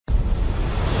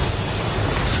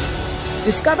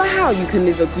Discover how you can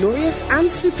live a glorious and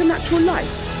supernatural life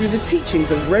through the teachings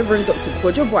of Reverend Dr.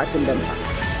 Kojo Boateng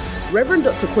Bempah. Reverend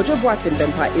Dr. Kojo Boateng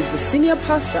Bempah is the senior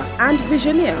pastor and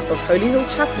visionary of Holy Hill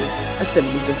Chapel,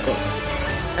 Assemblies of God.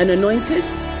 An anointed,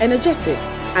 energetic,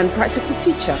 and practical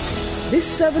teacher, this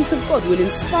servant of God will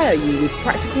inspire you with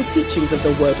practical teachings of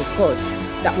the Word of God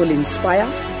that will inspire,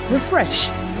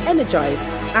 refresh, energize,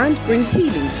 and bring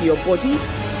healing to your body,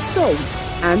 soul,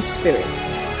 and spirit.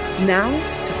 Now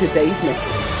to today's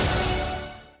message.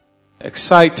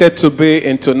 Excited to be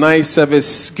in tonight's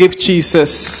service. Give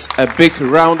Jesus a big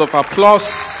round of applause.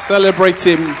 Celebrate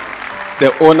him,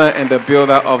 the owner and the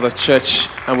builder of the church.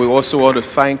 And we also want to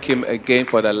thank him again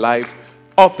for the life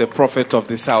of the prophet of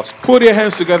this house. Put your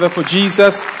hands together for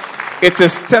Jesus. It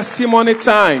is testimony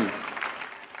time.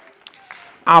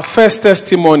 Our first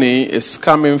testimony is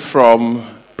coming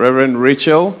from Reverend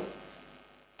Rachel.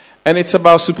 And it's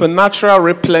about supernatural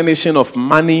replenishing of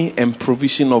money and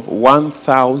provision of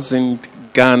 1,000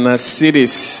 Ghana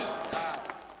cedis.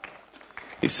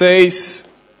 He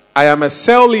says, I am a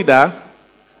cell leader,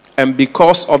 and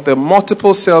because of the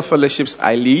multiple cell fellowships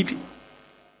I lead,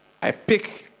 I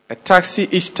pick a taxi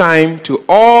each time to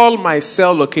all my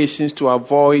cell locations to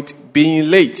avoid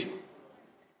being late.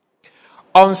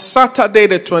 On Saturday,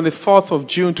 the 24th of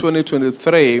June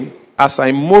 2023, as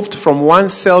I moved from one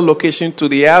cell location to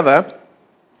the other,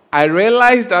 I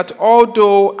realized that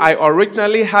although I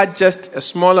originally had just a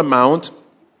small amount,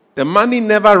 the money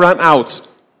never ran out.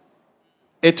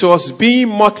 It was being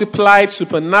multiplied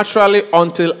supernaturally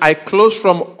until I closed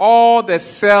from all the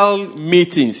cell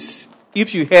meetings.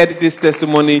 If you heard this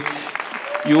testimony,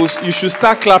 you should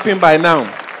start clapping by now.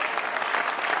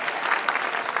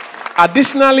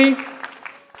 Additionally,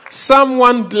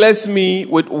 someone blessed me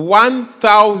with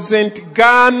 1,000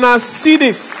 Ghana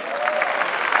cedis.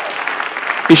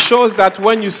 It shows that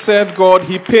when you serve God,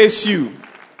 he pays you.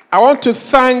 I want to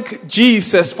thank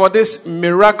Jesus for this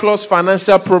miraculous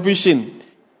financial provision.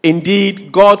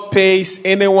 Indeed, God pays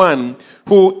anyone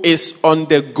who is on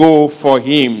the go for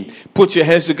him. Put your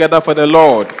hands together for the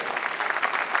Lord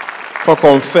for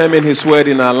confirming his word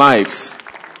in our lives.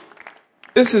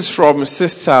 This is from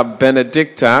Sister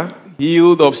Benedicta,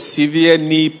 healed of severe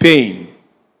knee pain.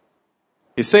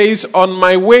 He says, on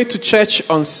my way to church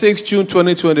on 6 June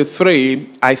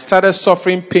 2023, I started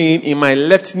suffering pain in my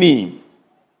left knee.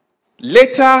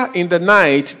 Later in the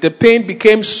night, the pain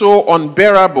became so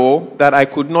unbearable that I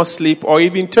could not sleep or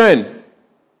even turn.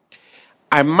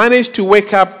 I managed to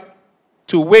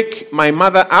wake my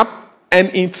mother up,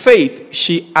 and in faith,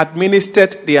 she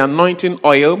administered the anointing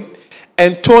oil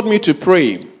and told me to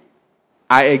pray.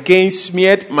 I again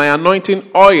smeared my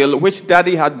anointing oil, which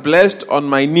Daddy had blessed, on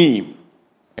my knee.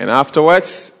 And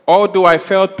afterwards, although I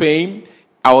felt pain,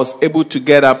 I was able to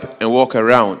get up and walk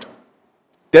around.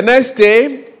 The next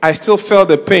day, I still felt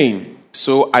the pain.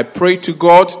 So I prayed to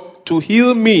God to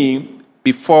heal me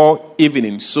before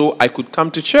evening so I could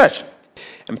come to church.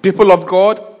 And people of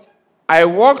God, I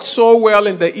walked so well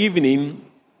in the evening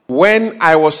when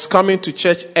I was coming to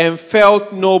church and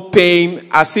felt no pain,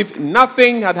 as if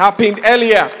nothing had happened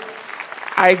earlier.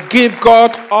 I give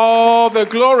God all the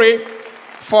glory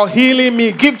for healing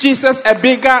me. Give Jesus a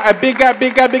bigger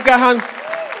hand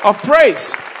of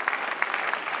praise.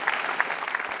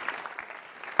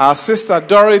 Our sister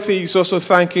Dorothy is also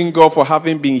thanking God for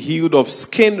having been healed of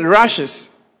skin rashes.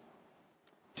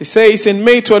 She says, in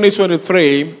May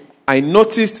 2023, I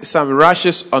noticed some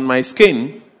rashes on my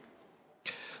skin.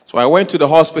 So I went to the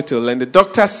hospital and the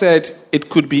doctor said it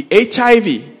could be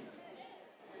HIV.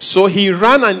 So he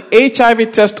ran an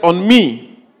HIV test on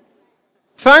me.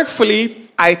 Thankfully,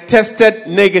 I tested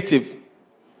negative.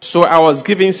 So I was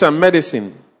given some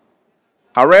medicine.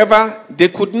 However, they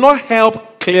could not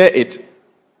help clear it.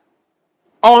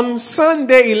 On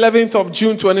Sunday, 11th of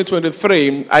June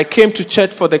 2023, I came to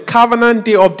church for the Covenant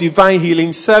Day of Divine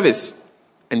Healing service.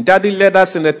 And Daddy led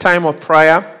us in a time of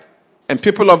prayer. And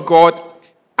people of God,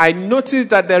 I noticed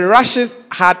that the rashes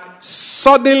had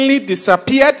suddenly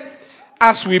disappeared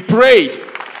as we prayed.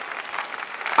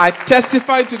 I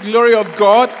testified to the glory of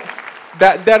God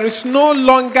that there is no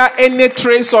longer any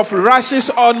trace of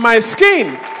rashes on my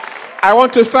skin. I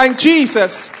want to thank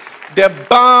Jesus, the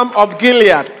balm of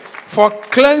Gilead, for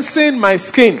cleansing my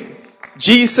skin.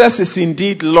 Jesus is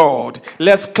indeed Lord.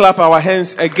 Let's clap our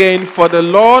hands again for the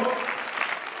Lord.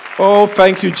 Oh,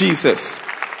 thank you, Jesus.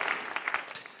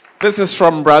 This is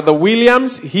from Brother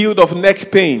Williams, healed of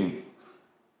neck pain.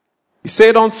 He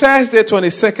said, on Thursday,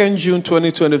 22nd June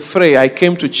 2023, I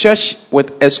came to church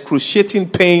with excruciating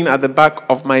pain at the back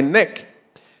of my neck.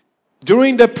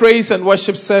 During the praise and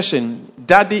worship session,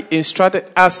 Daddy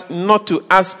instructed us not to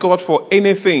ask God for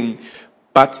anything,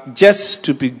 but just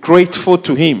to be grateful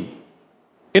to Him.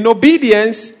 In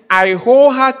obedience, I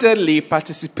wholeheartedly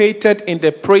participated in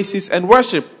the praises and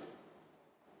worship.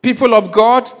 People of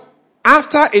God,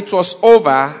 after it was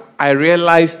over, I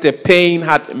realized the pain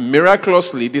had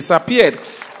miraculously disappeared.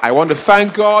 I want to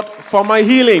thank God for my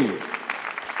healing.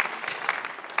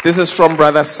 This is from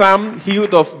Brother Sam,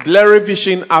 healed of blurry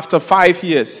vision after 5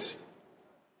 years.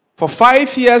 For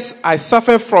 5 years, I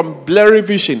suffered from blurry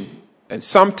vision, and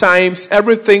sometimes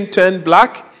everything turned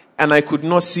black and I could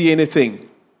not see anything.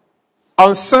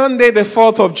 On Sunday, the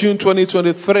 4th of June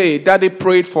 2023, Daddy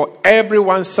prayed for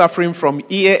everyone suffering from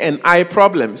ear and eye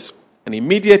problems. And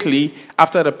immediately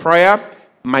after the prayer,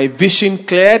 my vision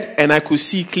cleared and I could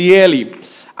see clearly.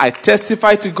 I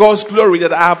testify to God's glory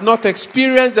that I have not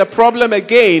experienced the problem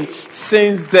again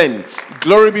since then.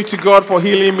 Glory be to God for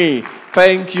healing me.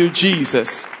 Thank you,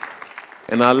 Jesus.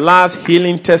 And our last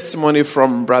healing testimony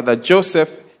from Brother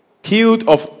Joseph, healed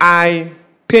of eye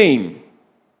pain.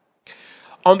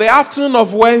 On the afternoon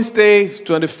of Wednesday,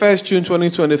 21st June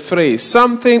 2023,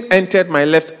 something entered my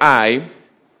left eye,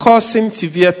 causing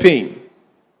severe pain.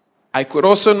 I could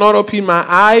also not open my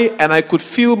eye and I could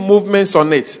feel movements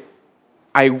on it.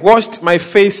 I washed my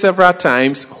face several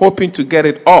times, hoping to get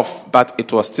it off, but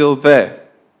it was still there.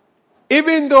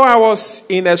 Even though I was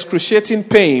in excruciating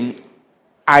pain,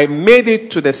 I made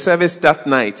it to the service that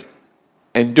night.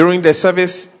 And during the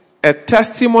service, a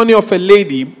testimony of a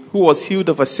lady who was healed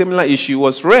of a similar issue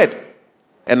was read,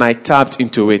 and I tapped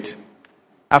into it.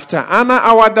 After an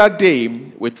hour that day,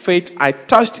 with faith, I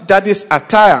touched Daddy's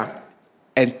attire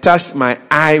and touched my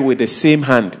eye with the same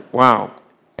hand. Wow.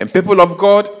 And people of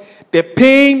God, the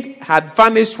pain had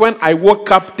vanished when I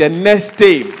woke up the next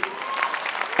day,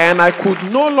 and I could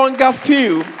no longer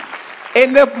feel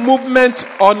any movement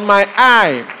on my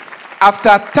eye.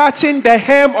 After touching the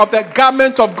hem of the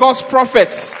garment of God's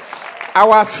prophets,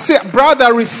 our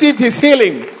brother received his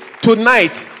healing.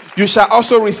 Tonight, you shall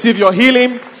also receive your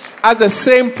healing as the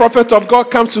same prophet of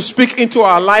God comes to speak into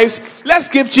our lives. Let's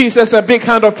give Jesus a big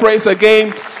hand of praise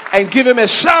again and give him a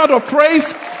shout of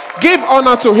praise. Give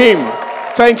honor to him.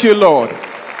 Thank you, Lord.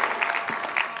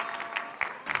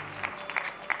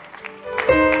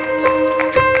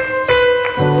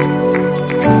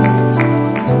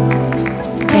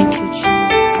 Thank you, Jesus.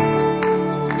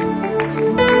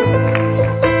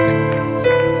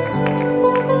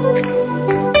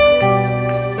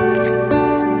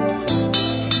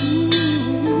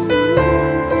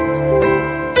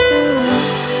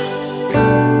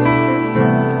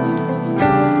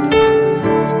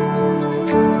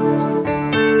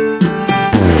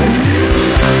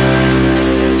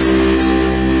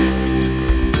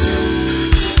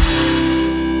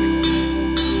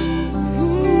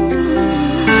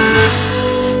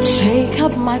 Take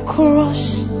up my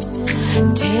cross,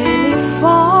 daily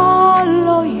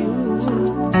follow you.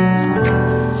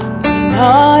 I'm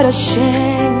not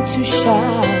ashamed to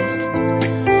shout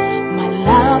my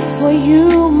love for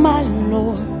you, my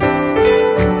Lord.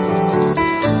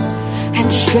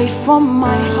 And straight from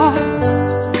my heart,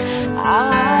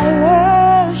 I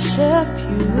worship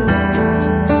you.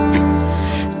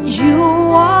 You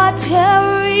are the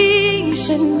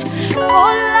reason for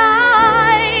life.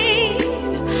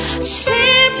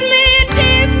 Simply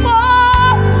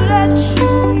devoted to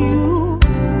you,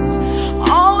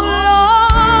 oh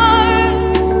Lord.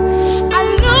 I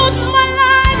lose my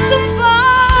life to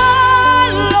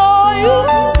follow you.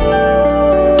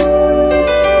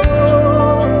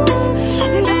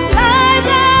 This life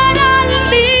that I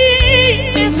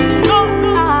live, it's no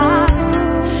life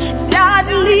that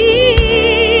live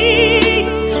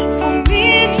for me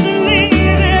to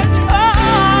live is Christ.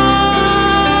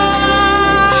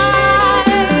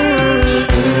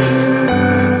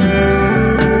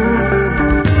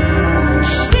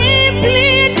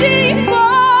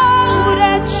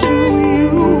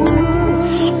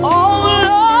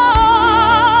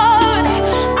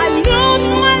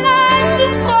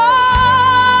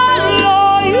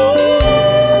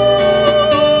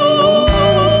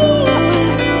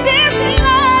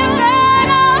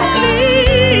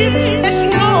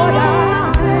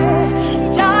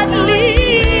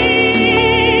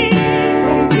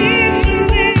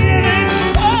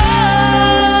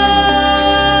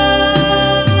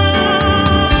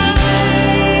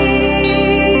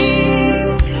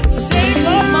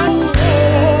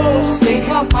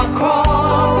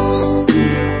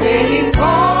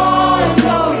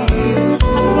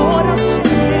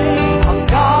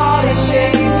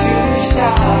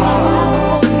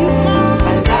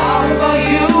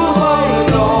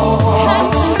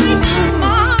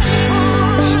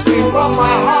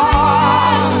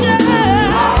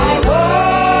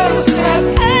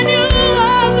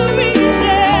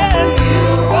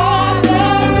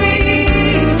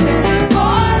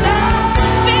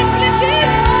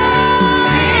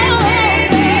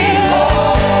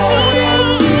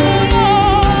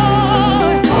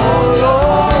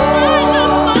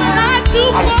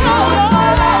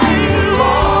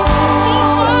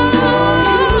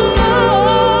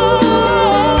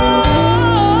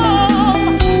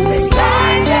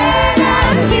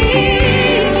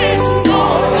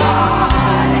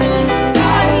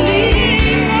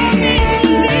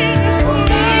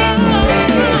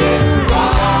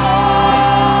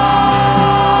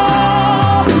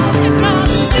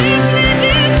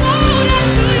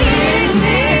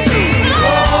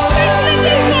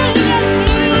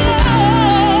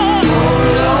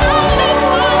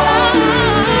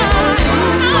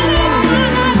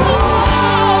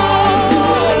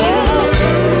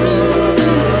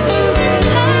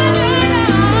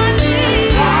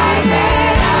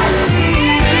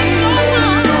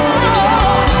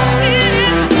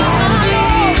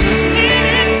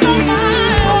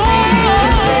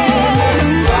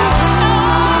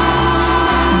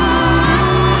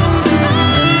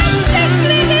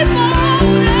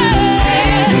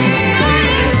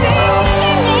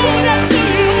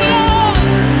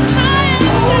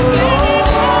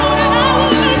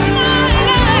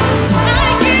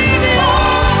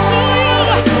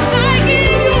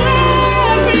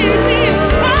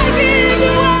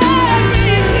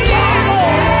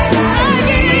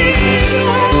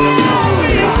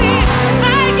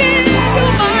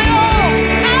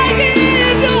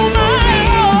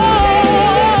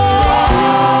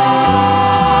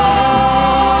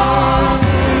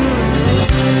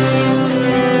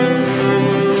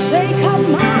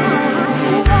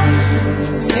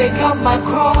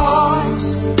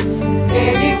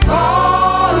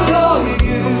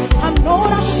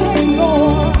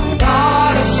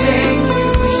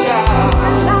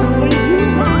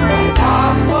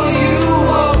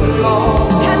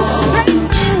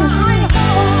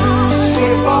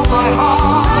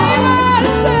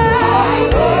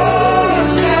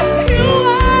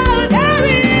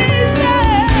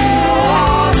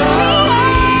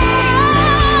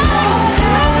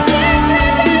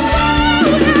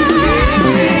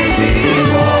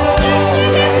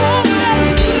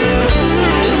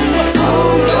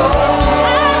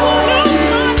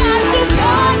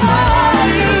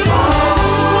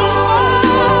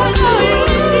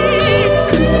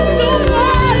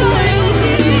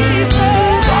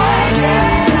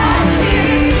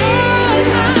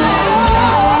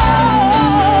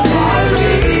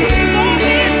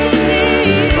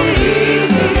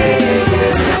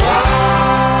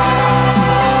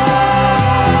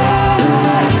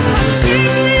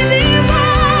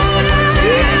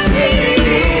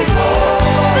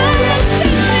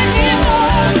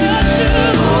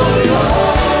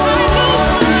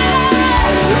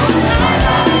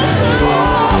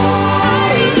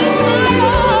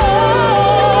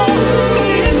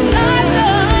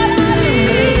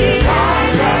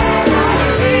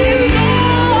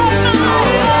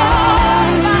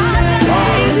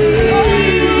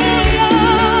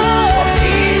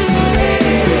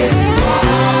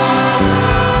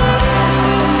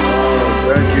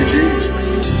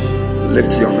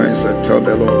 Lift your hands and tell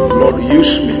the Lord, Lord,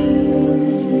 use me.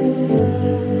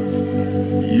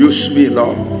 Use me,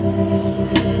 Lord,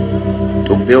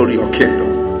 to build your kingdom.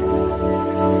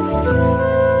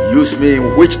 Use me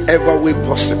in whichever way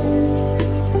possible.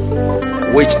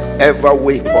 Whichever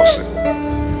way possible.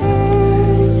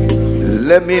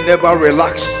 Let me never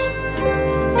relax.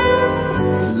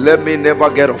 Let me never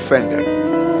get offended.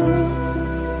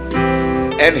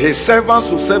 And his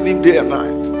servants will serve him day and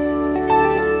night.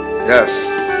 Yes.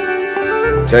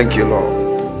 Thank you,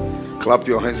 Lord. Clap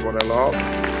your hands for the Lord.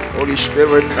 Holy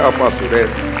Spirit, help us today.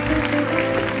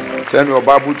 Turn your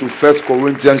Bible to 1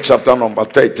 Corinthians chapter number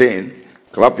 13.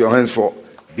 Clap your hands for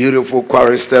beautiful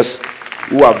choristers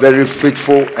who are very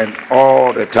faithful and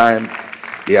all the time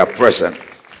they are present.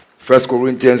 1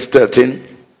 Corinthians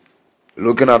 13.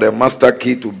 Looking at the master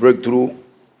key to breakthrough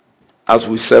as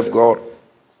we serve God.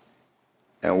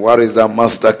 And what is that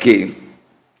master key?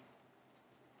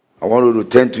 I want you to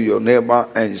turn to your neighbor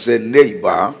and say,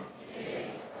 neighbor,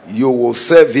 you will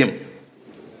serve him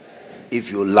if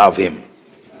you love him.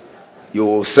 You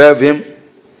will serve him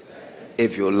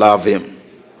if you love him.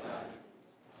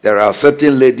 There are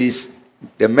certain ladies,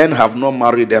 the men have not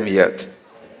married them yet,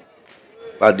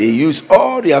 but they use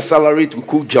all their salary to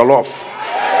cook jollof.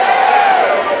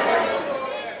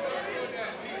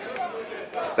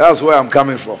 That's where I'm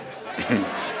coming from.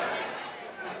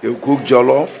 You cook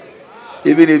jollof.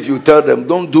 Even if you tell them,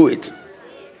 don't do it,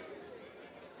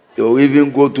 they will even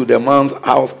go to the man's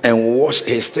house and wash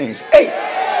his things. Hey!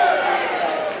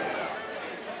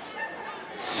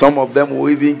 Some of them will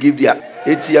even give their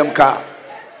ATM card.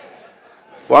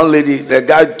 One lady, the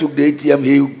guy took the ATM,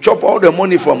 he chopped all the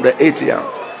money from the ATM.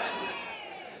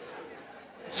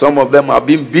 Some of them are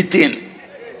being beaten.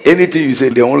 Anything you say,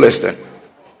 they won't listen.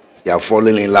 They are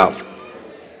falling in love.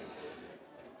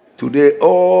 Today,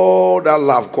 all that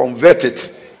love, convert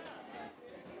it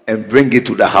and bring it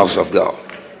to the house of God.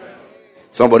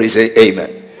 Somebody say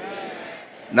amen.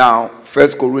 Now, 1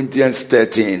 Corinthians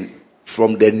 13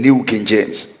 from the New King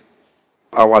James.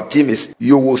 Our theme is,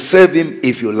 you will serve him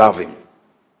if you love him.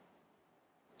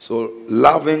 So,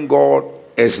 loving God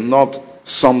is not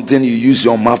something you use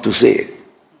your mouth to say.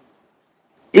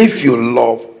 If you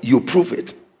love, you prove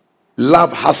it.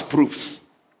 Love has proofs.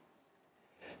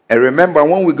 And remember,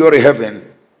 when we go to heaven,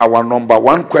 our number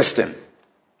one question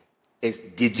is,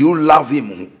 did you love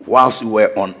him whilst you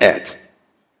were on earth?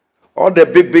 All the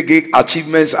big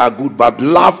achievements are good, but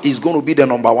love is going to be the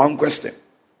number one question.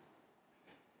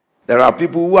 There are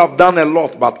people who have done a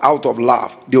lot, but out of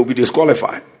love, they will be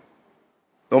disqualified.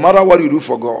 No matter what you do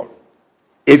for God,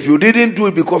 if you didn't do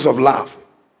it because of love,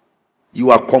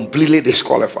 you are completely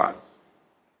disqualified.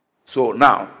 So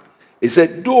now, he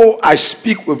said, though I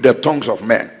speak with the tongues of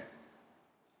men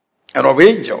and of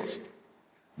angels,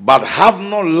 but have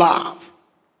no love,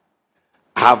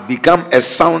 I have become a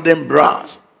sounding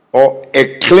brass or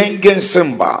a clanging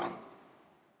cymbal.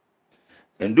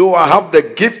 And though I have the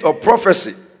gift of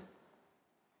prophecy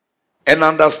and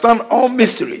understand all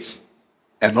mysteries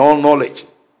and all knowledge,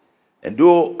 and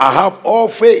though I have all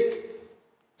faith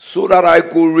so that I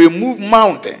could remove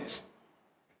mountains,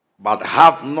 but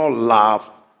have no love,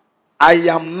 I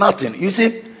am nothing. You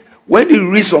see, when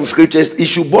you read some scriptures, it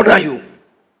should bother you.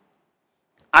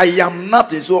 I am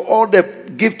nothing. So all the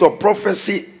gift of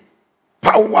prophecy,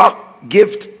 power,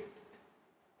 gift,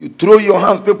 you throw your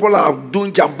hands, people are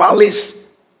doing jambales,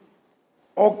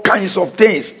 all kinds of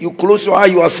things. You close your eye,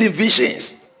 you are seeing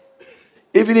visions.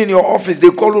 Even in your office,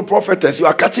 they call you prophetess. You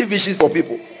are catching visions for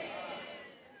people.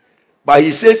 But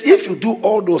he says, if you do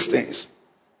all those things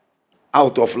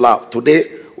out of love,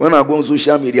 today, when I go on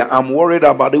social media, I'm worried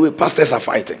about the way pastors are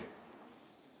fighting.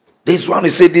 This one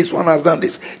is saying this one has done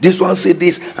this. This one said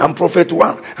this. I'm prophet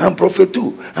 1. I'm prophet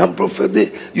 2. I'm prophet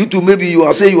 3. You two, maybe you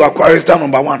are saying you are chorister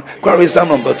number 1, chorister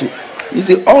number 2. You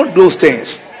see, all those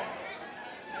things.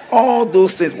 All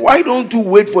those things. Why don't you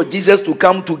wait for Jesus to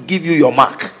come to give you your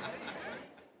mark?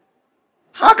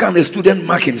 How can a student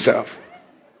mark himself?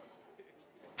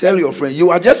 Tell your friend,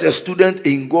 you are just a student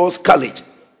in God's college.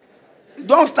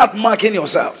 Don't start marking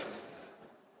yourself.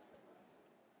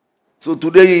 So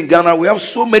today in Ghana, we have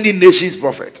so many nations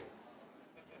prophet.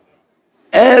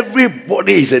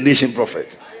 Everybody is a nation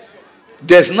prophet.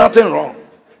 There's nothing wrong.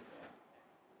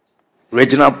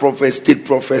 Regional prophets, state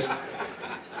prophets,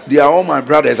 they are all my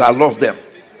brothers. I love them.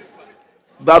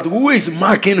 But who is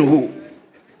marking who?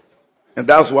 And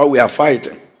that's why we are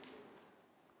fighting.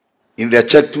 In the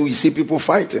church too, you see people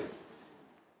fighting.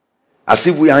 As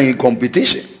if we are in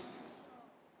competition.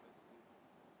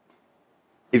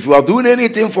 If you are doing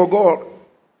anything for God,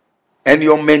 and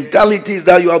your mentality is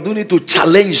that you are doing it to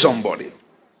challenge somebody,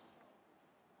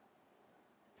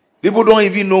 People don't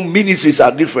even know ministries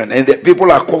are different and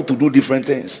people are called to do different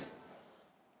things.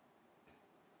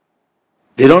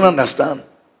 They don't understand.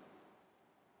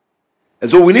 And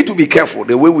so we need to be careful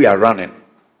the way we are running.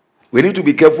 We need to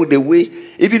be careful the way,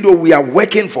 even though we are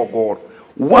working for God,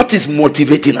 what is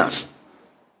motivating us?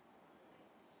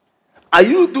 Are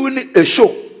you doing a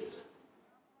show?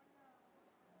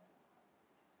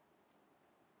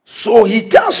 So he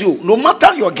tells you, no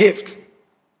matter your gift,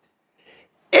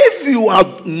 if you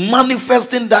are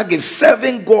manifesting that gift,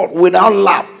 serving God without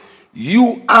love,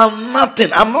 you are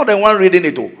nothing. I'm not the one reading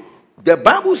it all. The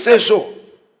Bible says so.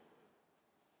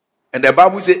 And the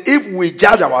Bible says, if we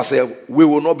judge ourselves, we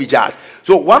will not be judged.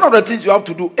 So one of the things you have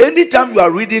to do, anytime you are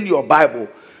reading your Bible,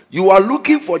 you are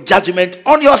looking for judgment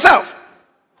on yourself.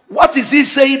 What is he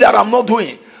saying that I'm not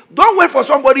doing? Don't wait for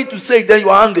somebody to say it, then you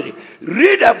are angry.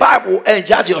 Read the Bible and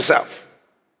judge yourself.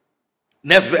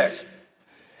 Next verse.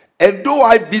 And though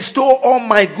I bestow all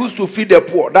my goods to feed the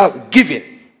poor, that's giving.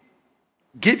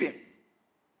 Giving.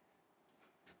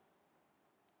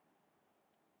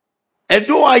 And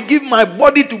though I give my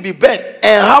body to be burnt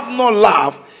and have not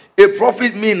love, it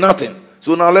profits me nothing.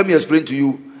 So now let me explain to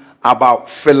you about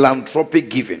philanthropic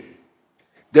giving.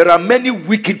 There are many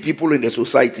wicked people in the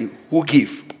society who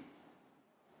give.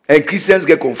 And Christians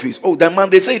get confused. Oh, that man,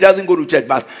 they say he doesn't go to church,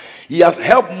 but he has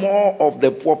helped more of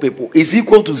the poor people. Is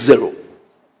equal to zero.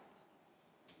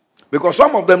 Because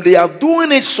some of them, they are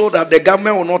doing it so that the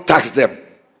government will not tax them.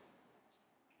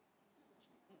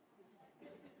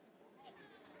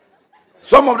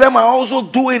 Some of them are also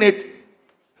doing it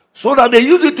so that they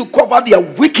use it to cover their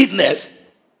wickedness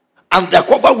and they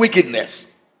cover wickedness.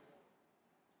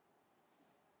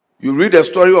 You read the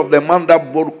story of the man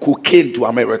that brought cocaine to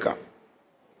America.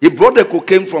 He brought the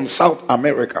cocaine from South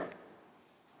America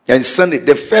and sent it.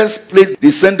 The first place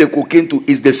they send the cocaine to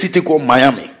is the city called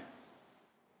Miami.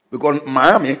 Because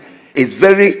Miami is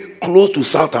very close to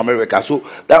South America. So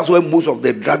that's where most of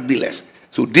the drug dealers.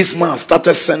 So this man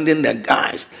started sending the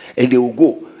guys and they will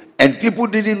go. And people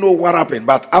didn't know what happened.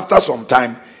 But after some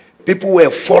time, people were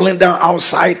falling down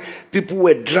outside. People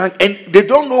were drunk. And they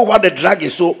don't know what the drug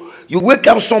is. So you wake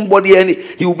up somebody and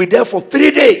he will be there for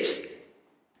 3 days.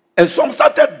 And some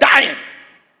started dying.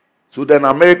 So then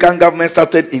American government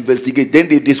started investigating. Then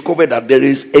they discovered that there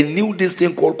is a new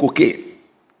thing called cocaine.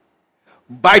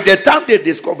 By the time they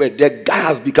discovered, the guy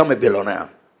has become a billionaire.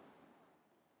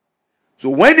 So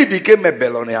when he became a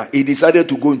billionaire, he decided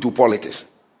to go into politics.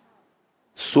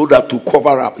 So that to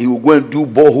cover up, he will go and do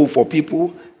borehole for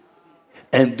people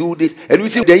and do this. And we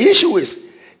see the issue is,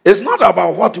 it's not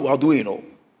about what you are doing,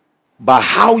 but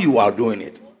how you are doing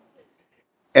it.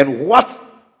 And what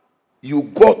you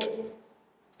got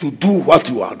to do what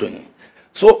you are doing.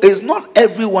 So it's not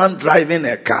everyone driving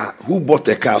a car who bought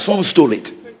a car. Some stole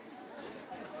it.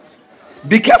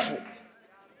 Be careful.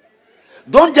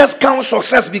 Don't just count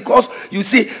success because you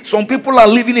see some people are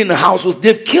living in houses.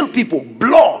 They've killed people.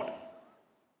 Blood.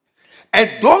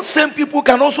 And those same people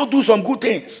can also do some good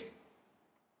things.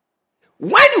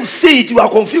 When you see it, you are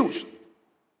confused.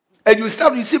 And you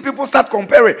see people start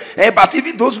comparing. But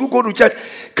even those who go to church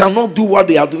cannot do what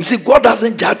they are doing. You see, God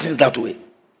doesn't judge things that way.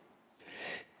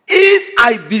 If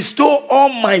I bestow all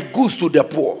my goods to the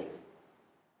poor.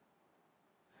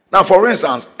 Now, for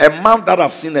instance, a man that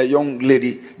I've seen a young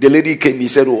lady, the lady came, he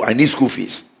said, oh, I need school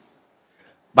fees.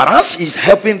 But as he's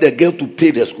helping the girl to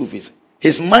pay the school fees,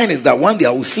 his mind is that one day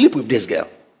I will sleep with this girl.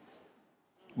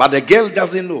 But the girl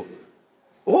doesn't know.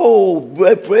 Oh,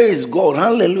 praise God,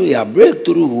 hallelujah,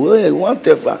 breakthrough,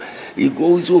 whatever. He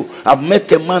goes, oh, I've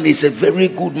met a man, he's a very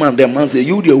good man. The man says,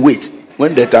 you wait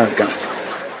when the time comes.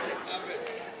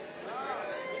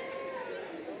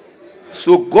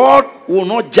 So God will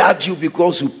not judge you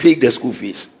because you paid the school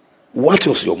fees. What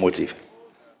was your motive?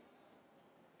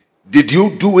 Did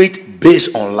you do it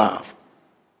based on love?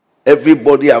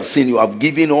 Everybody I've seen you have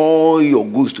given all your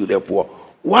goods to the poor.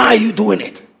 Why are you doing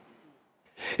it?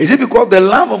 Is it because the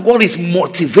love of God is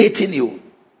motivating you?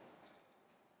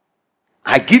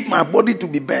 I give my body to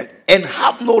be burnt and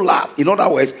have no love. In other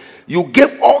words, you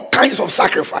give all kinds of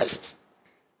sacrifices.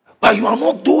 But you are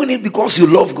not doing it because you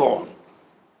love God.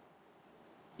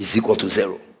 Is equal to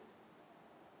zero.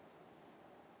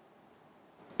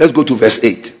 Let's go to verse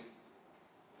 8.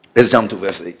 Let's jump to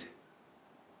verse 8.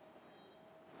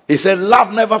 He said,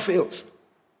 love never fails.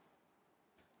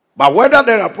 But whether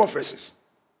there are prophecies,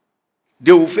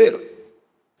 they will fail.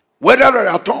 Whether there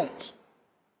are tongues,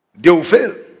 they will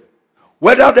fail.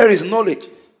 Whether there is knowledge,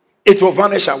 it will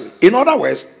vanish away. In other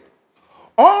words,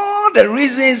 all the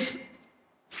reasons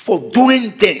for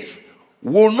doing things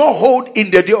will not hold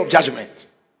in the day of judgment.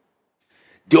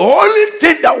 The only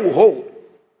thing that will hold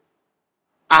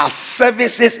are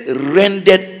services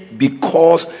rendered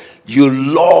because you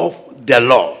love the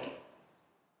Lord.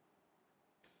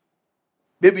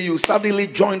 Maybe you suddenly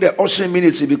join the ushering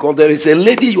ministry because there is a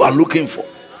lady you are looking for,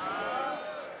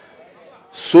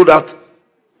 so that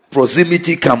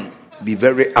proximity can be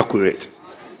very accurate.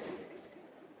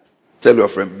 Tell your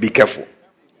friend, be careful.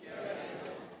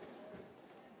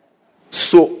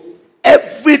 So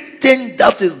everything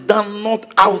that is done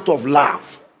not out of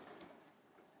love.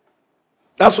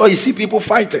 That's why you see people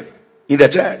fighting in the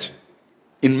church,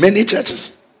 in many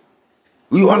churches.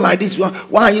 You are like this, why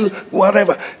are you,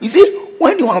 whatever. You see,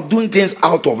 when you are doing things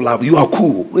out of love, you are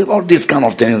cool. With all these kind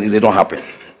of things, they don't happen.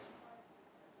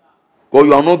 Or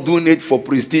you are not doing it for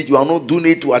prestige, you are not doing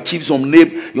it to achieve some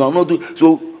name, you are not doing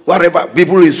so whatever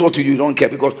people insult you don't care,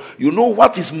 because you know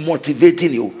what is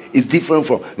motivating you is different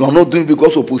from you are not doing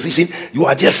because of position, you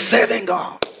are just serving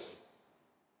God.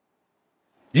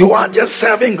 You are just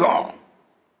serving God.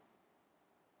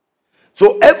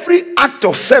 So every act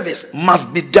of service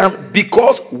must be done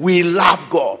because we love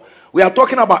God. We are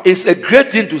talking about it's a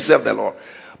great thing to serve the Lord.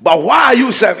 But why are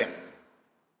you serving?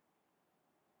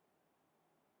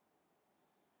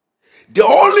 The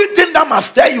only thing that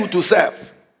must tell you to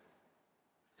serve,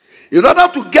 in order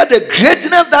to get the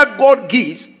greatness that God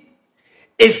gives,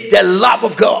 is the love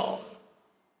of God.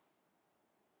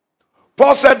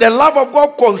 Paul said the love of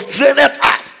God constraineth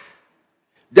us.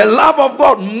 The love of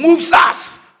God moves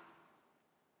us.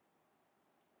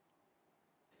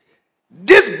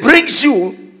 This brings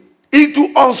you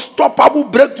into unstoppable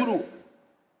breakthrough.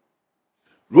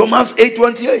 Romans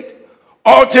 8:28.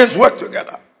 All things work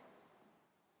together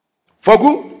for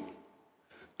good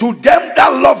to them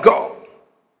that love God.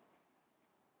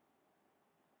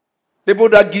 People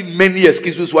that give many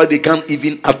excuses why they can't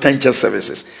even attend church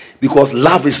services, because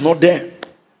love is not there.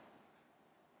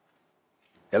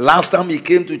 The last time he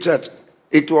came to church,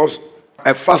 it was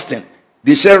a fasting.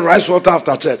 They share rice water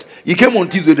after church. He came on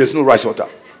Tuesday, there's no rice water.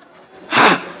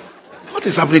 What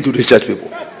is happening to these church people?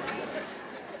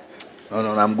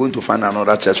 No, I'm going to find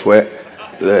another church where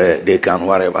they can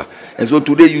whatever. And so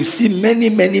today you see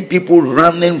many people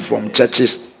running from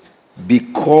churches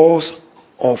because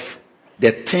of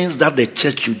the things that the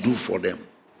church should do for them.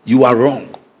 You are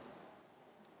wrong.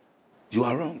 You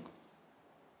are wrong.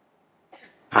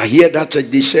 I hear that church,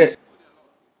 they share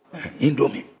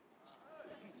Indomie.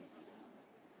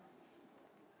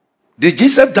 Did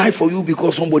Jesus die for you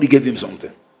because somebody gave him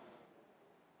something?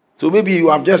 So maybe you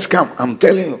have just come. I'm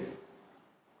telling you.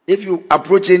 If you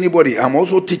approach anybody, I'm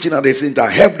also teaching at the same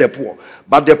time, help the poor.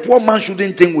 But the poor man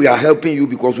shouldn't think we are helping you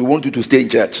because we want you to stay in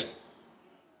church.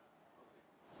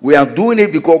 We are doing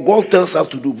it because God tells us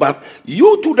to do. But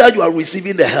you too, that you are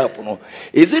receiving the help. You know,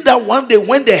 is it that one day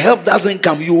when the help doesn't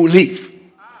come, you will leave?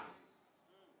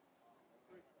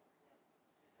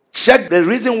 Check the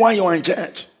reason why you are in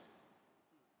church.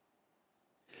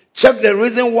 Check the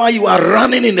reason why you are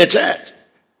running in the church.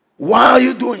 Why are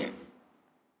you doing it?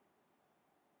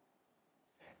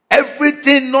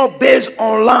 Everything not based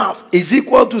on love is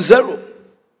equal to zero.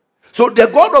 So the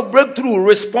God of breakthrough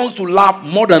responds to love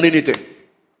more than anything.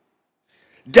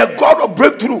 The God of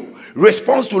breakthrough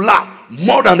responds to love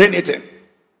more than anything.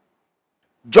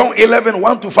 John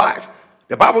 11:1-5.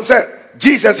 The Bible said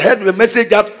Jesus heard the message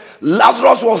that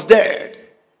Lazarus was dead.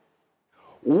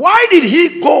 Why did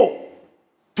he go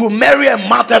to Mary and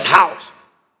Martha's house?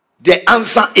 The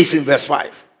answer is in verse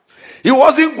 5. He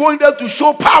wasn't going there to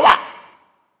show power.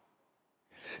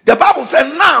 The Bible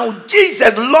said now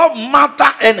Jesus loved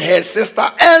Martha and her sister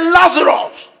and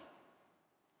Lazarus.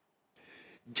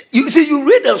 You see, you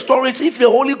read the stories, if the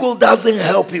Holy Ghost doesn't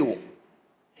help you.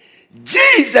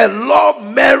 Jesus loved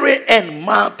Mary and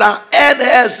Martha and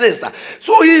her sister.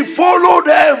 So he followed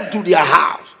them to their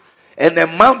house. And the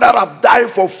man that had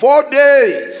died for 4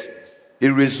 days, he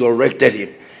resurrected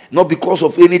him. Not because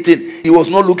of anything. He was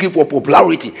not looking for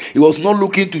popularity. He was not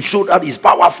looking to show that he's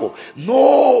powerful.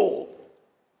 No.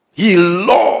 He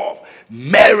loved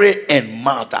Mary and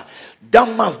Martha.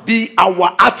 That must be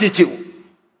our attitude.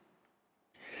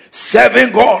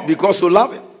 Serving God because you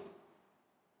love him.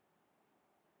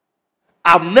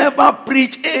 I've never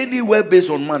preached anywhere based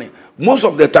on money. Most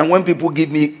of the time when people give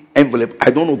me envelope,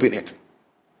 I don't open it.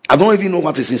 I don't even know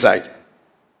what is inside.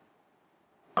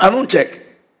 I don't check.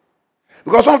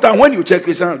 Because sometimes when you check,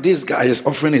 this guy's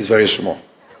offering is very small.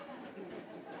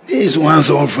 This one's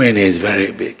offering is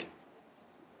very big.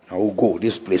 I will go.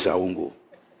 This place I won't go.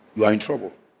 You are in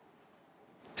trouble.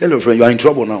 Tell your friend, you are in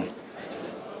trouble now.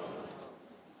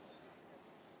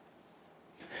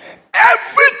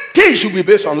 Everything should be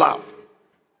based on love.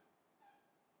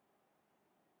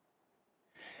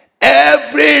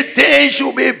 Everything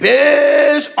should be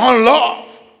based based on love.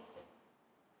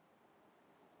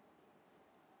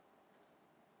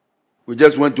 We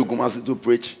just went to Kumasi to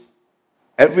preach.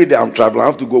 Every day I'm traveling, I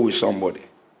have to go with somebody.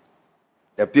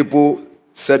 The people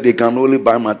said they can only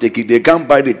buy my ticket. They can't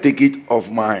buy the ticket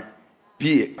of my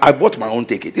PA. I bought my own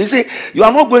ticket. You see, you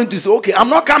are not going to say, okay, I'm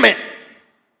not coming.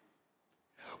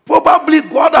 Probably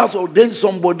God has ordained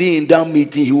somebody in that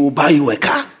meeting, he will buy you a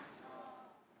car.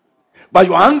 But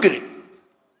you are angry.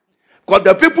 Because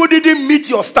the people didn't meet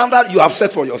your standard you have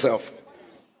set for yourself.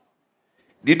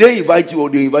 Did they invite you or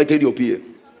they invited your PA?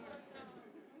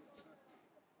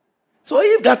 So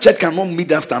if that church cannot meet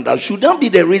that standard, should that be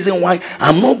the reason why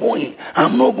I'm not going?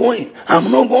 I'm not going.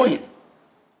 I'm not going.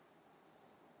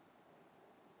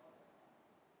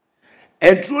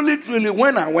 And truly,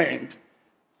 when I went,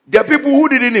 the people who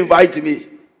didn't invite me,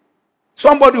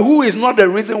 somebody who is not the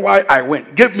reason why I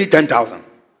went, gave me 10,000.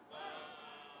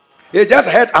 They just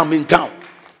heard I'm in town.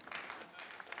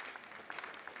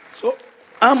 So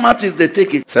how much is the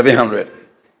ticket? 700.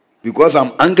 Because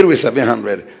I'm angry with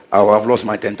 700, I will have lost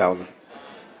my 10,000.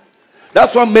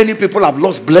 That's why many people have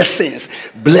lost blessings.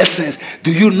 Blessings.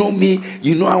 Do you know me?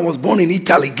 You know I was born in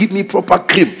Italy. Give me proper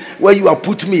cream. Where you have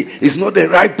put me is not the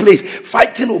right place.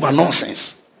 Fighting over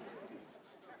nonsense.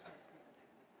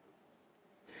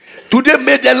 Today,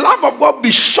 may the love of God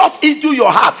be shot into your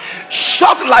heart.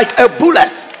 Shot like a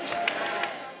bullet.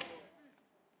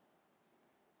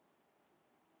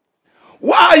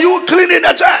 Why are you cleaning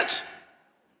the church?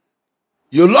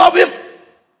 You love him?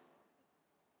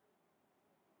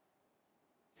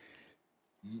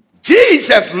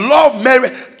 Jesus loved Mary.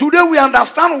 Today we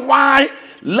understand why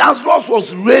Lazarus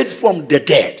was raised from the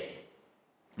dead.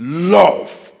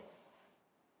 Love.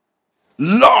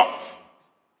 Love.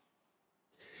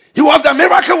 He was the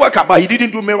miracle worker, but he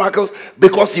didn't do miracles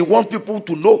because he wanted people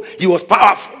to know he was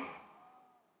powerful.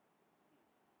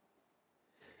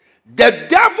 The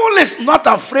devil is not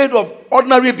afraid of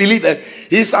ordinary believers.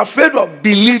 He's afraid of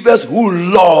believers who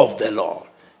love the Lord.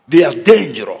 They are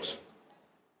dangerous.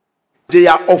 They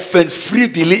are offense-free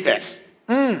believers.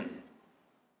 People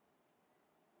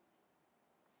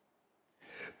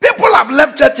have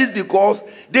left churches because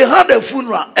they had a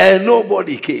funeral and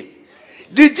nobody came.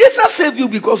 Did Jesus save you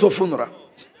because of funeral?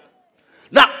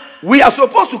 Now, we are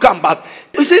supposed to come, but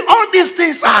you see, all these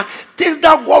things are things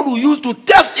that God will use to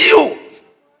test you.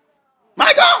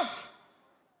 My God.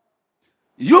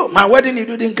 My wedding, you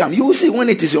didn't come. You will see when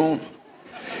it is your own.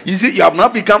 You see, you have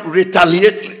not become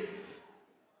retaliatory.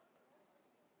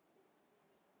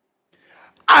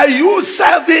 Are you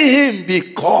serving him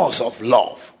because of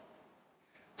love?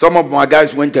 Some of my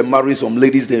guys went and married some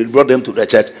ladies. They brought them to the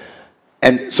church.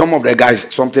 And some of the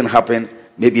guys, something happened.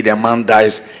 Maybe the man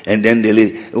dies. And then the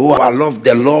lady, oh, I love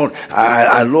the Lord.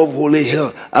 I love Holy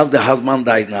Hill. As the husband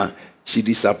dies now, she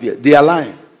disappeared. They are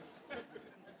lying.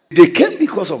 They came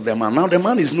because of the man. Now the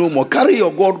man is no more. Carry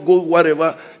your God, go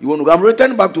wherever you want to go. I'm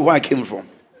returning back to where I came from.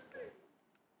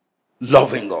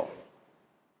 Loving God.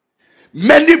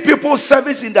 Many people's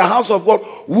service in the house of God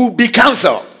will be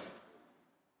cancelled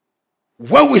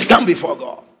when we stand before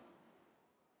God.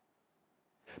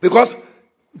 Because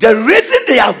the reason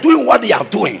they are doing what they are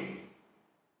doing.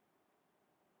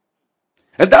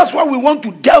 And that's what we want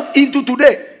to delve into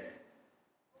today.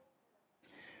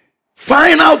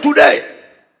 Find out today.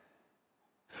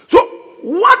 So,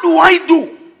 what do I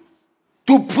do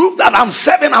to prove that I'm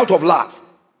serving out of love?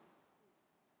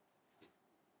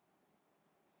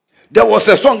 There was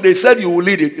a song, they said you will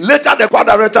lead it. Later the choir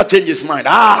director changed his mind.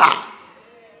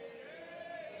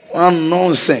 One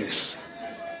nonsense.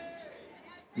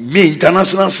 Me,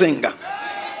 international singer.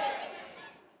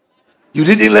 You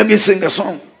didn't let me sing the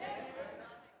song.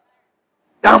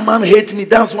 That man hates me.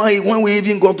 That's why when we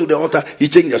even go to the altar, he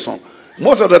changed the song.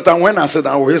 Most of the time when I said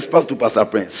I will whisper to Pastor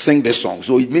Prince, sing the song.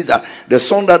 So it means that the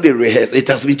song that they rehearse, it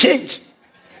has been changed.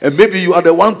 And maybe you are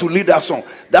the one to lead that song.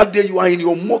 That day you are in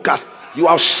your mockers. You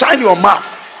have shined your mouth.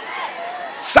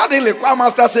 Suddenly, choir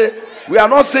master say, we are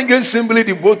not singing Simply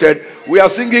Devoted. We are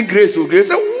singing Grace to Grace.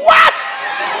 Say, what?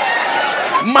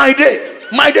 My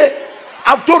day.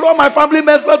 I've told all my family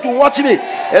members to watch me.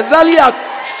 Exactly at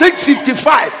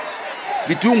 6:55.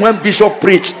 Between when Bishop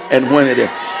preached and when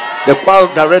the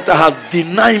choir director has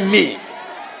denied me.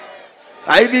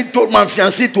 I even told my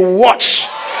fiancé to watch.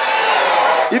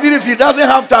 Even if he doesn't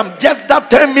have time, just that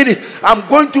 10 minutes, I'm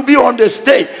going to be on the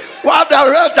stage. Choir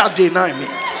director denied me.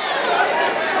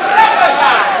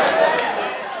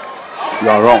 You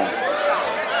are wrong.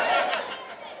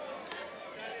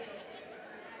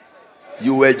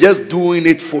 You were just doing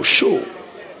it for show.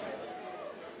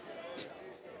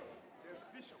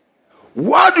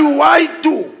 What do I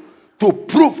do to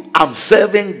prove I'm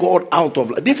serving God out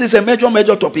of life. This is a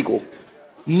major topic. Oh.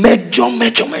 Major.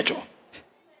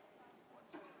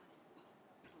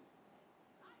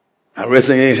 I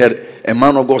recently heard a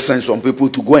man of God send some people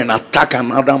to go and attack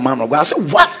another man of God. I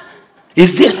said, what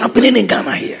is this happening in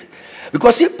Ghana here?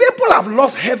 Because see, people have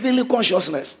lost heavenly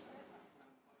consciousness.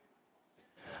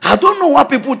 I don't know what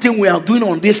people think we are doing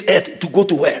on this earth to go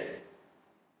to where.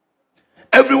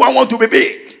 Everyone wants to be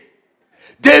big.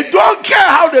 They don't care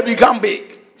how they become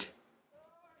big.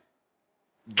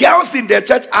 Girls in the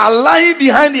church are lying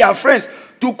behind their friends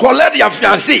to collect their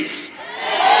fiancés.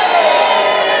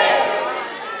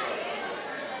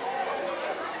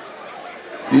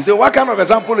 You say, what kind of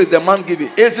example is the man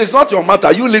giving? It's not your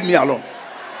matter. You leave me alone.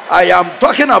 I am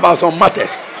talking about some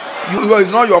matters.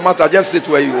 It's not your matter. Just sit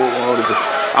where you are.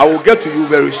 I will get to you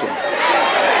very soon.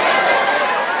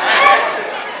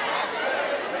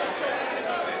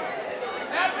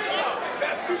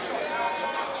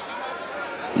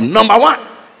 Number one,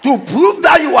 to prove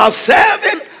that you are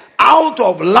serving out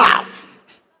of love,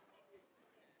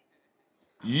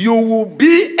 you will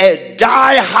be a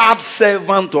die-hard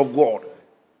servant of God.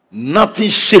 Nothing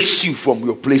shakes you from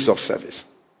your place of service.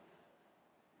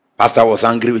 Pastor was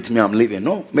angry with me, I'm leaving.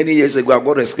 No, many years ago I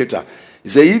got a scripture. He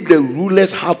said, if the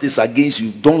ruler's heart is against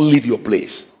you, don't leave your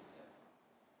place.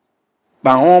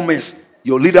 By all means,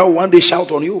 your leader will one day shout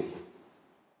on you.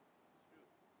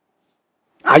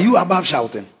 Are you above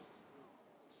shouting?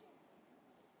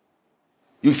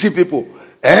 You see people,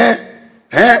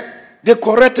 they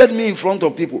corrected me in front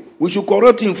of people. We should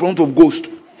correct you in front of ghosts.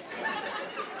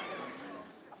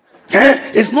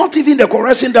 It's not even the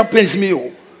correction that pains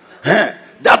me.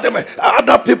 That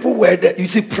other people were there. You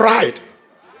see, pride.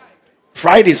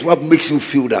 Pride is what makes you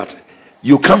feel that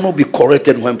you cannot be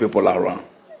corrected when people are around.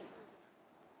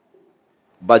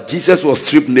 But Jesus was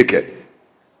stripped naked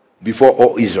before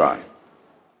all Israel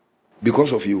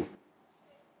because of you.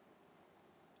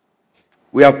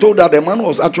 We are told that the man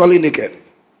was actually naked.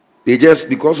 They just,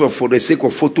 for the sake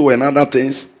of photo and other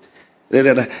things.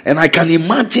 And I can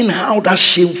imagine how that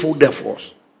shameful death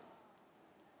was.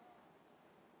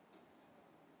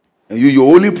 And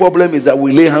your only problem is that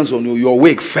we lay hands on you, your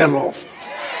wig fell off.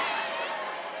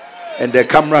 And the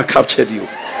camera captured you. You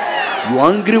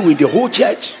are angry with the whole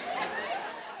church.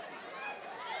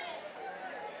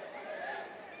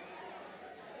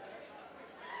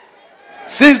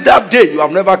 Since that day, you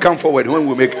have never come forward when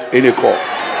we make any call.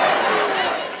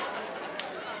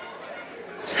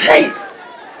 Hey!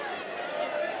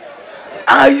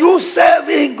 Are you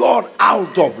serving God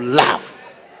out of love?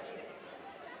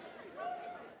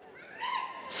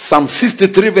 Psalm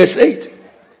 63 verse 8.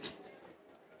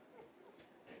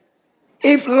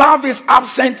 If love is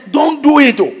absent, don't do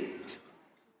it.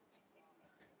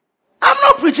 I'm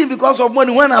not preaching because of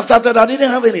money. When I started, I didn't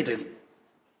have anything.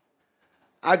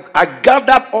 I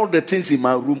gathered all the things in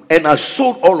my room and I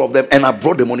sold all of them and I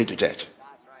brought the money to church.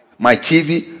 My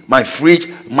TV, my fridge,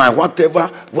 my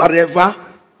whatever,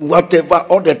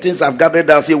 all the things I've gathered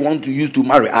that I say want to use to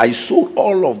marry. I sold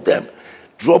all of them.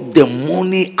 Dropped the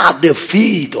money at the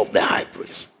feet of the high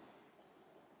priest.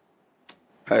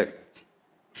 Hey.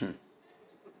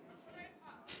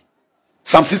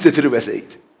 Psalm 63 verse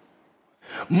 8.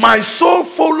 My soul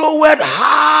followed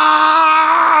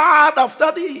hard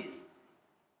after thee.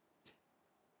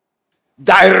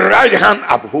 Thy right hand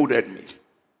upholded me.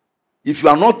 If you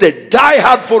are not a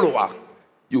die-hard follower,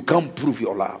 you can't prove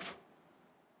your love.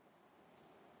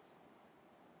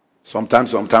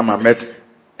 Sometime I met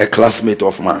a classmate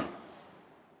of mine.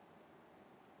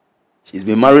 She's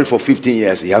been married for 15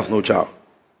 years. He has no child.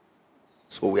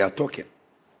 So we are talking.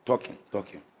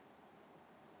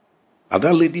 And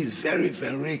that lady is very,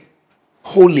 very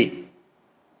holy.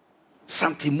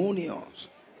 Sanctimonious.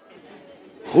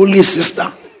 Holy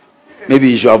sister.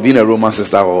 Maybe you should have been a Roman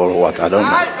sister or what. I don't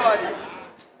know.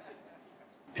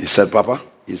 He said, Papa,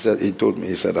 he told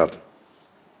me that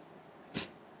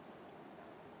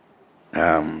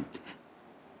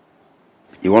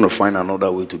you want to find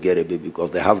another way to get a baby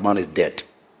because the husband is dead.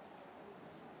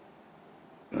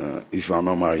 If you are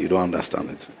not married, you don't understand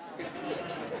it.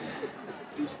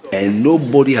 And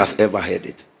nobody has ever heard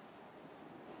it.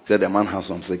 Said the man has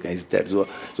some sickness, he's dead.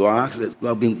 So I asked her, you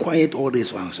have been quiet all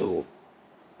this while, so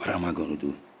what am I going to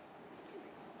do?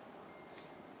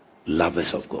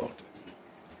 Lovers of God.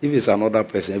 If it's another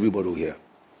person, everybody will hear.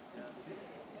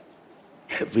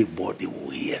 Everybody will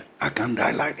hear. I can't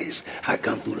die like this. I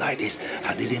can't do like this.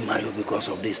 I didn't marry you because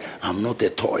of this. I'm not a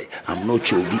toy. I'm not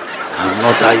chobi. I'm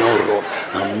not iron rod.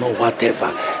 I'm not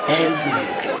whatever.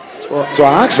 Everybody. So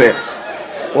I asked her,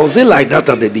 was it like that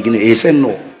at the beginning? He said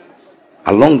no.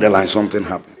 Along the line, something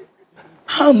happened.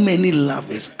 How many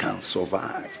lovers can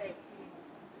survive?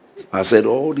 I said,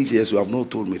 all these years you have not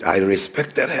told me. I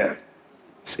respected her.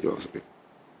 Seriously.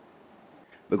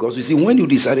 Because you see, when you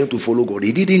decided to follow God,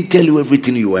 He didn't tell you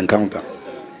everything you encounter.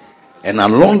 And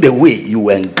along the way, you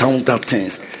encounter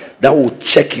things that will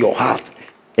check your heart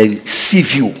and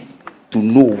sieve you to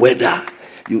know whether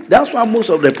you. That's why most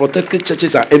of the protected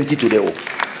churches are empty today.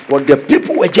 But the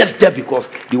people were just there because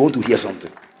they want to hear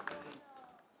something.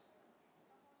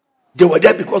 They were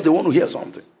there because they want to hear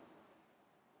something.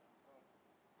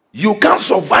 You can't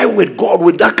survive with God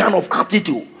with that kind of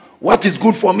attitude. What is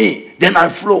good for me, then I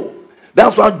flow.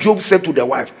 That's what Job said to the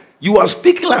wife. You are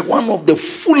speaking like one of the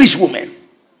foolish women.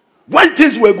 When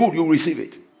things were good, you receive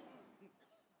it.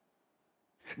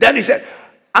 Then he said,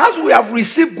 as we have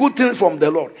received good things from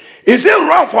the Lord, is it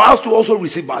wrong for us to also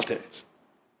receive bad things?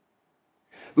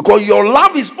 Because your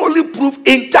love is only proof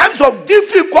in times of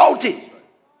difficulty.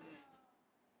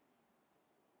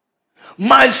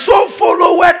 My soul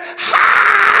followed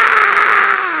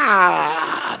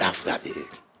hard after it.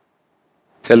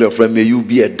 Tell your friend, may you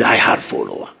be a die-hard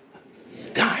follower.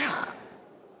 Die-hard.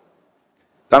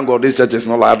 Thank God this church is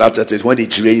not like that church. When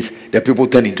it rains, the people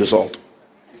turn into salt.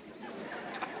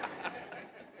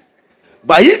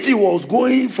 But if he was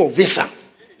going for visa,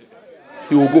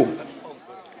 he will go.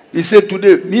 He said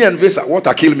today, me and visa,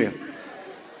 water kill me.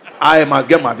 I must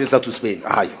get my visa to Spain.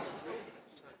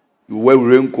 You wear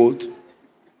raincoat,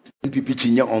 pipi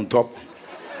chinya on top,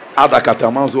 add a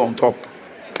catamanzo on top,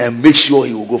 and make sure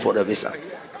he will go for the visa.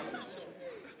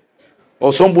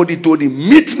 Or somebody told him,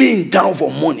 meet me in town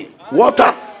for money.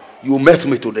 Water, you met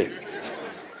me today.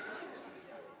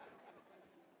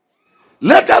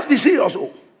 Let us be serious.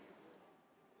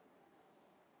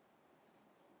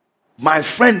 My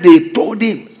friend, they told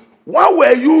him, what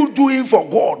were you doing for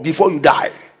God before you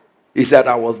died? He said,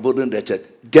 I was building the church.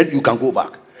 Then you can go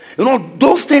back. You know,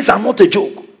 those things are not a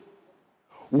joke.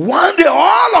 One day,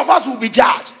 all of us will be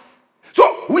judged.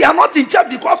 So, we are not in church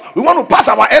because we want to pass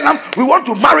our exams, we want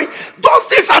to marry. Those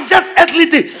things are just earthly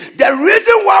things. The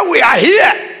reason why we are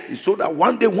here is so that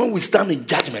one day when we stand in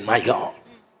judgment, my God,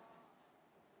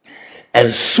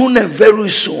 and soon and very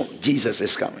soon, Jesus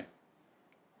is coming.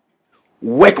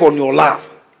 Work on your love.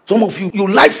 Some of you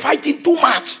like fighting too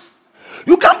much.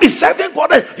 You can't be serving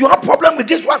God and you have problem with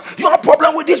this one, you have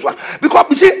problem with this one. Because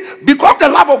you see, because the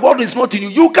love of God is not in you,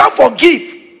 you can't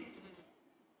forgive.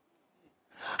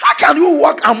 How can you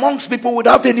walk amongst people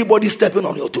without anybody stepping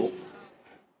on your toe?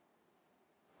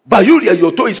 But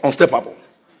your toe is unsteppable.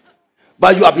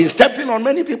 But you have been stepping on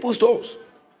many people's toes.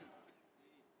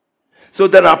 So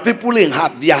there are people in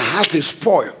heart, their heart is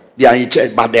spoiled. They are in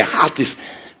church, but their heart is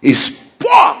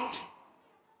spoiled.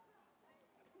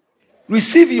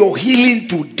 Receive your healing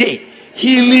today.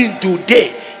 Healing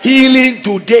today. Healing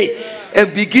today.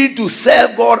 And begin to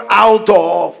serve God out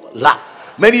of love.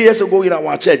 Many years ago in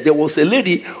our church, there was a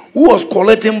lady who was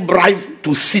collecting bribe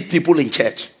to seat people in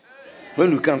church.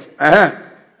 When you come,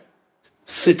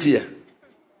 sit here.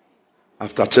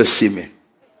 After church, see me.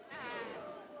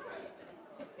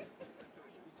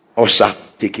 Usher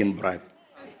taking bribe.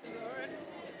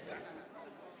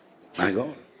 My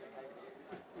God.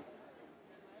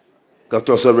 That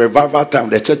was a revival time.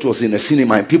 The church was in a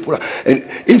cinema and people and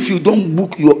if you don't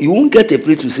book, you won't get a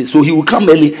place to sit. So he will come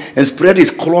early and spread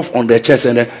his cloth on the chest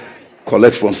and then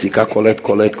collect from Sika, collect.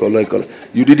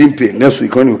 You didn't pay. Next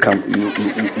week when you come,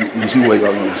 you see where you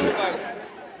are going to sit.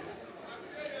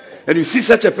 And you see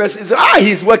such a person, you say,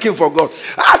 he's working for God.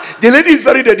 The lady is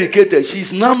very dedicated.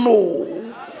 She's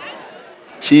nano.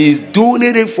 She's doing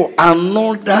it for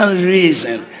another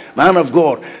reason. Man of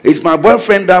God, it's my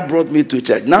boyfriend that brought me to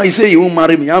church. Now he said he won't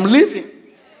marry me. I'm leaving.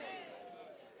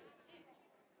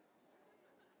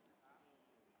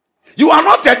 You are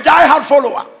not a die-hard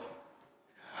follower.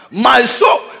 My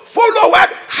soul followed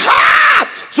hard.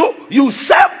 So you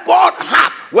serve God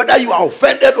hard, whether you are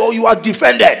offended or you are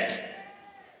defended.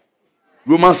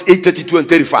 Romans 8:32 and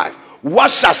 35. What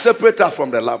shall separate us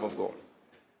from the love of God?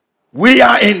 We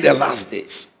are in the last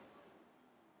days.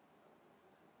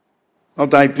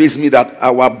 Sometimes it pains me that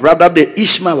our brother, the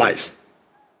Ishmaelites,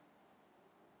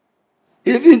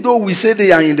 even though we say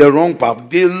they are in the wrong path,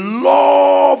 they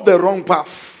love the wrong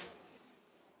path.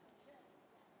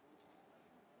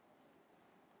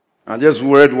 I just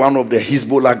read one of the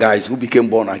Hezbollah guys who became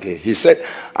born again. He said,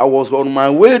 I was on my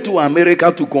way to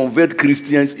America to convert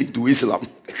Christians into Islam.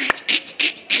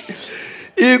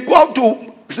 He got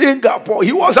to Singapore.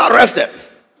 He was arrested.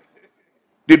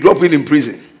 They dropped him in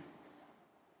prison.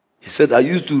 He said, I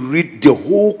used to read the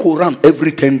whole Quran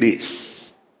every 10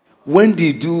 days. When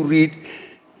did you read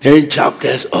 10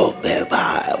 chapters of the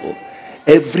Bible?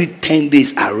 Every 10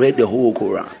 days, I read the whole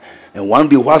Quran. And one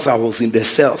day, whilst I was in the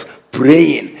cells,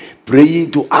 praying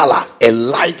to Allah, a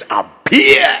light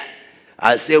appeared.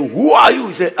 I said, who are you?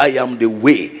 He said, I am the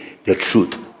way, the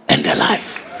truth, and the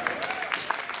life.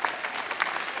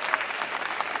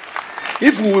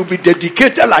 If we will be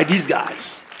dedicated like these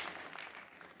guys,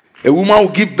 a woman will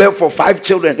give birth for 5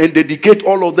 children and dedicate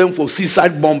all of them for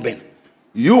suicide bombing.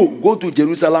 You go to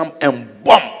Jerusalem and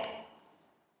bomb.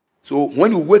 So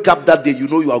when you wake up that day, you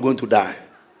know you are going to die.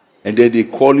 And then they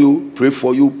call you, pray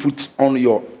for you, put on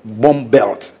your bomb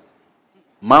belt.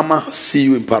 Mama, see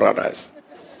you in paradise.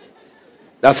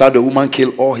 That's how the woman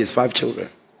killed all his 5 children.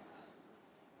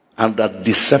 And that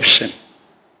deception.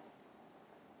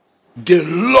 They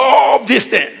love this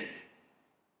thing.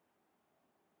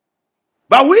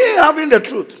 But we ain't having the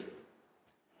truth.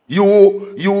 You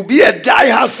will be a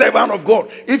die-hard servant of God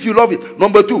if you love it.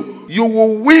 Number 2, you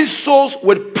will win souls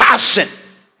with passion.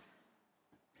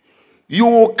 You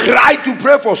will cry to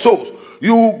pray for souls.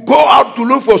 You will go out to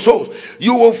look for souls.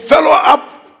 You will follow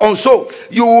up on souls.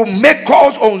 You will make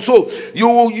calls on souls. You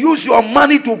will use your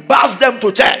money to bus them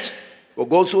to church. For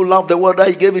God so loved the world that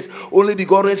he gave his only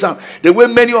begotten son. The way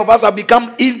many of us have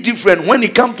become indifferent when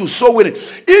it comes to soul winning.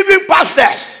 Even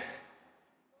pastors.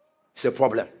 It's a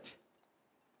problem.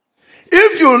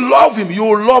 If you love him, you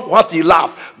will love what he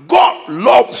loves. God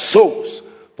loves souls.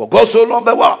 For God so loved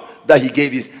the world that he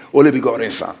gave his only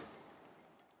begotten son.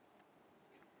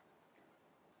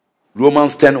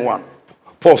 Romans 10:1.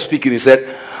 Paul speaking, he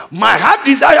said, my heart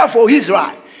desire for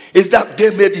Israel is that they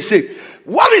may be saved.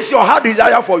 What is your heart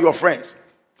desire for your friends?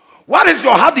 What is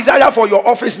your heart desire for your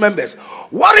office members?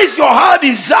 What is your heart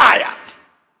desire?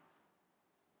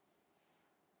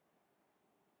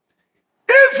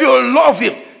 If you love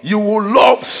him, you will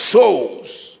love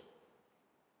souls.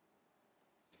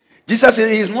 Jesus said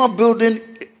he is not building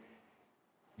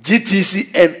GTC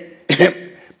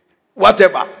and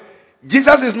whatever.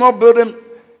 Jesus is not building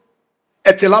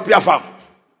a tilapia farm.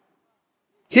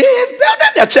 He is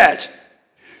building the church.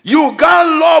 You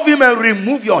can't love him and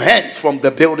remove your hands from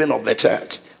the building of the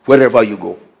church wherever you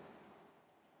go.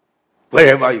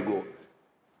 Wherever you go.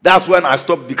 That's when I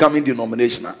stopped becoming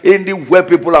denominational. Anywhere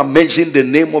people are mentioning the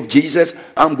name of Jesus,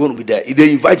 I'm going to be there. If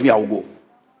they invite me, I will go.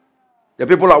 The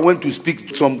people I went to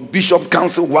speak from Bishop's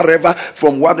Council, whatever,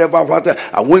 from whatever,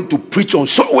 I went to preach on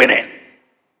soul winning.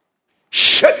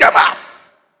 Shut them up.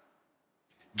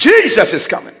 Jesus is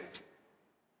coming.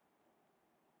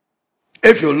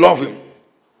 If you love him,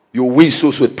 you win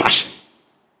souls with passion.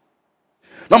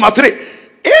 Number 3,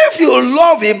 if you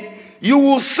love him, you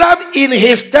will serve in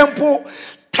his temple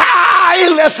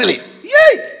tirelessly.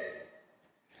 Yay!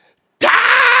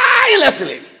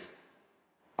 Tirelessly.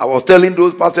 I was telling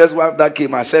those pastors' wife that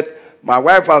came, I said, my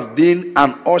wife has been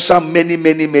an usher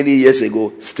many years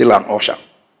ago. Still an usher.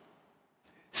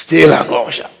 Still an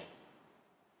usher.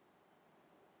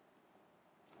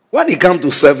 When it comes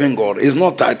to serving God, it's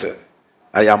not titled,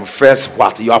 I am first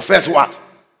what? You are first what?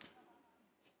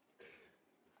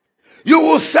 You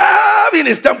will serve in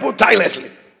his temple tirelessly.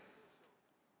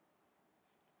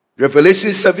 Revelation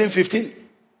 7:15.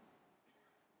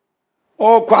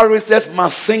 All choristers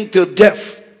must sing till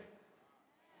death.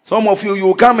 Some of you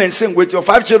will come and sing with your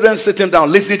 5 children sitting down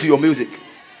listening to your music.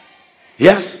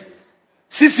 Yes.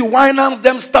 Sissy Winans,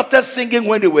 them started singing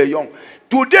when they were young.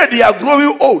 Today they are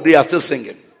growing old. They are still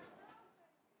singing.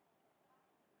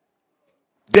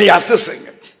 They are still singing.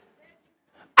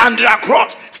 Andrea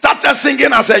Crouch started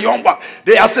singing as a young boy.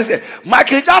 They are still singing.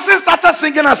 Michael Jackson started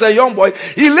singing as a young boy.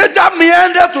 He later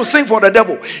meandered to sing for the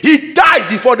devil. He died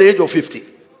before the age of 50.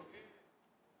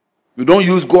 You don't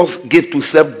use God's gift to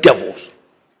serve devils.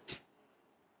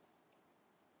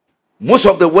 Most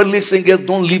of the worldly singers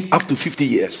don't live up to 50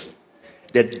 years.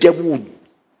 The devil will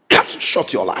cut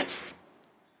short your life.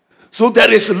 So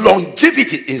there is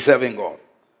longevity in serving God.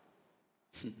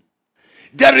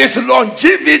 There is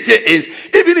longevity.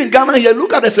 Even in Ghana here,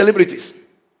 look at the celebrities.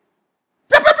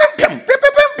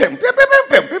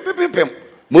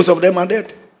 Most of them are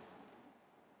dead.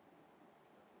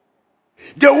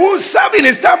 They will serve in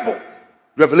his temple.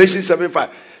 Revelation 7:5.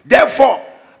 Therefore,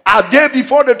 are they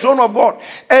before the throne of God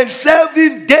and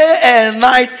serving day and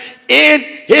night in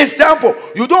his temple.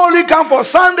 You don't only come for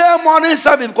Sunday morning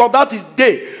service because that is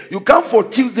day. You come for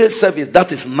Tuesday service,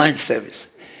 that is night service.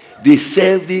 They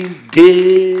serving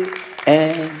day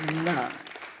and night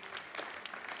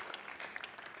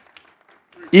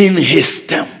in his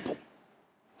temple.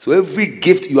 So every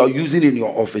gift you are using in your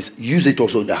office, use it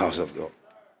also in the house of God.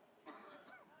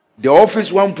 The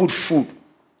office won't put food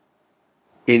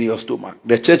in your stomach.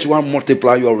 The church won't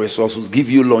multiply your resources, give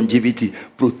you longevity,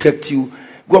 protect you.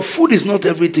 God, food is not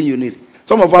everything you need.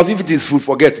 Some of us, if it is food,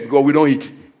 forget because we don't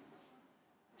eat.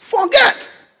 Forget.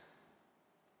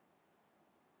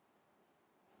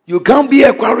 You can't be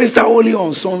a chorister only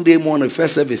on Sunday morning,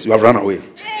 first service. You have run away.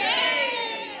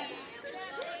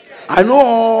 I know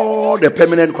all the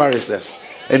permanent choristers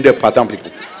and the part-time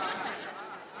people.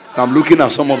 I'm looking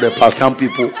at some of the part-time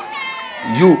people.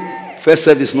 You, first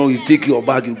service, no, you take your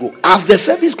bag, you go. As the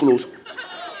service close.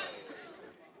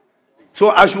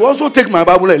 So I should also take my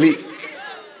Bible and leave.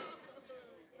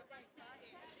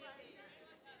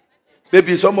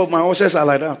 Maybe some of my ushers are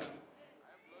like that.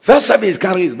 First service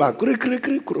carry his bag.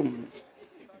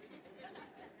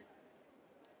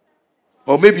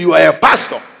 Or maybe you are a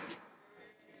pastor.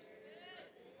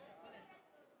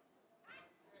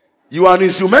 You are an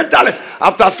instrumentalist.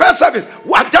 After first service,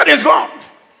 what that is gone.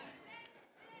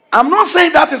 I'm not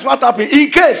saying that is what happened. In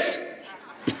case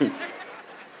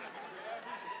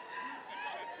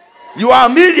you are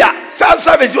media, first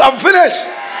service, you have finished.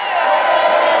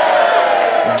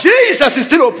 Jesus is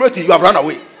still operating. You have run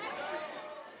away.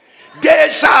 They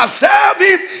shall serve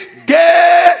him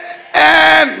day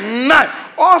and night.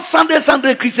 All Sunday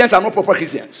Christians are not proper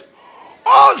Christians.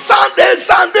 All Sunday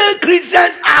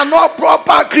Christians are not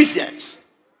proper Christians.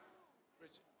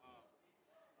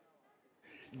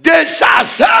 They shall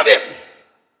serve him.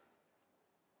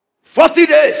 40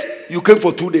 days, you came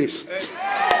for 2 days.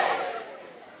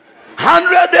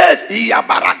 100 days,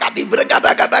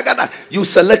 you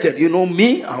selected. You know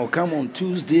me, I'll come on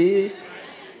Tuesday,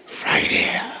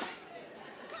 Friday.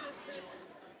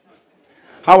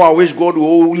 How I wish God would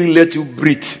only let you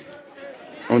breathe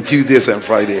on Tuesdays and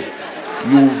Fridays.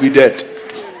 You will be dead.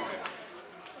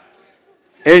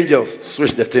 Angels,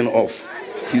 switch the thing off.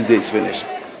 Tuesday is finished.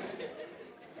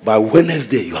 By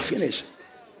Wednesday, you are finished.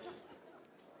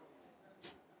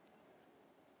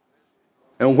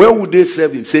 And where would they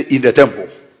serve him? Say, in the temple.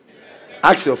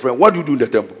 Ask your friend, what do you do in the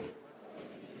temple?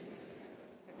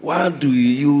 What do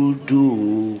you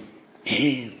do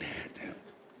in the temple?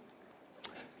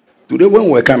 Today when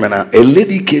we were coming out, a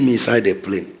lady came inside the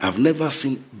plane. I've never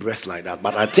seen breasts like that,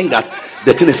 but I think that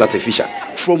the thing is artificial.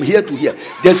 From here to here,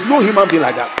 there's no human being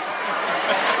like that.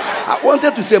 I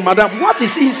wanted to say, madam, what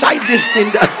is inside this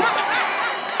thing that...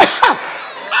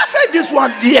 I said, this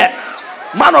one there,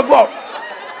 man of God,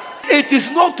 it is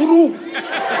not true.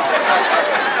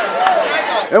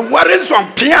 And what is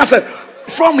some piance?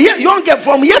 From here, you don't get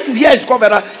from here to here is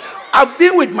covered. I've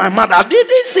been with my mother. I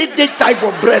didn't see this type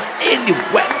of breast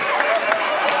anywhere.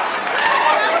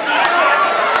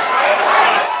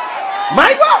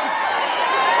 My God.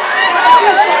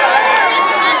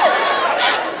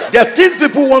 The things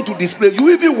people want to display, you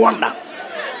even wonder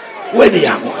where they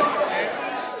are going.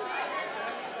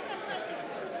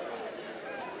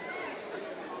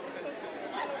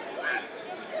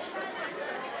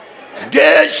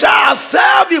 They shall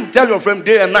serve him. Tell your friend,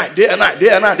 day and night, day and night, day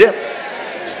and night.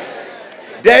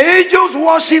 The angels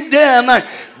worship day and night.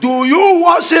 Do you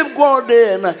worship God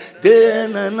day and night? Day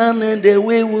and night, and the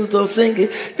wheels of singing.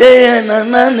 Day and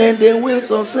night, and the wheels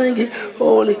of singing.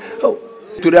 Holy. Oh.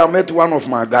 Today I met one of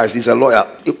my guys. He's a lawyer.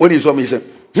 When he saw me, he said,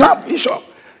 "Yeah, Bishop,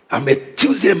 I'm a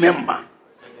Tuesday member."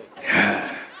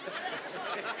 Yeah.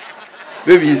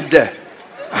 Maybe he's there.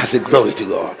 I said, glory to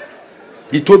God.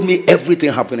 He told me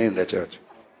everything happening in the church.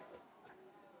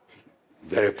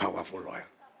 Very powerful lawyer.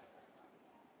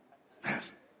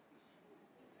 Yes.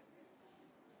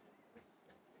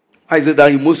 Why is it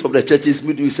that in most of the churches,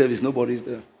 midweek service, nobody's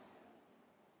there?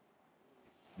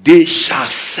 They shall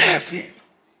serve him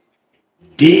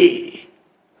day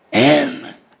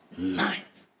and night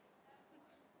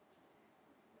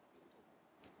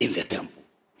in the temple.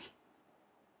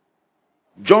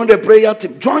 Join the prayer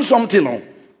team. Join something on.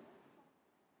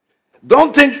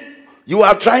 Don't think you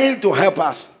are trying to help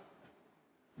us.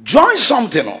 Join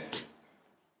something up.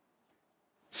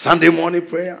 Sunday morning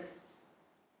prayer.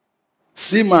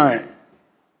 See my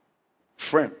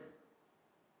friend.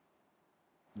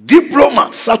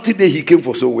 Diploma. Saturday he came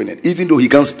for soul winning. Even though he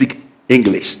can't speak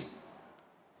English.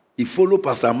 He followed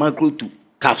Pastor Michael to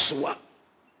Kasua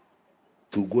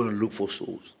to go and look for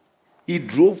souls. He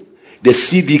drove the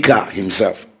CD car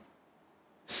himself.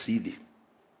 CD.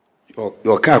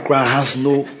 Your car has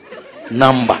no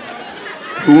number.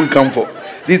 You won't come for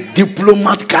this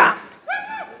diplomat car,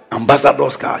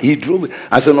 ambassador's car. He drove it.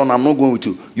 I said, no, I'm not going with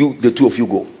you. You, the two of you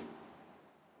go.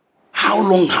 How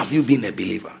long have you been a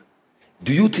believer?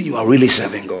 Do you think you are really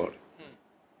serving God?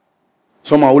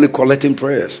 Some are only collecting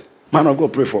prayers. Man of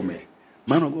God, pray for me.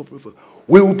 Man of God, pray for me.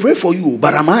 We will pray for you,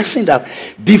 but I'm asking that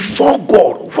before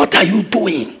God, what are you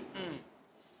doing?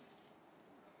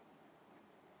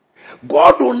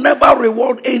 God will never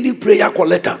reward any prayer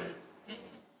collector.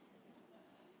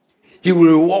 He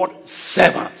will reward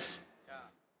servants.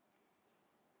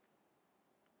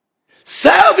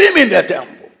 Serve him in the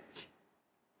temple.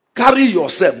 Carry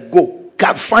yourself, go.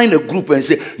 Find a group and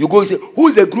say, you go and say, who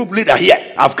is the group leader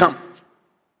here? I've come.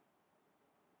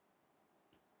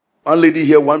 One lady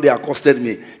here one day accosted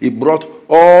me. He brought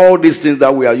all these things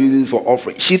that we are using for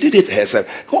offering. She did it herself.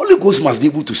 Holy Ghost must be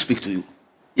able to speak to you.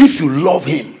 If you love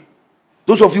him.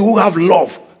 Those of you who have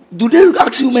love, do they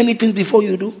ask you many things before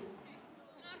you do?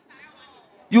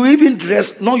 You even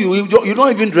dress. No, you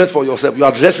don't even dress for yourself. You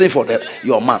are dressing for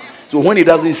your man. So when he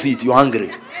doesn't see it, you're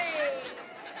angry.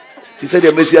 He said,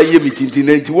 "The Messiah ye meeting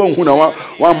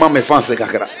one man me fancy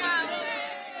kakra."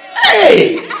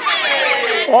 Hey,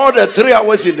 all the 3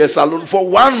 hours in the salon for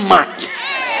one man.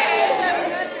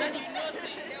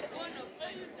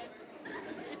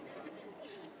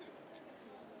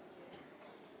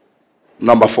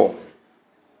 Number 4.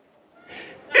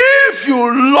 If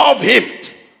you love him,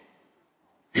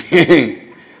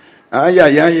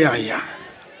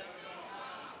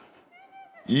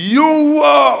 you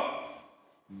will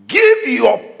give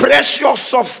your precious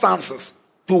substances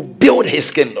to build his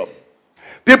kingdom.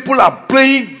 People are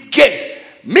playing games.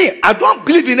 Me, I don't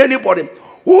believe in anybody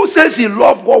who says he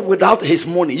loves God without his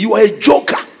money. You are a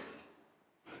joker.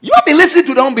 You have been listening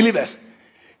to the unbelievers.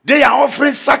 They are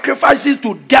offering sacrifices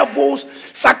to devils,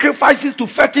 sacrifices to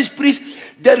fetish priests.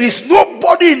 There is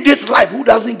nobody in this life who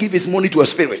doesn't give his money to a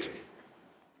spirit.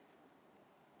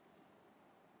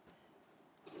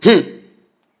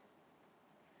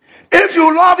 If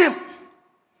you love him,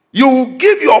 you will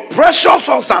give your precious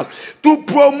substance to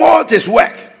promote his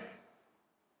work.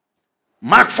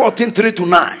 Mark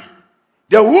 14:3-9.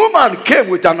 The woman came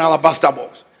with an alabaster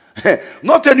box.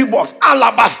 Not any box,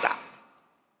 alabaster.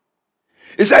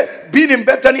 He said, being in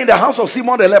Bethany in the house of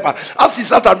Simon the leper, as he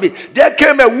sat at me, there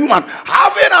came a woman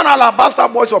having an alabaster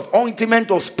box of ointment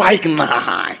of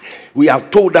spikenard. We are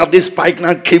told that this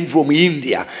spikenard came from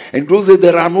India. And those days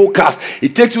there are no cars.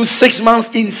 It takes you 6 months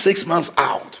in, 6 months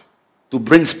out to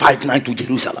bring spikenard to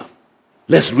Jerusalem.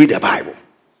 Let's read the Bible.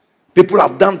 People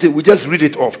have done it. We just read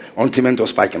it off. Ointment of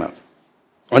spikenard.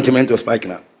 Ointment of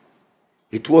spikenard.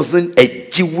 It wasn't a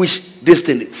Jewish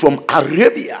destiny from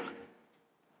Arabia.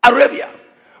 Arabia.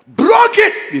 Broke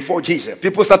it before Jesus.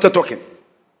 People started talking.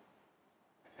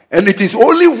 And it is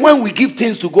only when we give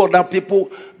things to God that people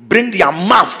bring their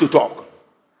mouth to talk.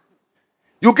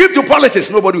 You give to politics,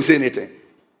 nobody will say anything.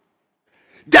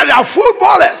 There are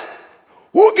footballers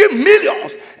who give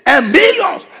millions and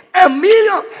millions and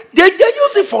millions. They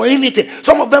use it for anything.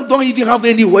 Some of them don't even have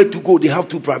anywhere to go. They have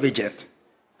 2 private jets.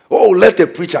 Oh, let the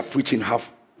preacher preach in half,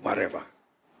 whatever.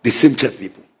 The same church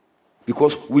people.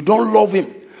 Because we don't love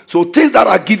him. So things that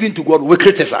are given to God, we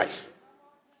criticize.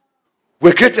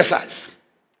 We criticize.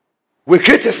 We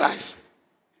criticize.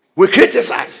 We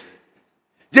criticize.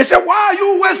 They say, why are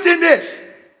you wasting this?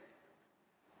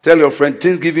 Tell your friend,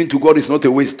 things given to God is not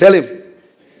a waste. Tell him.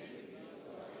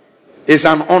 It's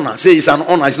an honor. Say it's an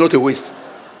honor, it's not a waste.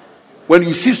 When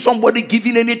you see somebody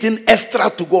giving anything extra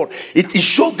to God, it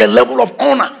shows the level of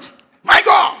honor. My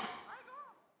God.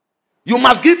 You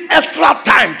must give extra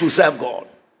time to serve God.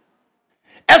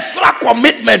 Extra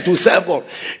commitment to serve God.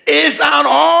 It's an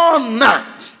honor.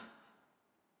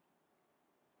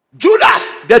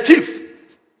 Judas, the thief.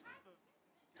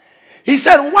 He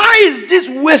said, why is this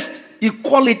waste? He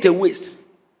called it a waste.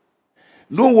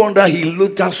 No wonder he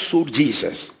later sold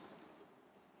Jesus.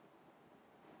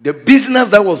 The business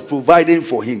that was providing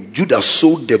for him, Judas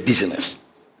sold the business.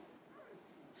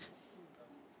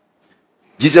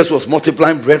 Jesus was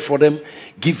multiplying bread for them,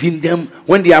 giving them.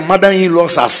 When their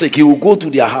mother-in-laws are sick, he will go to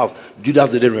their house.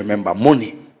 Judas didn't remember.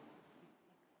 Money.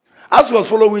 As he was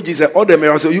following Jesus, all the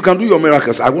miracles, said, you can do your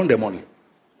miracles. I want the money.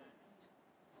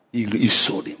 He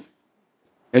sold him.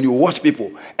 And you watch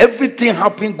people. Everything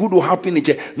happen, good will happen in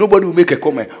church. Nobody will make a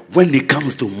comment. When it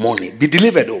comes to money, be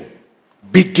delivered though.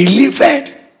 Be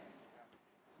delivered.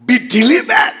 Be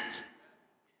delivered.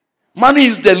 Money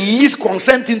is the least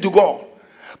consenting to God.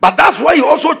 But that's why you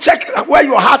also check where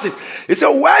your heart is. He said,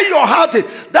 where your heart is,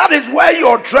 that is where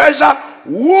your treasure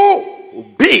will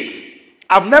be.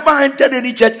 I've never entered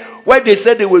any church where they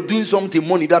said they were doing something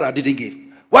money that I didn't give.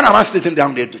 What am I sitting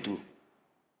down there to do?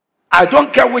 I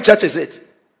don't care which church is it.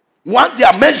 Once they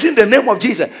are mentioning the name of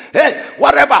Jesus, hey,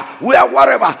 whatever,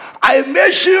 whatever, I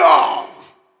make sure.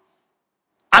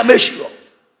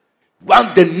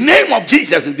 When the name of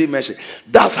Jesus is being mentioned,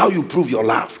 that's how you prove your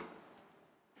love.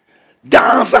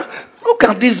 Dance. Look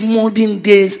at these modern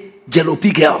days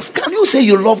jalopy girls. Can you say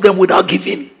you love them without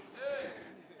giving?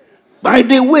 By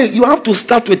the way, you have to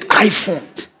start with iPhone.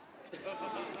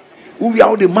 We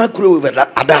are the microwave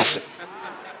at us.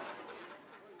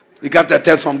 You got to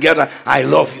tell some girl that I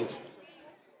love you.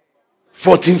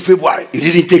 14 February, you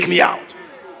didn't take me out.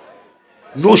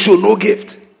 No show, no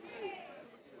gift.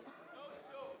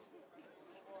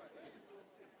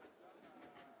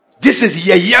 This is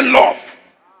love.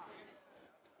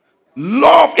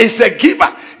 Love is a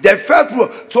giver. The first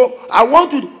rule. So I want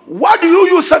to. What do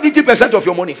you use 70% of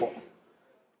your money for?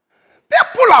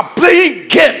 People are playing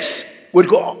games with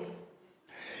God.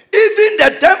 Even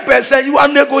the 10% you are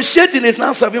negotiating is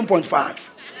now 7.5.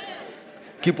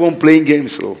 Keep on playing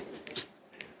games. So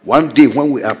one day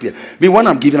when we appear, when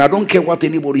I'm giving, I don't care what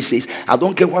anybody says. I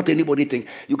don't care what anybody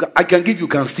thinks. I can give, you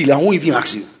can steal. I won't even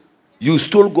ask you. You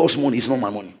stole God's money. It's not my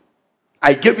money.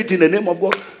 I gave it in the name of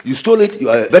God. You stole it. You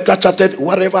are better chartered,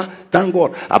 whatever. Thank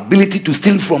God. Ability to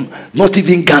steal from not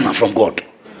even Ghana, from God.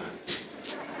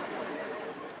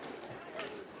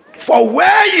 For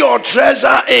where your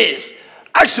treasure is,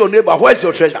 ask your neighbor, where's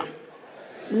your treasure?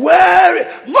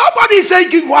 Where? Nobody is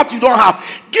saying give what you don't have.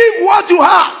 Give what you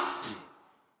have.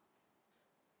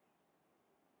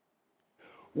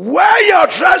 Where your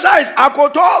treasure is,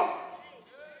 Akoto.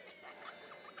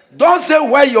 Don't say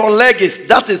where your leg is.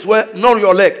 That is where, not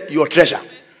your leg, your treasure.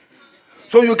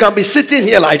 So you can be sitting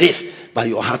here like this, but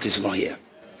your heart is not here.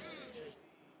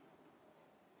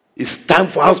 It's time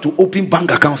for us to open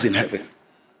bank accounts in heaven.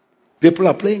 People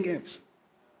are playing games.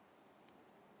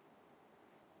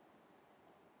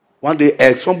 One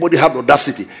day, somebody had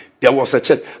audacity. There was a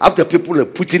church. After people were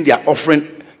putting their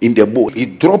offering in the bowl, he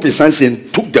dropped his hands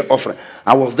and took the offering.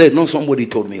 I was there. No, somebody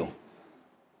told me.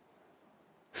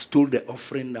 Stole the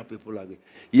offering that people are giving.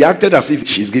 He acted as if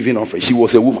she's giving offering. She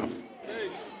was a woman.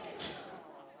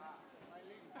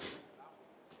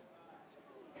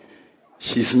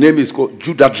 His name is called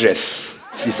Judah Dress.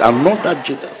 She's another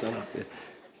Judas.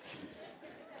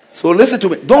 So listen to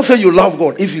me. Don't say you love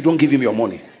God if you don't give him your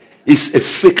money. It's a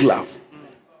fake love.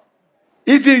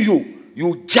 Even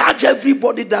you judge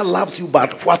everybody that loves you by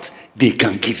what they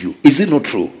can give you. Is it not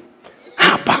true?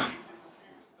 Abba,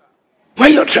 where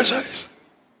your treasure is.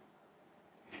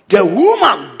 The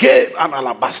woman gave an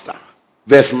alabaster.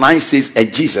 Verse 9 says,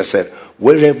 and Jesus said,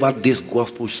 wherever this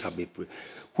gospel shall be preached.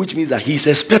 Which means that he's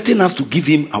expecting us to give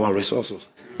him our resources.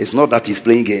 It's not that he's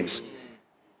playing games.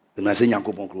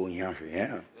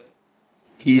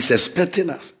 He is expecting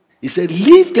us. He said,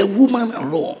 leave the woman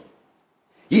alone.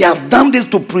 He has done this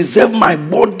to preserve my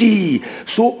body.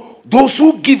 So those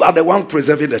who give are the ones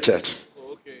preserving the church.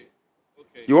 Okay.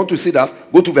 You want to see that?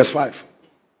 Go to verse 5.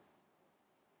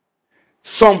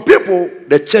 Some people,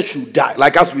 the church should die.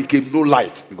 Like us, we came, no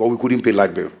light, because we couldn't pay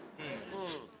light bill.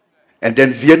 And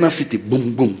then Vienna City,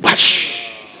 boom, boom,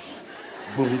 bash.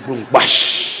 Boom, boom,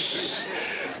 bash.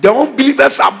 The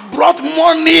unbelievers have brought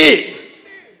money.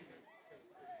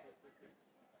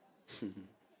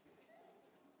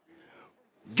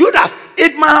 Judas,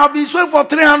 it might have been sold for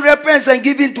 300 pence and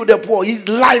given to the poor. He's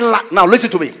lying. Now listen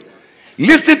to me.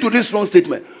 Listen to this strong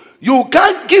statement. You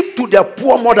can't give to the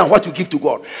poor more than what you give to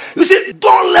God. You see,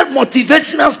 don't let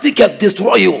motivational speakers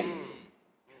destroy you.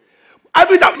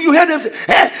 Every time you hear them say,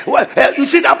 hey, you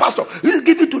see that pastor, he's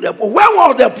giving to the poor. Where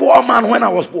was the poor man when I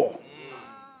was poor?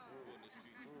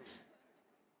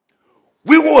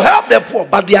 We will help the poor,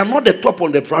 but they are not the top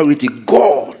on the priority.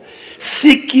 God,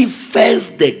 seeking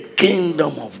first the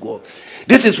kingdom of God.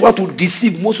 This is what will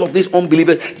deceive most of these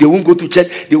unbelievers. They won't go to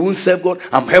church. They won't serve God.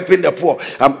 I'm helping the poor.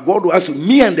 God will ask you,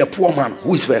 me and the poor man,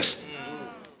 who is first?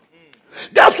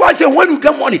 That's why I say when you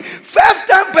get money, first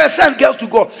 10% goes to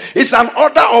God. It's an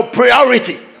order of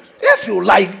priority. If you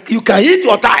like, you can eat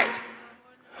your tithe.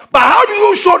 But how do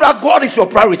you show that God is your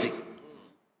priority?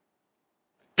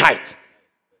 Tithe.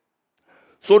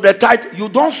 So the tithe, you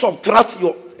don't subtract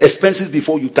your expenses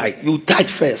before you tithe. You tithe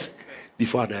first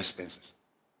before other expenses.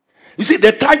 You see,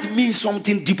 the tithe means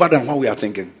something deeper than what we are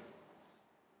thinking.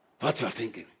 What you are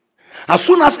thinking. As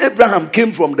soon as Abraham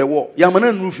came from the war,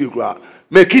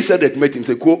 Melchizedek met him,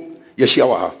 say, "Go,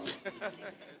 Yeshua.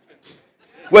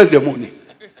 Where's the money?"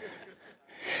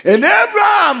 And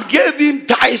Abraham gave him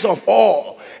tithes of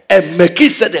all, and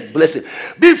Melchizedek blessed him.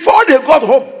 Before they got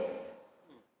home,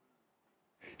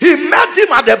 he met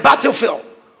him at the battlefield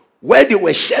where they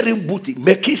were sharing booty.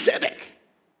 Melchizedek.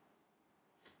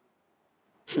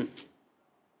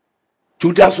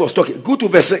 Judas was talking. Go to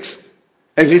verse 6.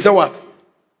 And he said what?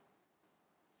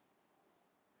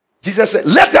 Jesus said,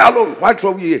 let her alone. Why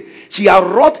trouble you here? She has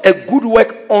wrought a good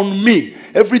work on me.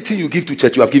 Everything you give to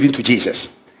church, you have given to Jesus.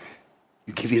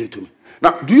 You give it to me.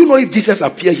 Now, do you know if Jesus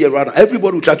appear here right now,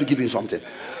 everybody will try to give him something.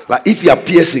 Like if he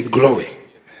appears in glory.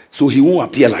 So he won't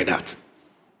appear like that.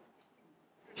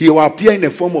 He will appear in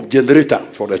the form of generator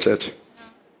for the church.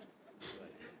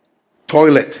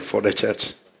 Toilet for the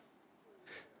church.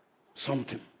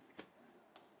 something.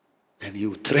 And He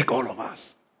will trick all of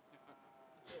us.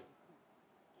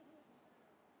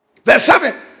 Verse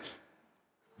 7.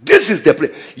 This is the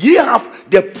place. Ye have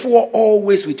the poor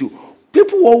always with you.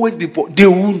 People will always be poor. They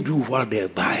won't do what the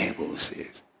Bible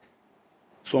says.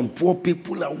 Some poor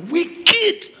people are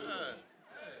wicked.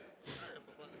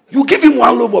 You give him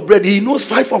one loaf of bread, he knows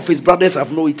 5 of his brothers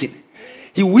have not eaten.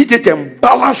 He will eat it and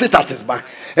balance it at his back.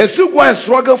 And still go and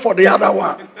struggle for the other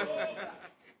one.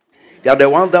 They are the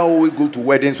ones that always go to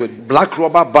weddings with black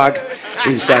rubber bag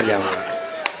inside their wedding.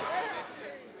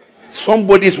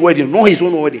 Somebody's wedding, not his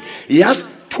own wedding. He has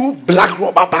 2 black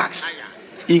rubber bags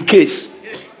in case.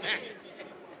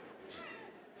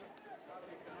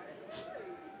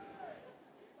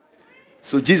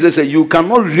 So Jesus said, you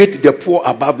cannot rate the poor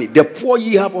above me. The poor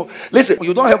ye have. Listen,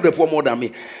 you don't have the poor more than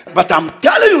me. But I'm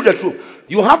telling you the truth.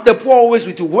 You have the poor always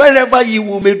with you. Wherever you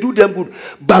will may do them good.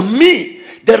 But me,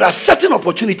 there are certain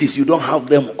opportunities you don't have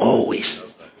them always.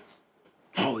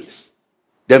 Always.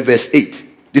 Then verse 8.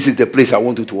 This is the place I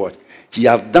want you to watch. She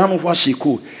has done what she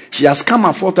could. She has come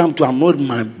aforetime to anoint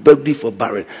my body for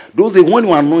burial. Those days when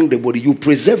you anoint the body, you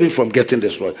preserve it from getting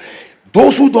destroyed.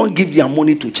 Those who don't give their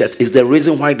money to church is the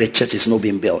reason why the church is not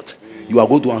being built. You are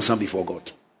going to answer before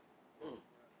God.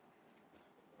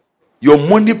 Your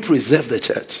money preserves the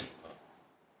church.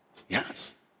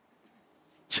 Yes.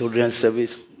 Children's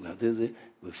service,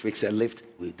 we fix a lift,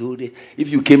 we do this. If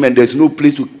you came and there's no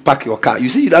place to park your car, you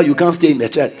see that you can't stay in the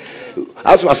church.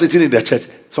 As you are sitting in the church,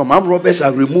 some armed robbers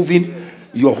are removing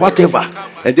your whatever.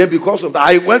 And then because of that,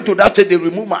 I went to that church, they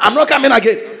removed my, I'm not coming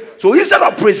again. So instead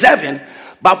of preserving,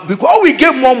 but because we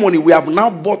gave more money, we have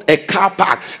now bought a car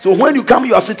park. So when you come,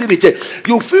 you are sitting in church,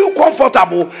 you feel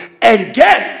comfortable, and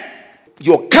then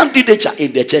your candidature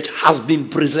in the church has been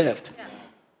preserved.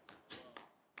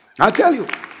 I tell you,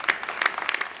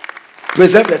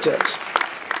 preserve the church.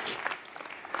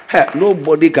 Hey,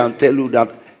 nobody can tell you that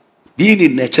being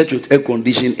in a church with air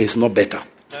conditioning is not better.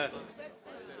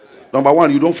 Number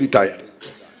one, you don't feel tired.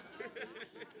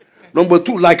 Number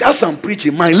two, like as I'm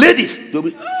preaching, my ladies, they'll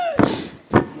be,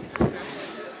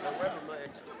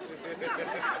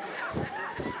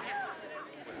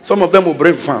 some of them will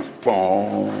bring fans.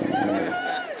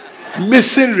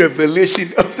 Missing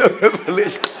revelation of the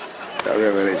revelation. The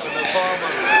revelation.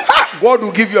 God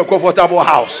will give you a comfortable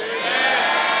house.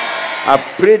 I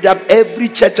pray that every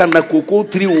church and a cocoa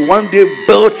tree will one day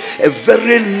build a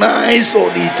very nice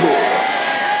auditorium.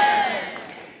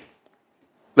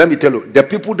 Let me tell you, the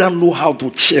people that know how to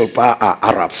chill are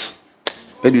Arabs.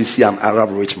 When you see an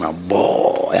Arab rich man,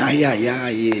 boy,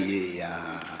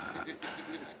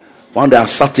 one day I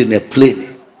sat in a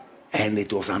plane, and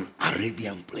it was an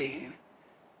Arabian plane.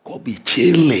 Go be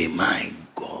chilling, my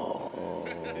God.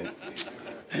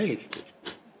 Hey.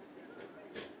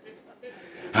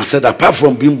 I said, apart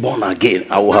from being born again,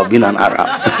 I would have been an Arab.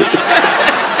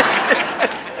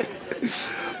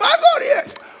 My God, yeah.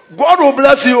 God will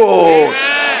bless you. Yeah.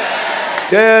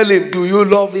 Tell him, do you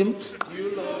love him?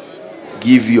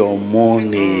 Give your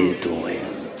money to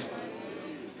him.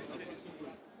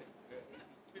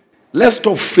 Let's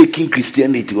stop faking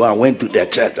Christianity. Well, I went to the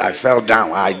church, I fell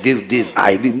down, I did this,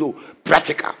 I didn't know.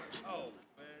 Practical.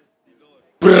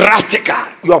 Practical.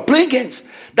 You are playing games.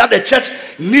 That the church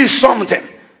needs something.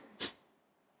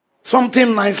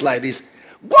 Something nice like this.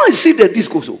 Go and see the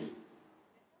disco show.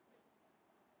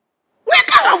 We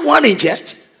can't have one in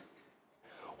church.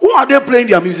 Who are they playing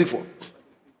their music for?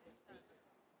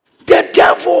 The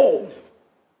devil.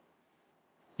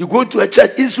 You go to a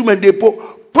church instrument, they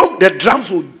pump, the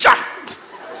drums will jump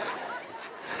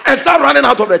and start running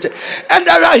out of the church. And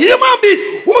there are human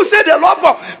beings who say they love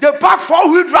God. They park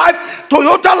 4-wheel drive,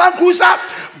 Toyota Land Cruiser,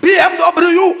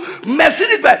 BMW,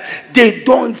 Mercedes, but they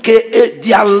don't care.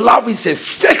 Their love is a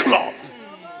fake love.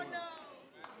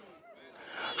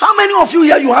 How many of you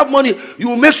here, you have money, you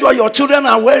will make sure your children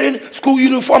are wearing school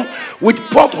uniform with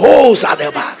potholes at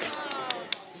their back?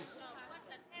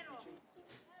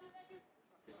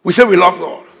 We say we love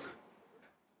God.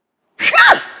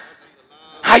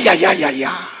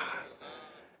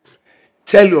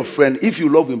 Tell your friend, if you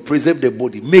love him, preserve the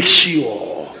body. Make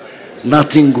sure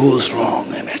nothing goes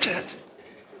wrong in the church.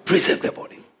 Preserve the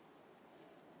body.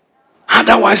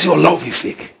 Otherwise, your love is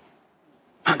fake.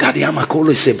 I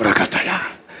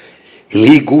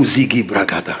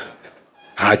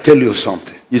tell you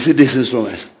something. You see this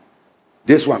instrument?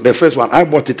 This one, the first one, I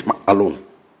bought it alone.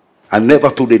 I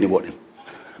never told anybody.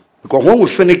 Because when we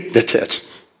finish the church,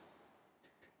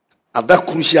 at that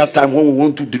crucial time when we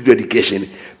want to do the education,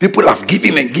 people have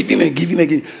given and given and given and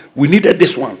given. We needed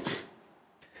this one.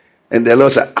 And the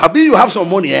Lord said, Abi, you have some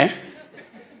money, eh?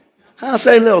 I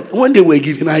said, Lord, when they were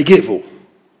giving, I gave. Oh.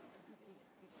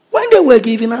 When they were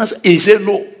giving us, he said,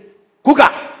 no.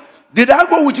 Kuka, did I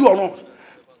go with you or not?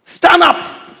 Stand up.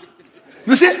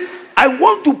 You see, I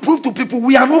want to prove to people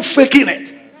we are not faking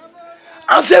it.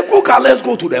 I said, Kuka, let's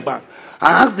go to the bank.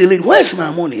 I asked the lady, where's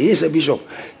my money? He said, Bishop,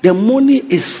 the money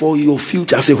is for your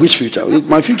future. I said, which future?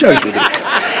 My future is today.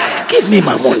 Give me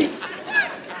my money.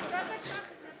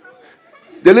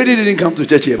 The lady didn't come to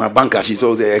church here, my banker. She's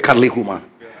also a Catholic woman.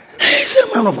 He said,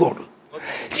 man of God,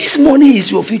 this money is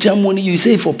your future money. You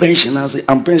say for pension. I said,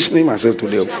 I'm pensioning myself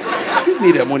today. Give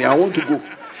me the money. I want to go.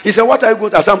 He said, what are you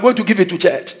going to? I said, I'm going to give it to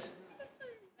church.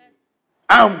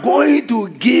 I'm going to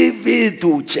give it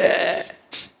to church.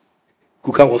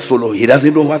 Kuka was following. He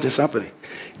doesn't know what is happening.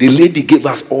 The lady gave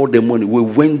us all the money. We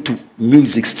went to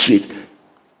Music Street.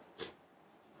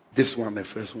 This one, the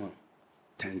first one,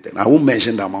 10. I won't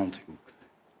mention the amount to you.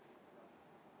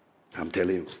 I'm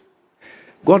telling you.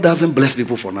 God doesn't bless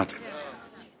people for nothing.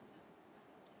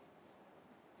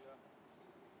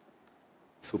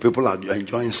 So people are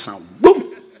enjoying sound.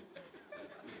 Boom!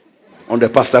 On the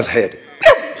pastor's head.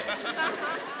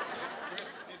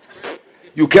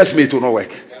 You curse me, it will not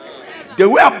work. The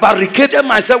way I barricaded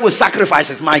myself with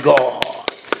sacrifices, my God.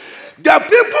 The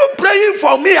people praying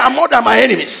for me are more than my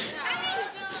enemies.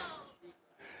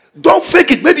 Don't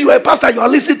fake it. Maybe you are a pastor, you are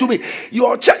listening to me.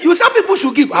 You say people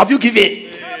should give. Have you given?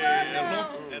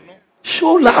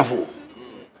 Show love.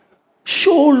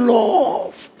 Show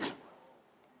love.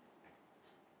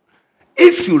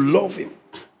 If you love him,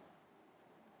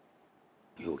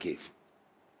 you give.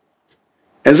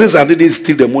 And since I didn't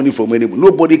steal the money from anyone,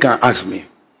 nobody can ask me.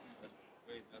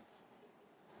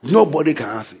 Nobody can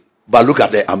ask me. But look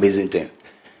at the amazing thing.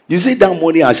 You see that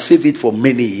money, I saved it for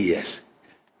many years.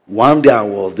 One day I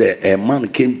was there, a man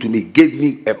came to me, gave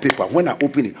me a paper. When I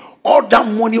opened it, all that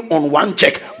money on one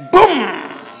check. Boom!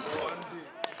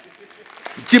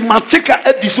 Timatika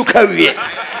ebisuka wie.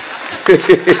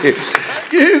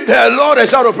 Give the Lord a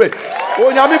shout of praise.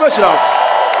 Onyami beshira.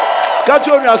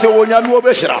 Kacho ni ase onyami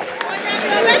obeshira.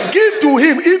 Give to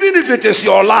him even if it is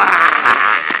your life.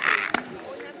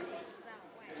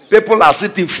 People are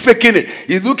sitting faking it.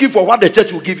 He's looking for what the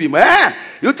church will give him.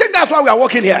 You think that's why we are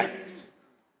working here?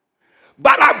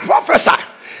 But I prophesy,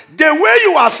 the way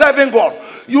you are serving God,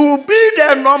 you will be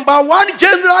the number one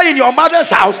general in your mother's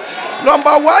house,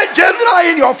 number one general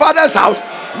in your father's house,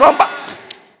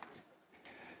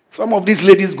 Some of these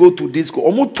ladies go to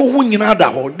disco.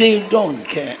 They don't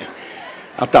care.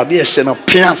 After they share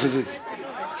appearances.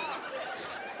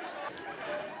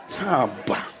 Friend,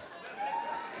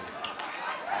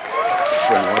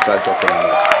 what are you talking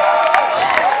about?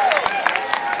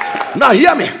 Now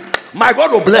hear me. My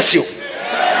God will bless you.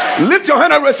 Lift your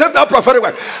hand and receive that prophetic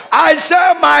word. I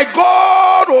say, my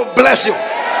God will bless you.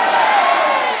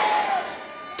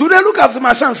 Today, look at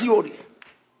my son COD.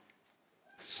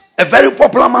 A very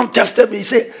popular man tested me. He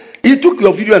said, he took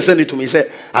your video and sent it to me. He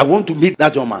said, I want to meet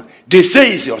that young man. They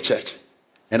say it's your church.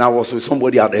 And I was with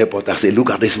somebody at the airport. I said, look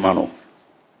at this man. Oh.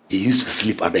 He used to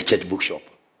sleep at the church bookshop.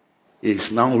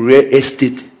 He's now real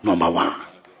estate number 1.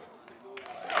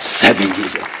 7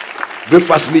 years.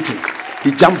 Breakfast meeting.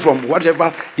 He jumped from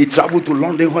whatever. He traveled to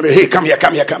London. Hey, come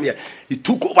here. He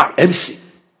took over MC.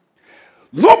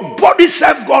 Nobody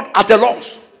serves God at a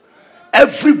loss.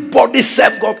 Everybody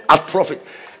serves God at profit.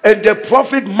 And the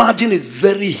profit margin is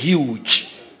very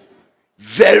huge.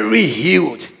 Very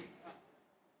huge.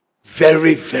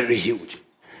 Very, very huge.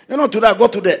 You know, today I go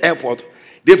to the airport.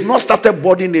 They've not started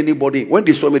boarding anybody. When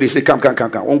they saw me, they say, come.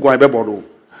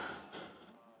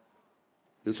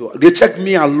 So they check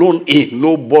me alone in.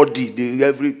 Nobody.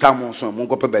 Every time on some, they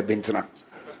open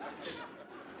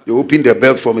the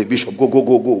belt for me, Bishop.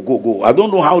 Go. I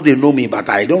don't know how they know me, but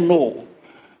I don't know.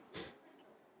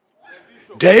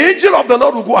 The angel of the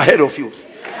Lord will go ahead of you.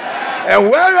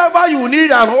 And wherever you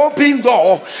need an open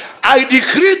door, I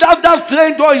decree that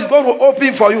strange door is going to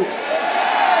open for you.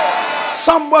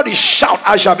 Somebody shout,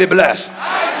 I shall be blessed.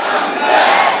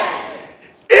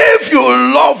 If you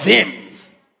love him,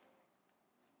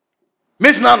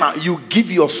 Miss Nana, you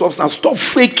give your substance. Stop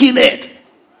faking it.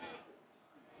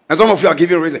 And some of you are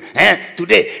giving a reason.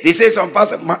 Today, they say some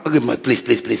pastor.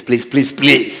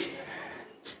 Please.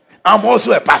 I'm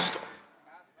also a pastor.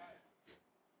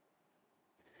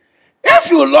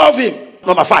 If you love him,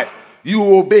 number 5, you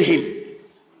obey him.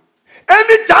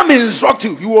 Anytime he instructs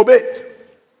you, you obey.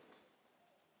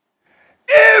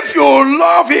 If you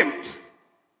love him,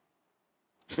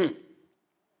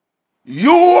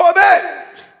 you obey.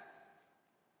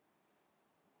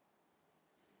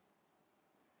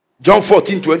 John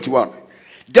 14:21.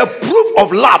 The proof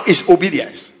of love is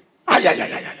obedience.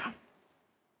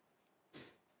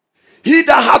 He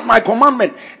that had my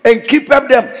commandment and keepeth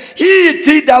them, he it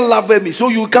is that loveth me. So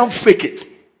you can't fake it.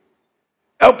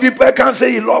 And people can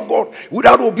say he love God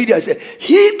without obedience. Say,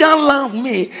 he that love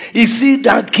me is he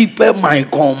that keepeth my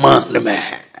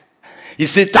commandment. He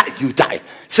said, tithe, you tithe.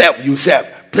 Serve, you serve.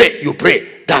 Pray, you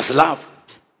pray. That's love.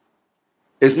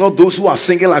 It's not those who are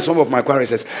singing like some of my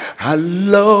choruses. I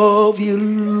love you,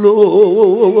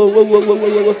 Lord,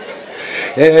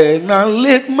 and I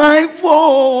lift my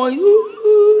voice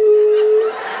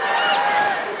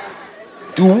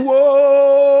to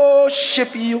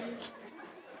worship you.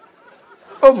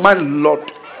 Oh my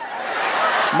Lord.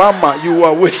 Mama, you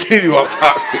are wasting your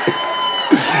time.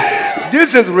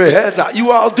 This is rehearsal.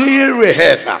 You are doing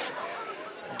rehearsals.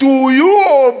 Do you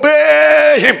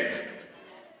obey him?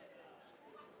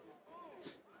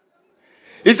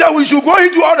 He said we should go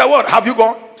into all the world. Have you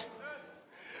gone?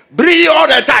 Bring all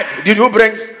the time. Did you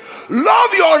bring?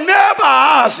 Love your neighbor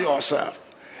as yourself.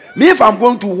 Me, if I'm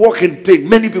going to walk in pain,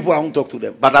 many people I won't talk to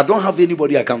them. But I don't have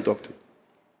anybody I can talk to.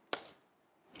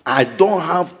 I don't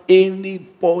have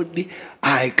anybody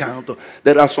I can talk.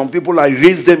 There are some people I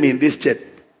raised them in this church,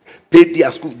 paid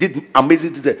their school, did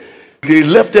amazing things. They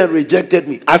left and rejected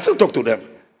me. I still talk to them.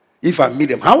 If I meet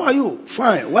them, how are you?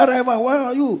 Fine. Wherever, where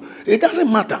are you? It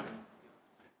doesn't matter.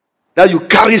 That you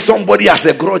carry somebody as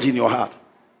a grudge in your heart.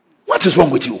 What is wrong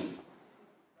with you?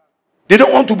 They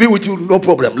don't want to be with you, no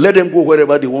problem. Let them go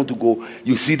wherever they want to go.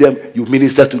 You see them, you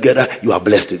minister together, you are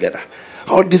blessed together.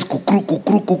 All this kukru.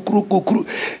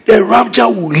 The rapture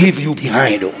will leave you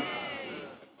behind. Oh.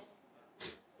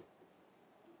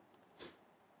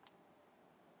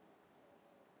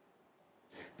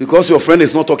 Because your friend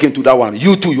is not talking to that one.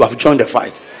 You too, you have joined the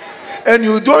fight. And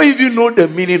you don't even know the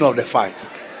meaning of the fight.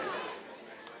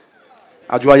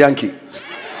 Ajwa Yankee.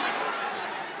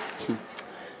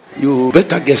 You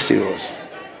better get serious.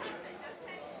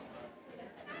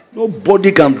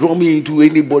 Nobody can draw me into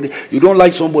anybody. You don't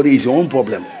like somebody, it's your own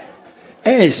problem.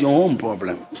 It's your own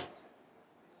problem.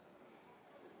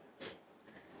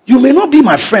 You may not be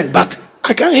my friend, but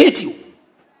I can't hate you.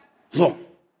 No.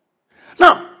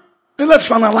 Now, let's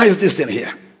finalize this thing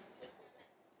here.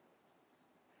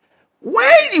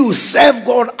 When you serve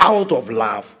God out of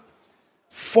love,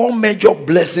 4 major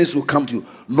blessings will come to you.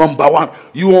 Number 1,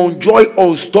 you enjoy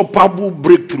unstoppable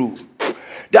breakthrough.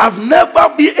 There have never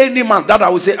been any man that I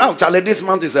will say, oh, Charlie, this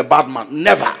man is a bad man.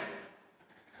 Never.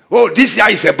 Oh, this year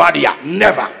is a bad year.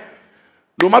 Never.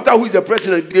 No matter who is the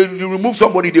president, they remove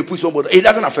somebody, they put somebody. It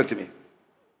doesn't affect me.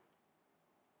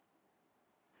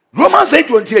 Romans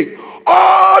 8:28.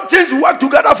 All things work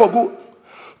together for good.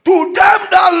 To them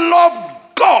that love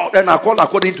God and are called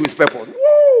according to his purpose.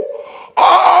 Woo!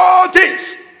 All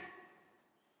things.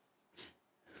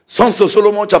 Songs of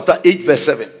Solomon chapter 8 verse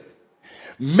 7.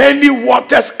 Many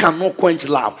waters cannot quench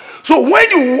love. So when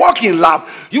you walk in love,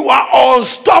 you are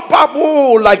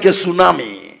unstoppable like a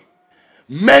tsunami.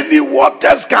 Many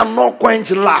waters cannot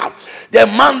quench love. The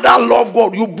man that loves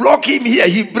God, you block him here,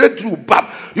 he break through. Bam.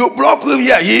 You block him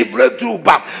here, he break through.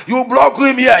 Bam. You block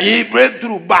him here, he break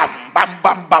through. Bam, bam,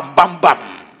 bam, bam, bam, bam.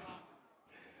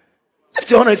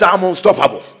 Lift your hand and say, I'm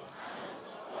unstoppable.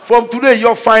 From today,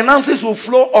 your finances will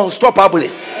flow unstoppably.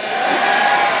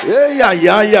 Yeah.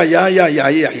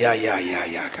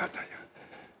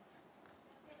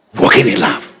 Walking in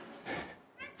love.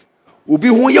 Ubi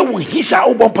who ya won hisa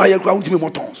obompire ground me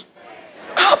motons.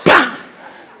 Apa.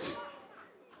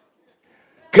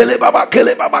 Kele baba,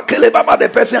 the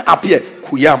person appear.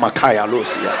 Kuya makaya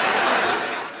losia.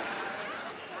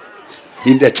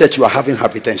 In the church, you are having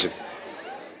hypertension.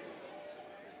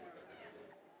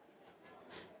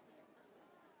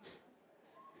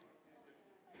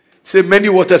 Say, many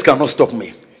waters cannot stop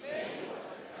me.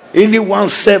 Anyone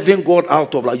serving God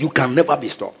out of life, you can never be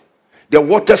stopped. The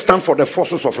waters stand for the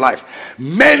forces of life.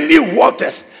 Many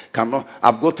waters cannot.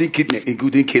 I've gotten kidney, it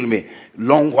couldn't kill me.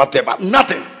 Long whatever.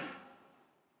 Nothing.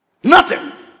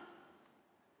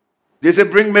 They say,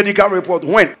 bring medical report.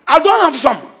 When? I don't have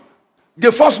some.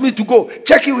 They force me to go.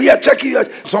 Check you here.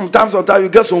 Sometimes you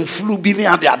get some flu.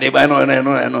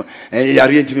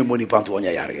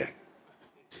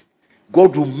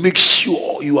 God will make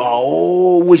sure you are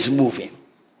always moving.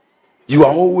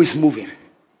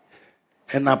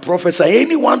 And I prophesy,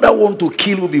 anyone that want to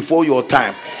kill you before your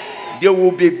time, they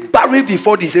will be buried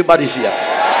before December this year.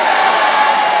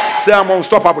 Say, I'm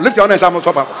unstoppable. Lift your hands, I'm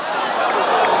unstoppable.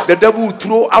 The devil will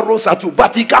throw arrows at you,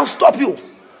 but he can't stop you.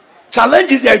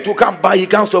 Challenges there to come, but he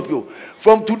can't stop you.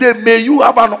 From today, may you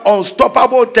have an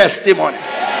unstoppable testimony.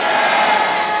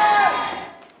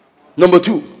 Number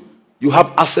 2, you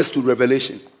have access to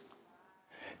revelation.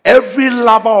 Every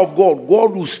lover of God,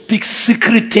 God will speak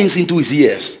secret things into his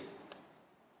ears.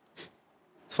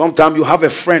 Sometimes you have a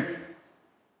friend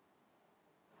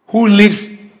who lives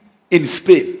in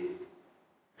Spain.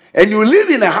 And you live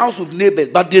in a house with neighbors,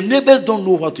 but the neighbors don't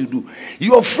know what to do.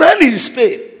 Your friend in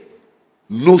Spain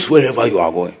knows wherever you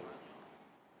are going.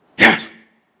 Yes.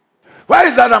 Why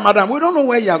is that, madam? We don't know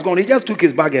where he has gone. He just took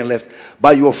his bag and left.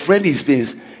 But your friend in Spain,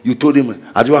 you told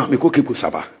him,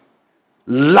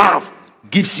 love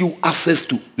gives you access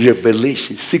to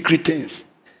revelation, secret things.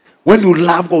 When you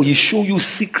love God, he show you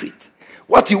secret.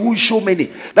 What he will show many.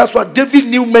 That's why David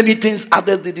knew many things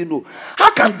others didn't know.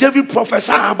 How can David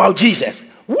prophesy about Jesus?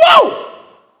 Whoa!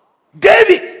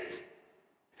 David!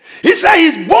 He said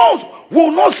his bones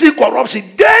will not see corruption.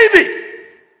 David!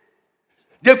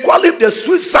 They call him the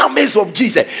sweet psalmist of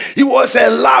Jesus. He was a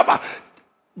lover.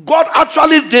 God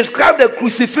actually described the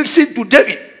crucifixion to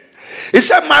David. He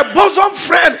said, my bosom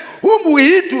friend, whom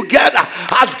we eat together,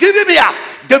 has given me up.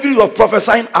 David was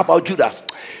prophesying about Judas.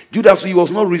 Judas, he was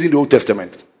not reading the Old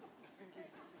Testament.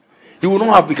 He would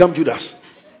not have become Judas.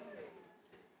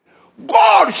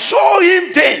 God showed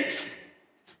him things.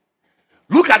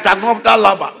 Look at another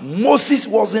lover. Moses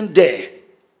wasn't there,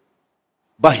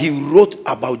 but he wrote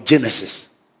about Genesis.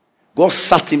 God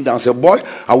sat him down and said, boy,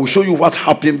 I will show you what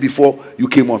happened before you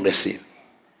came on the scene.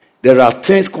 There are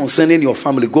things concerning your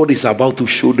family. God is about to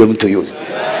show them to you.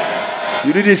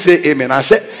 You didn't say amen. I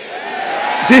said,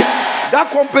 see,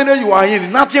 that company you are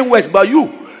in, nothing works but you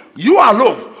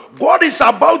alone. God is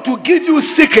about to give you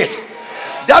secrets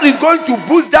that is going to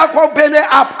boost that company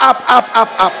up.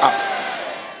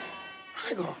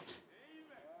 My God.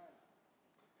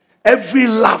 Every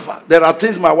lover, there are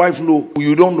things my wife know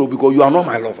you don't know because you are not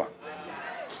my lover.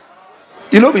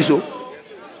 You know be so.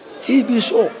 He be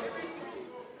so.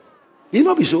 You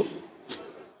know be so.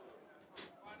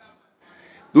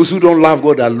 Those who don't love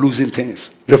God are losing things.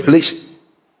 Revelation.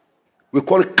 We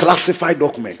call it classified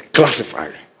document.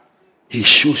 Classified. He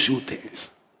shows you things.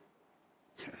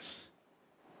 Yes.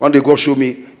 One day God showed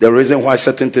me the reason why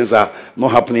certain things are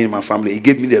not happening in my family. He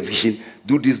gave me the vision.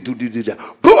 Do this, do that.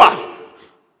 Boom!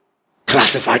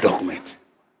 Classified document.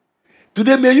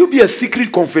 Today may you be a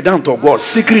secret confidant of God.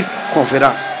 Secret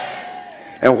confidant.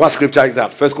 And what scripture is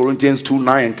that? 1 Corinthians 2,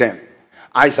 9 and 10.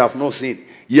 Eyes have not seen,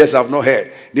 ears have not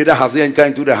heard, neither has he entered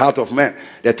into the heart of man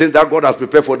the things that God has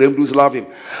prepared for them who love him.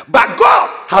 But God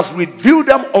has revealed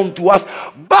them unto us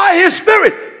by his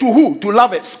Spirit. To who? To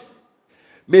lovers.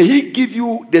 May he give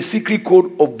you the secret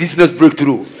code of business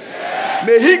breakthrough.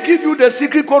 May he give you the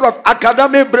secret code of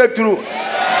academic breakthrough.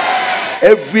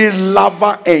 Every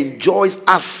lover enjoys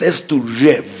access to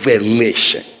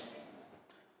revelation.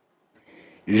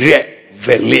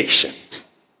 Revelation.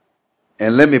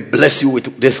 And let me bless you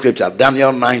with this scripture,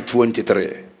 Daniel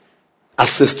 9:23.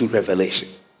 Access to revelation.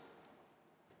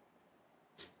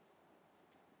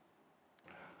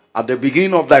 At the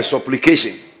beginning of thy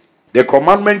supplication, the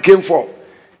commandment came forth,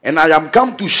 and I am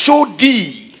come to show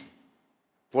thee,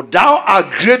 for thou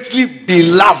art greatly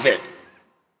beloved.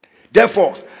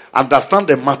 Therefore, understand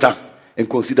the matter and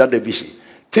consider the vision.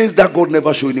 Things that God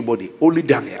never showed anybody, only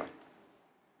Daniel.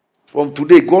 From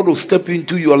today, God will step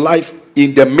into your life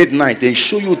in the midnight and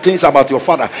show you things about your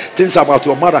father, things about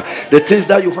your mother, the things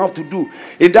that you have to do.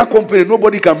 In that company,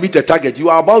 nobody can meet the target. You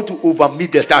are about to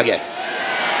over-meet the target.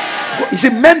 You see,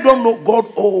 men don't know.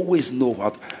 God always knows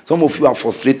what. Some of you are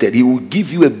frustrated. He will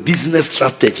give you a business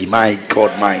strategy. My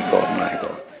God, my God, my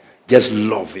God. Just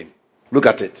love him. Look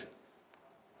at it.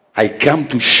 I come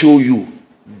to show you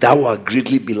thou art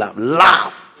greatly beloved.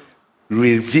 Love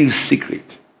reveals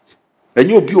secret. When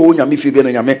you prove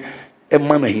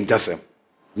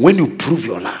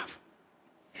your love,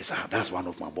 he said, that's one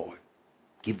of my boys.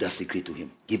 Give that secret to him.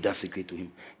 Give that secret to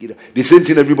him. The same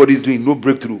thing everybody is doing. No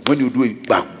breakthrough. When you do it,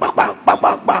 back.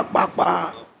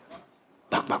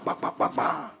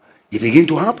 It begins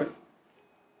to happen.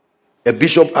 A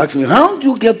bishop asked me, how do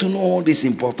you get to know all these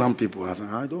important people? I said,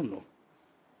 I don't know.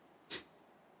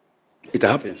 It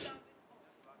happens.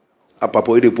 A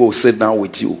Papa Oedipo will sit down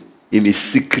with you in a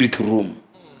secret room.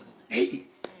 Hey.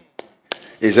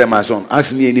 He said, my son,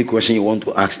 ask me any question you want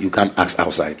to ask. You can't ask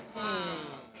outside.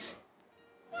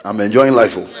 I'm enjoying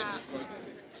life.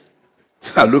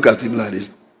 I look at him like this.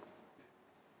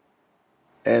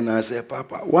 And I said,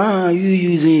 Papa, why are you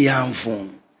using your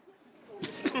phone?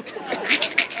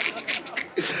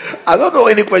 I don't know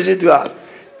any question to ask.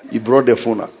 He brought the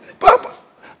phone out. Papa,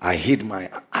 I hid my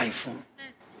iPhone.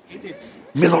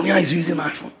 Melonia is using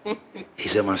iPhone. He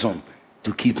said, my son,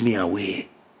 to keep me away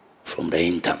from the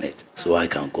internet so I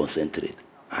can concentrate,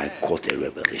 I caught a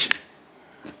revelation.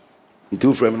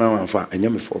 So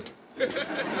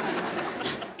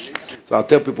I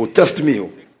tell people, test me.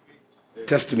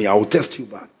 Test me, I will test you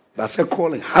back. That's a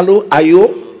calling. Hello,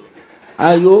 Ayo.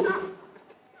 Ayo.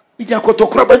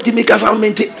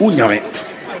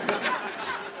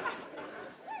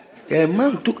 A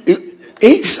man took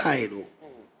inside.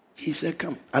 He said,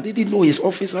 come. I didn't know his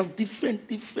office was different.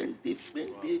 Hey!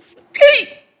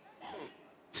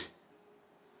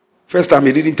 First time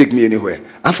he didn't take me anywhere.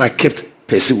 As I kept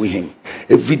pursuing him,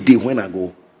 every day when I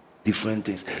go, different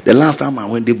things. The last time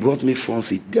when they brought me front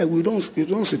seat, there you don't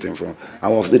sit in front. I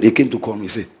was there. They came to call me.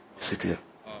 Say, sit here.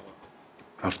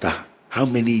 After how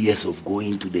many years of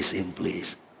going to the same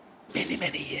place?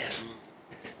 Many years.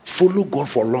 Follow God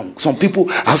for long. Some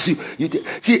people, as you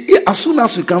see, as soon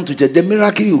as you come to church, the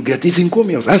miracle you get is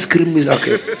encomious. Ice cream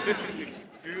miracle.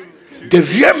 The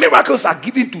real miracles are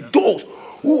given to those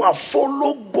who have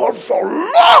followed God for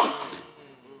long.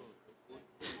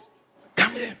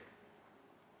 Come here.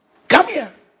 Come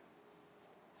here.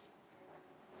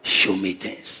 Show me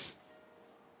things.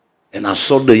 And I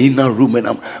saw the inner room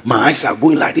and my eyes are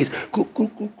going like this.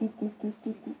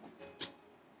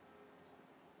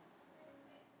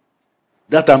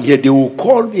 That I'm here, they will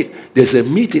call me. There's a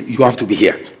meeting, you have to be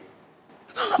here.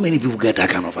 How many people get that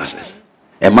kind of access?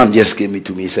 A man just came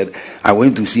to me, he said, I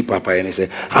went to see Papa, and he said,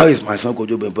 how is my son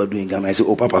Kojo Bempa doing? And I said,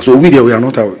 oh Papa, so we are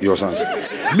not your sons.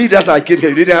 Me that I came here,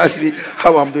 you didn't ask me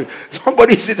how I'm doing.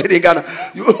 Somebody is sitting in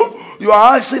Ghana. You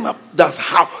are asking me, that's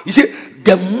how. You see,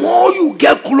 the more you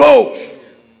get close,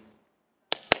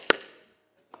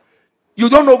 you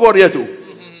don't know God yet too.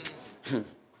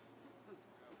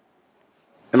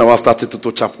 And I was started to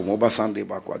touch chapel over Sunday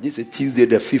backward. This is Tuesday,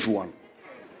 the 5th one.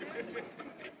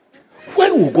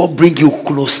 When will God bring you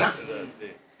closer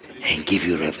and give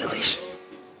you revelation?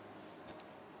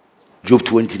 Job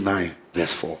 29,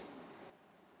 verse 4.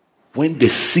 When the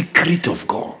secret of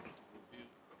God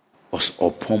was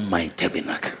upon my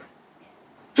tabernacle.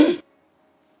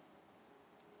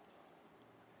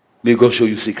 May God show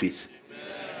you secrets.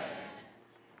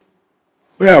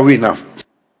 Where are we now?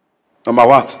 Number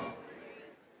what?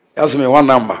 Ask me one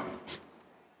number.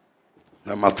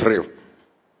 Number 3.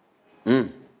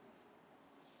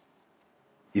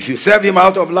 If you serve him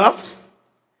out of love,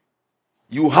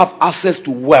 you have access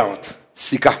to wealth.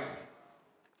 Sika.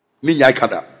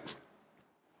 Minyakada.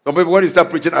 Some people, when you start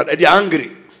preaching, they are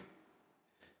angry.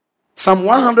 Psalm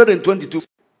 122.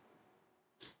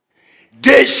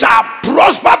 They shall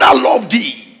prosper that love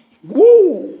thee.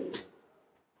 Woo.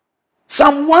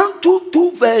 Psalm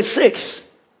 122, verse 6.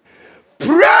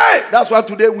 Pray. That's why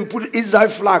today we put Israel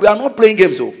flag. We are not playing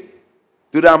games. So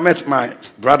today I met my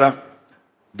brother,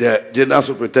 the general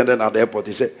superintendent at the airport.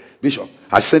 He said, Bishop,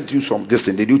 I sent you some this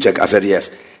thing. Did you check? I said,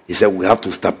 yes. He said, we have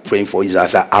to start praying for Israel. I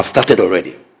said, I've started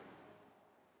already.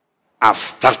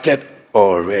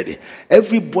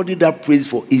 Everybody that prays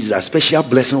for Israel, special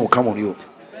blessing will come on you.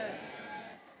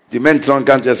 The men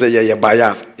can't just say, yeah,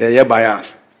 bias. Yeah,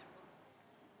 bias.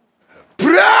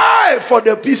 Pray for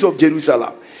the peace of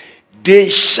Jerusalem. They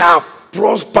shall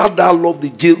prosper that love. The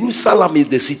Jerusalem is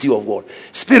the city of God.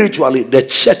 Spiritually, the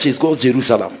church is God's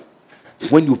Jerusalem.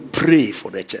 When you pray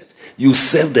for the church, you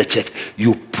serve the church,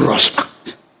 you prosper.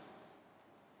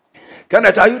 Can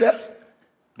I tell you that?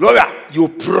 Gloria, you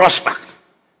prosper.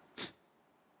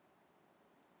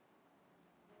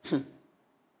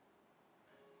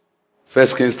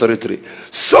 First Kings 33.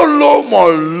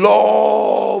 Solomon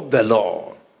loved the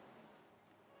Lord.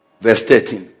 Verse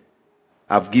 13.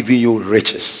 I've given you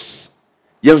riches.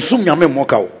 Yansum nyame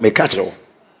moka o me catch o.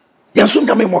 Yansum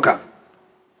nyame moka.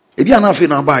 E bia na fe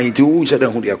na ba yin ti wo nche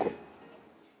den hu de ko.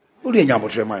 Wo de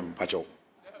nyabotre man pacho.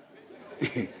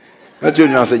 Na jo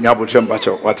nyan se nyabotre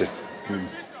pacho what?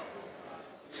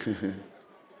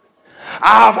 I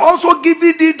have also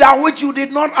given thee that which you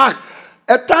did not ask.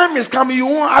 A time is coming, you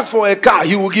won't ask for a car,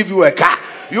 he will give you a car.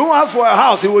 You won't ask for a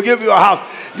house, he will give you a house.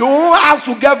 You won't ask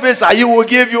to get visa, he will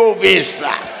give you a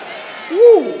visa.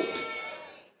 Woo.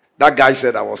 That guy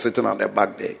said I was sitting on the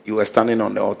back there. You were standing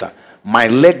on the altar. My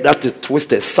leg that is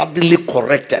twisted suddenly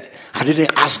corrected. I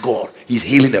didn't ask God. He's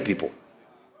healing the people.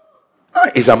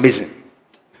 It's amazing.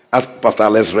 As Pastor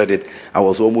Alex read it, I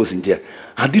was almost in tears.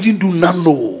 I didn't do none.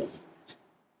 No.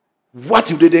 What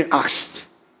you didn't ask.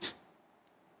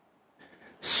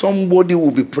 Somebody will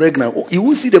be pregnant. You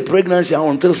will see the pregnancy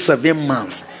until 7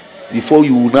 months before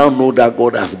you will now know that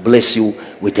God has blessed you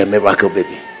with a miracle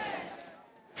baby.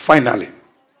 Finally,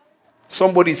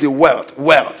 somebody say wealth.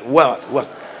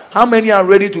 How many are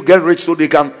ready to get rich so they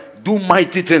can do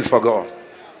mighty things for God?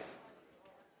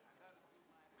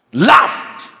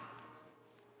 Laugh.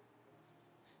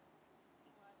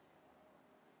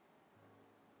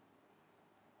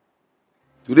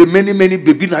 Today, many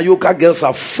baby Nayoka girls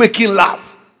are faking laugh.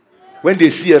 When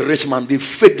they see a rich man, they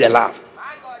fake their laugh.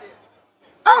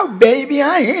 Oh, baby,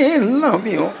 I love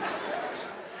you.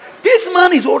 This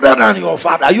man is older than your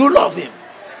father. You love him.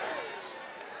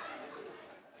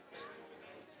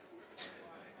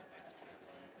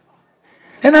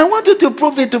 And I want you to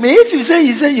prove it to me. If you say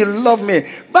you love me,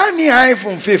 buy me an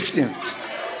iPhone 15.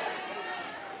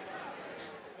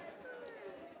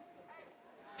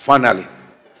 Finally.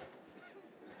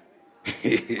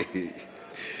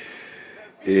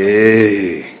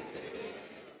 Hey.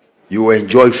 You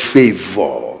enjoy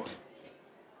favor.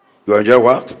 You enjoy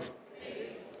what?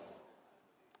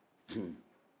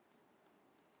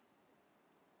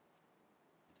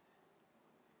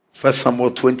 First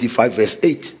Samuel 25 verse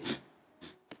 8.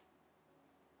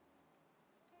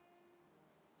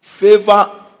 Favor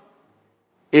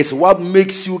is what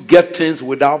makes you get things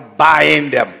without buying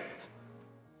them.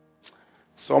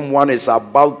 Someone is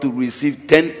about to receive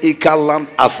 10-acre land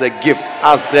as a gift.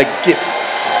 As a gift.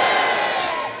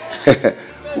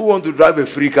 Who want to drive a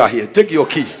free car here? Take your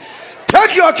keys.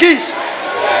 Take your keys.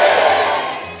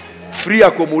 Free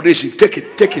accommodation. Take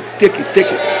it. Take it. Take it. Take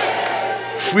it.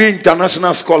 Free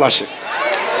international scholarship.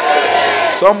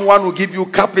 Someone will give you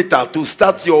capital to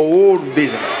start your own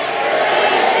business.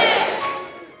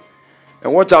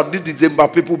 And watch out, this December,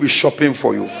 people will be shopping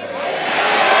for you.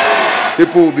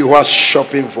 People will be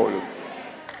shopping for you.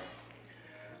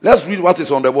 Let's read what is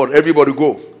on the board. Everybody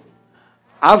go.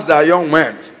 As the young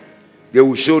man, they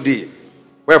will show thee.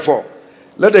 Wherefore,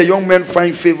 let the young men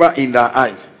find favor in thy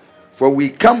eyes. For we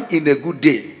come in a good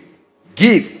day.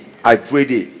 Give, I pray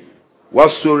thee,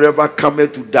 whatsoever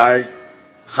cometh to thy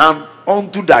hand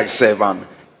unto thy servant,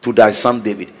 to thy son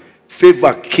David.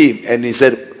 Favor came, and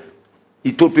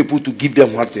he told people to give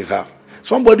them what they have.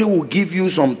 Somebody will give you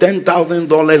some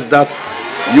 $10,000 that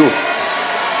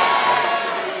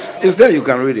it's there, you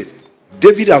can read it.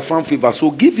 David has found favor, so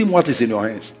give him what is in your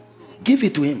hands. Give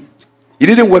it to him. He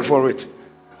didn't work for it.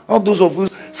 All those of you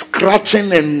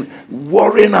scratching and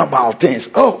worrying about things.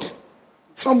 Oh,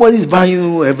 somebody is buying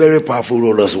you a very powerful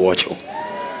Rolex watch.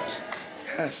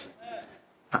 Yes.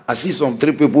 I see some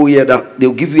 3 people here that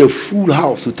they'll give you a full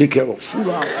house to take care of.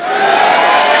 Full house. Yes.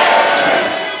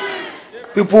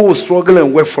 People will struggle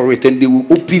and work for it, and they will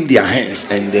open their hands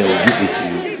and they will give it to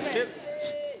you.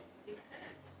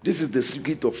 This is the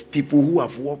secret of people who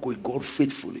have walked with God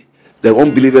faithfully. The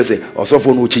unbelievers say,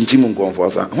 "Osofo no chinchimu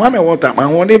nkonfosa." When I want time, I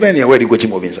want even where they go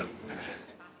chimobinsa.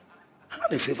 How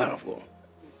the favor of God.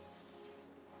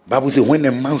 Bible says, when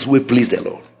a man's way please the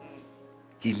Lord,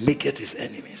 he maketh his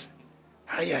enemies.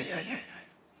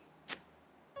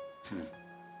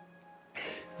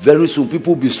 Very soon,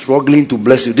 people will be struggling to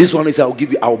bless you. This one will say, "I'll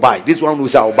give you, I'll buy." This one will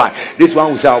say, "I'll buy." This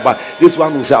one will say, "I'll buy." This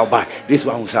one will say, "I'll buy." This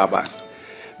one will say, "I'll buy."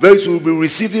 Very soon, we'll be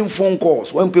receiving phone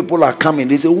calls. When people are coming,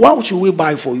 they say, "What should we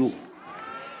buy for you?"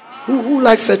 Who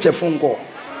likes such a phone call?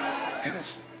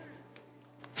 Yes.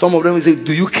 Some of them will say,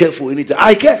 "Do you care for anything?"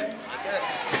 I care.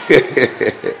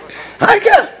 I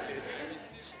care.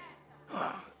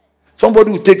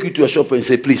 Somebody will take you to a shop and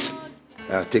say, "Please,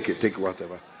 take it, take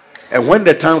whatever." And when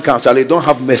the time comes, they don't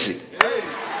have mercy.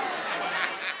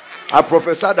 I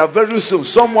prophesy that very soon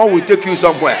someone will take you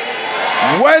somewhere.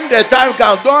 When the time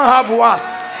comes, don't have what?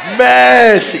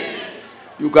 Mercy.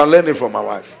 You can learn it from my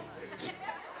wife.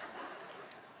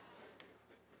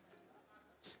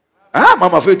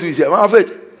 Mama Faith is here. Mama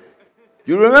Faith,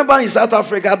 you remember in South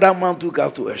Africa that man took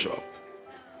us to a shop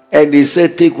and they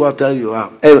said, "Take whatever you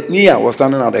have." Me, I was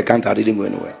standing at the counter. I didn't go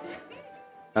anywhere.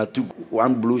 I took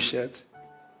one blue shirt,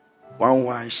 one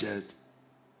white shirt,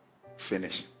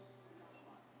 finished.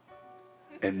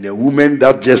 And the woman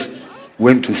that just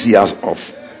went to see us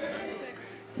off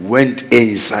went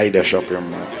inside the shopping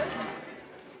mall.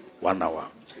 1 hour.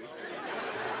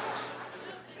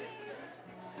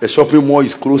 The shopping mall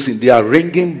is closing. They are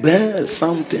ringing bells,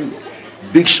 something.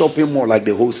 Big shopping mall like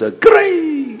the wholesale.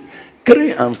 Great.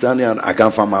 I'm standing and I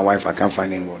can't find my wife. I can't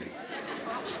find anybody.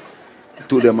 I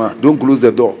told them, "Don't close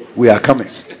the door. We are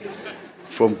coming."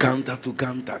 From counter to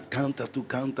counter, counter to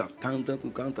counter, counter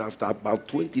to counter. After about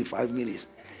 25 minutes,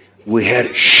 we heard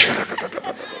it.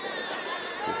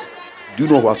 Do you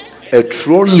know what? A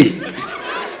trolley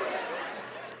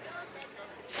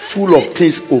full of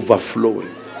things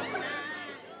overflowing.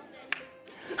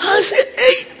 I said,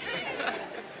 "Hey!"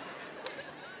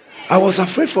 I was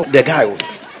afraid for the guy.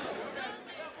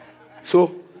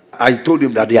 So I told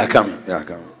him that they are coming. They are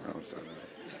coming.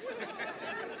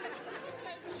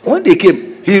 When they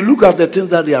came, he looked at the things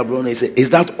that they are brought and he said, "Is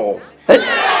that all?" And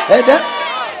then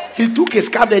he took his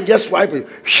card and just swiped it.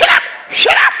 "Shut up!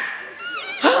 Shut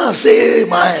up!" Say,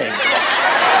 "Man."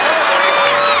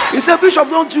 He said, "Bishop,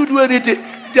 don't you do anything.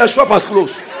 Their shop has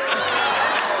closed."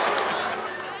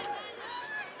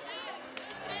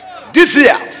 This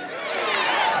year,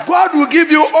 God will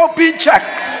give you open check,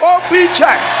 open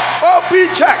check,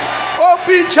 open check,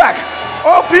 open check,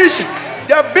 open check.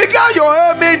 The bigger your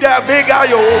aiming, the bigger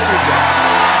your open check.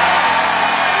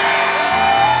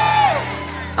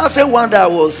 I said one day I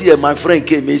was here, my friend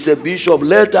came, he said, Bishop,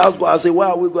 let us go. I said, where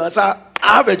are we going? I said,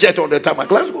 I have a jet on the tarmac.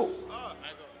 Let's go.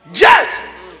 Jet!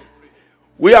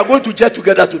 We are going to jet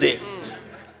together today.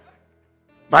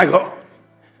 My God.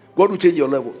 God will change your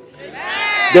level.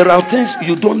 There are things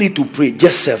you don't need to pray.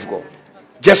 Just serve God.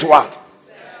 Just what?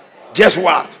 Just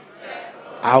what?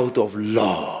 Out of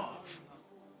love.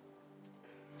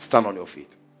 Stand on your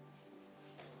feet.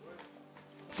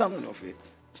 Stand on your feet.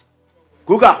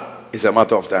 Kuga. It's a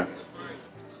matter of time.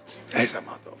 It's a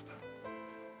matter of time.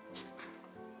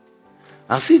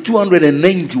 I see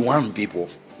 291 people.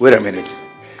 Wait a minute.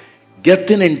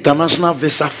 Getting international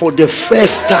visa for the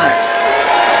first time.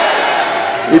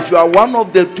 If you are one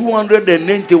of the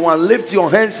 291, lift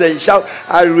your hands and shout,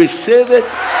 I receive it.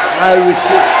 I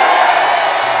receive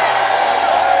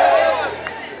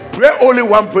it. Pray only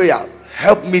one prayer.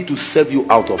 Help me to serve you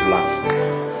out of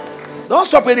love. Don't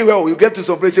stop anywhere. You get to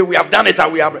some place, say, we have done it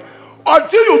and we have.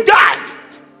 Until you die.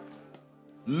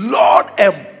 Lord,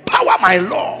 empower my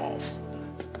love.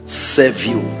 Serve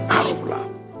you out of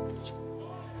love.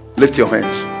 Lift your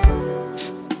hands.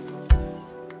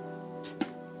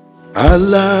 I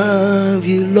love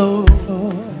you, Lord.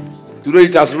 Today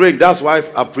it has rained. That's why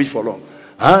I preach for long.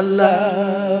 I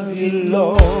love you,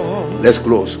 Lord. Let's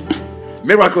close.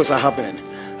 Miracles are happening.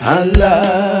 I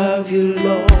love you,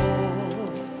 Lord.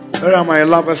 Where are my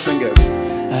lover singers?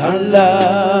 I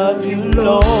love you,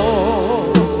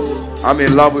 Lord. I'm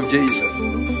in love with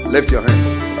Jesus. Lift your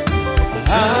hand.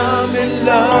 I'm in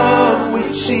love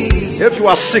with Jesus. If you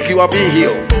are sick, you are being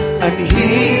healed. And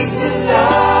He's in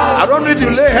love. I don't need to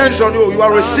lay hands on you. You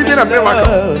are receiving a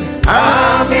miracle.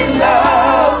 I'm in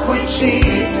love with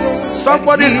Jesus.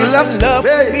 Somebody's left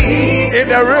pain in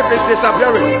the rib is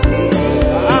disappearing.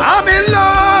 I'm in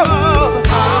love.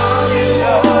 I'm in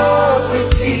love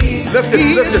with Jesus. Lift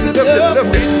it, lift it, lift it, lift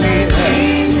it.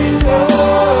 He's in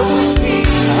love with me.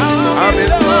 I'm in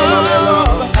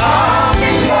love. I'm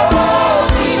in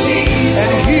love with Jesus.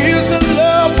 And He's in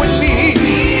love with me.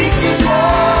 He's in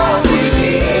love with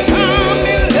me. I'm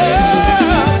in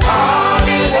love. I'm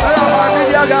in love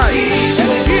with Jesus.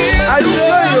 And He's in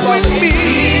love with me.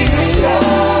 He's in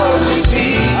love with me.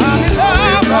 I'm in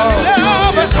love.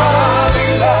 I'm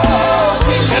in love.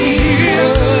 And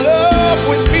He's in love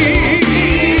with me.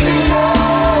 He's in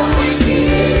love with me.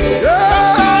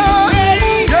 Somebody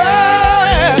say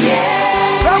yeah.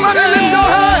 Somebody lift your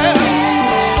hand.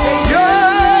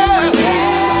 Yeah. I'm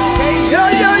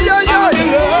in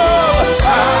love.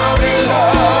 I'm in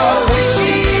love with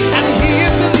Jesus. And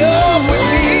He's in love with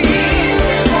me. He's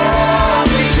in love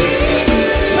with me.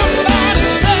 Somebody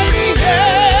say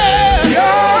yeah.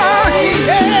 Yeah.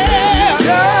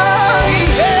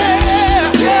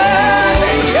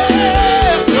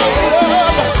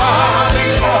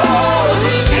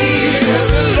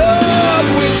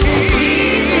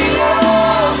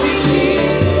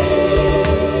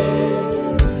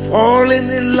 Falling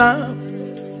in love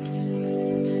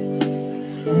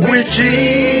with Jesus.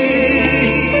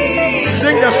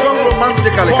 Sing the song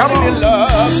romantically. Come on.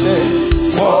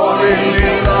 Falling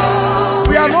in love.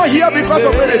 We are not here because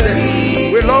of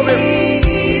anything. We love Him.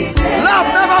 Love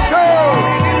never fails.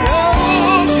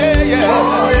 Falling in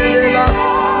love.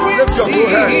 Lift your two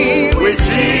hands. With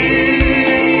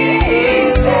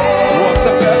Jesus. What's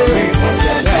the best thing? What's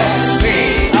the best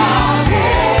thing I've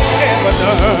ever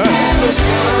done?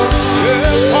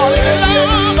 Falling in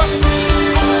love.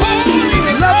 Falling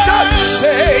in love.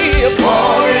 Say,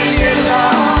 falling in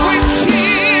love with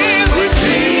Jesus. With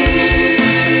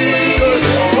Jesus.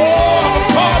 Oh,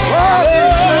 falling in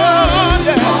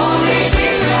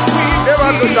love.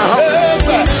 Miracles are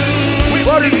happening.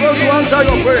 God is going to answer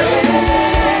your prayer.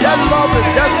 Just love it.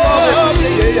 Just love it.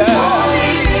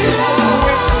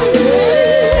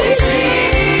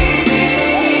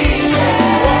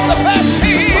 What's the best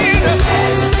thing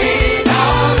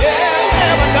I've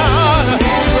ever done?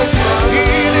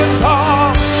 In His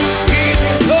arms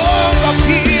of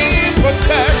peace,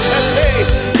 protection, say,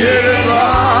 in His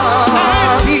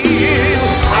arms,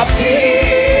 I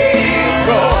feel.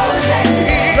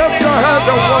 Lift your hands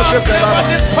and worship the Lord.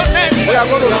 We are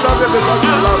going to serve Him because we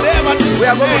love Him. We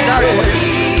are going to die for Him.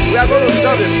 We are going to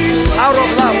serve Him out of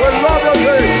love. We love Your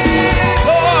grace.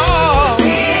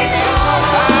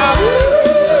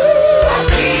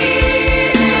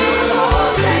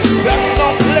 There's no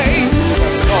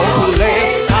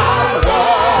place I'd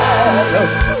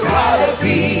rather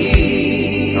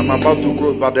be. I'm about to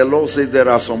close, but the Lord says there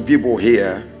are some people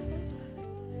here,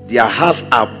 their hearts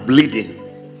are bleeding.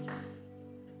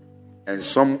 And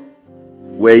some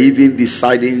were even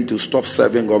deciding to stop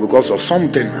serving God because of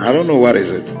something. I don't know what is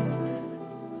it.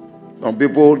 Some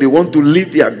people, they want to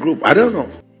leave their group. I don't know.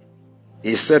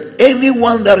 He said,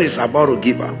 anyone that is about to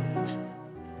give up,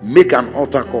 make an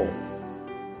altar call.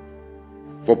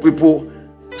 For people,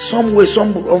 some way,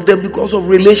 some of them because of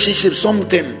relationship,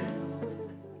 something.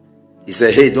 He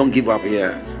said, hey, don't give up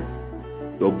here.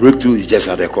 Your breakthrough is just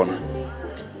at the corner.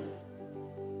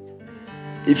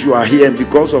 If you are here and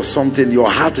because of something, your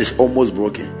heart is almost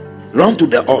broken, run to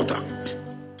the altar.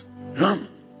 Run.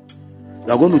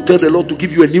 You are going to tell the Lord to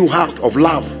give you a new heart of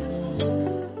love.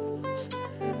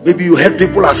 Maybe you heard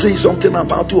people are saying something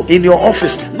about you in your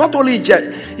office, not only in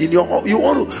church. In your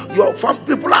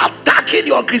people are attacking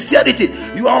your Christianity.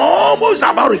 You are almost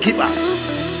about to give up.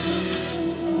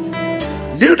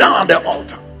 Kneel down at the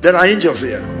altar. There are angels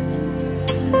here.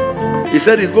 He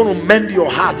said he's going to mend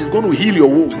your heart. He's going to heal your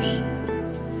wounds.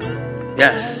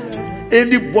 Yes.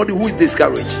 Anybody who is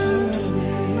discouraged,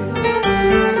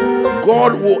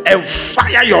 God will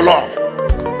fire your love.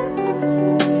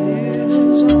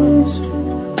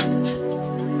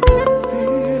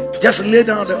 Just lay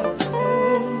down there.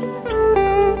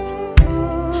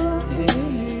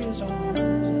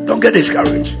 Don't get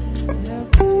discouraged.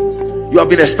 You have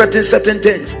been expecting certain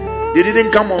things. They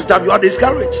didn't come on time. You are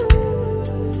discouraged.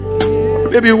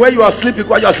 Maybe where you are sleeping,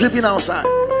 while you are sleeping outside,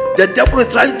 the devil is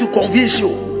trying to convince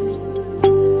you.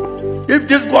 If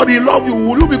this God he love you,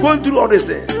 will you be going through all these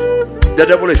things? The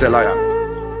devil is a liar.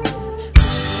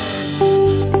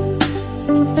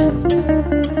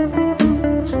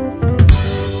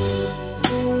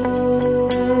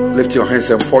 Lift your hands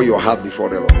and pour your heart before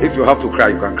the Lord. If you have to cry,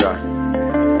 you can cry.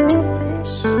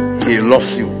 He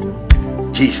loves you.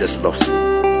 Jesus loves you.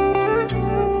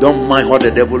 Don't mind what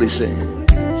the devil is saying.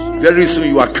 Very soon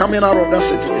you are coming out of that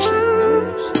situation.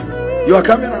 You are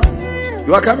coming out.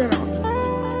 You are coming out.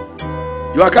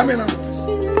 You are coming out.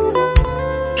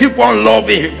 Keep on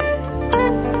loving him.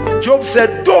 Job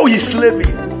said, though he slay me,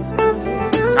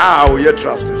 I will yet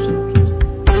trust him.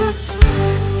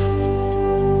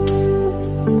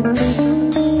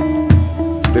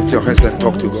 Lift your hands and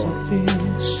talk to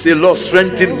God. Say, Lord,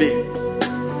 strengthen me.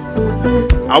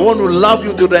 I want to love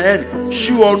you to the end.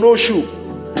 Shoe or no shoe,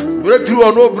 breakthrough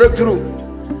or no breakthrough.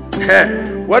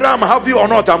 Whether I'm happy or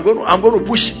not, I'm going to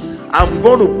push. I'm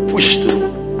going to push through.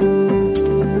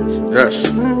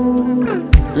 Yes.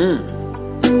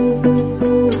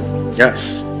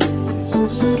 Yes.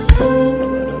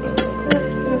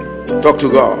 Talk to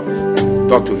God.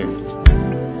 Talk to him.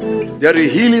 There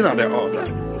is healing at the altar.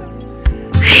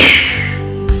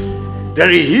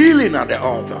 There is healing at the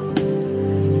altar.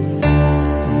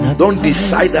 Don't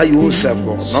decide that you won't serve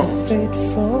God. No.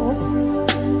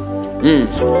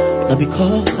 Not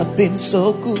because I've been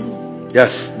so good.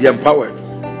 Yes, be empowered.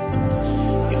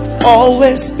 You've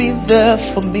always been there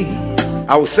for me.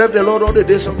 I will serve the Lord all the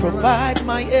days of my life. Provide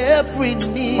my every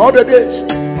need. All the days.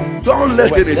 Don't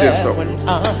let anything stop. When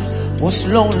I was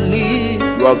lonely,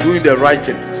 you are doing the right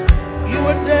thing. You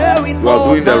were there in you are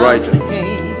doing the right thing.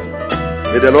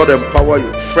 May the Lord empower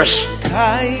you. Fresh.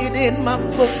 My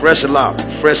fresh love.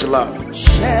 Fresh love.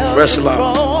 Fresh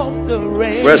love.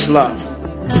 Fresh love.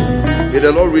 May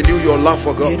the Lord renew your love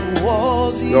for God.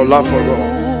 Your love for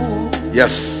God.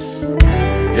 Yes.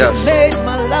 Yes.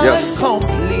 Yes.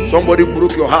 Somebody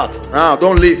broke your heart.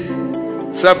 Don't leave.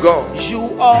 Serve God.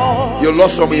 You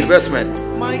lost some investment.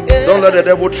 Don't let the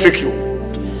devil trick you.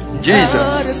 Jesus.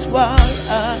 That is why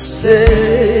I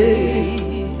say,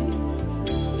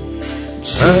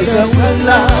 Jesus, I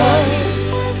love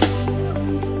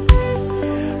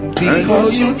you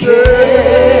because you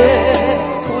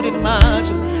care. Couldn't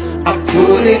imagine. I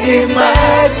couldn't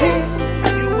imagine.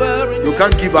 You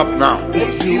can't give up now.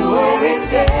 If you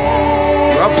weren't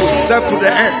there, you have to serve to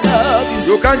the end.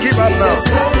 You can't give up now.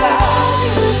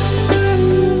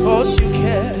 Because you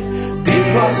care.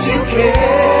 Because you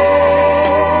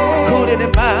care. Couldn't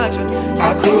imagine.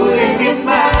 I couldn't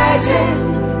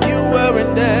imagine.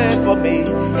 Weren't there for me,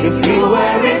 if you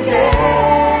weren't there.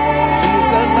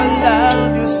 Jesus, I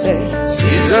love you. Say,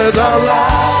 Jesus, I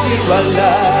love you. I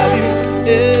love you.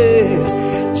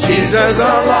 Yeah. Jesus, I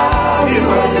love you. I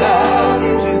love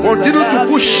you. Jesus, continue to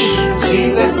push.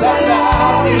 Jesus, I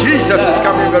love you. Jesus is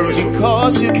coming very soon.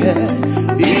 Because you care.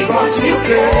 Because you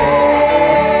care.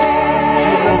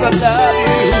 Jesus, I love you.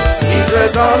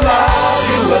 Jesus, I love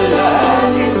you. I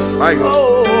love you. My God. Oh,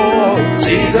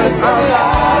 Jesus, I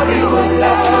love you. I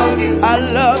love you. I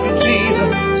love you,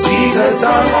 Jesus. Jesus, I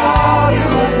love you. I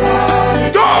love you.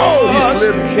 Because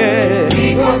you care.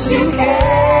 Because you care.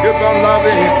 Keep on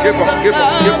loving him. Keep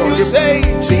on. You say,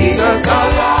 Jesus, I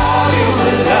love you.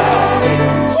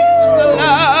 Jesus, I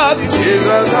love you.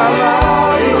 Jesus, I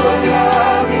love you.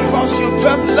 Because you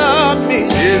first loved me.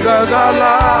 Jesus, I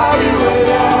love you.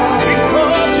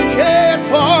 Because you cared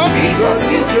for me. Because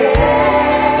you care.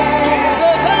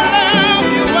 Jesus, I love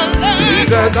you.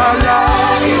 Jesus, I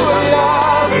love you.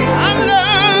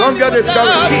 Don't get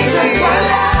discouraged. Jesus, I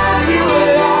love you.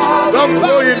 Don't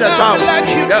go in the sound. Like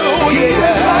you know, Jesus,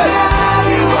 I love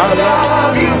you.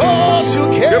 Because you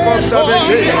care. Keep on serving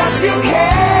Jesus. Because you care.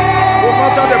 No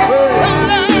matter the pain. I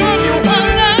love you.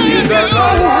 Jesus, I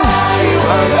love you.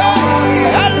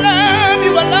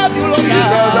 I love you, Lord.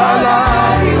 Jesus, I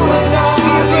love you.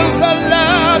 Jesus, I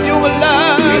love you,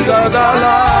 Jesus, I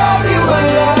love you.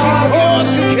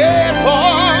 Because you care for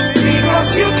me.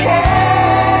 Because you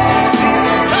care.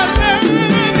 Jesus, I love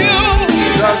you.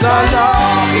 Jesus, I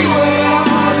love you.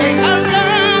 Say, I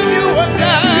love you,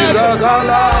 Jesus, I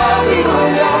love you.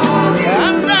 I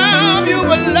love you,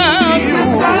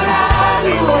 Jesus, I love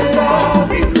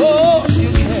you, because you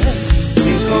care.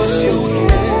 Because you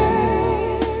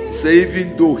care. Say, even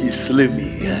though he slay me,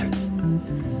 yet.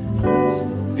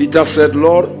 Peter said,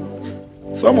 Lord,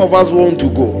 some of us want to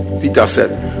go. Peter said,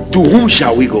 to whom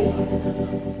shall we go?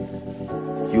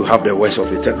 You have the words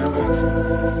of eternal life.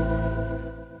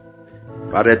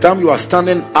 By the time you are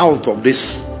standing out of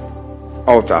this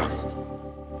altar,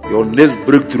 your next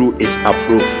breakthrough is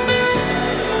approved.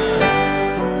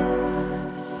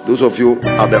 Those of you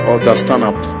at the altar, stand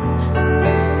up.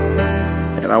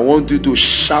 And I want you to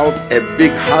shout a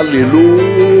big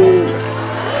hallelujah.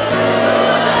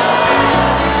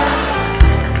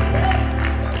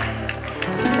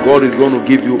 God is going to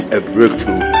give you a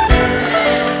breakthrough.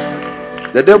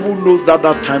 The devil knows that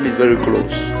that time is very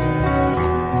close.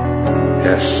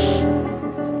 Yes.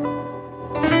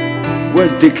 Go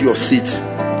and take your seat.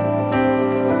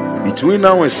 Between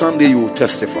now and Sunday, you will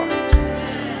testify.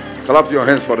 Clap your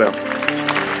hands for them.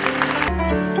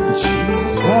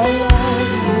 Jesus, I love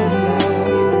you.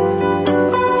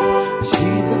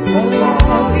 Jesus, I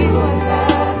love you.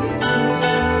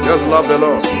 Just love the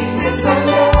Lord. Jesus, I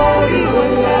love you.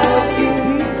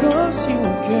 Because you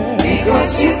care.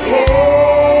 Because you care.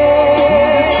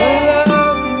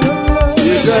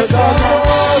 Jesus, I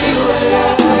love you.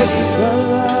 Jesus, I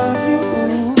love you.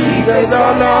 Jesus, I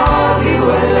love you.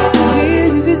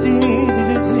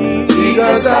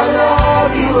 Jesus, I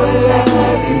love you.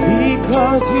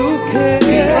 Because you care.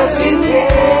 Because you care.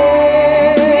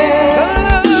 Jesus, I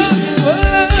love you.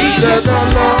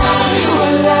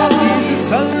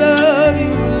 Jesus, I love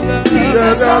you.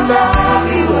 Jesus, I love you.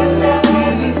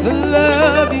 Jesus, I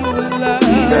love you.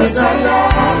 Jesus, I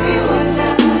love you.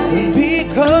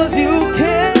 Because you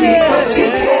care. Because you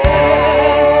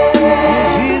care.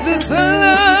 Jesus, I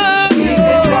love you.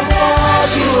 Jesus, I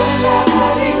love you.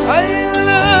 I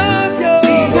love you.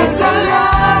 Jesus, I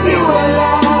love you.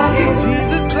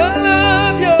 Jesus, I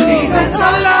love you. Jesus, I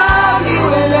love you.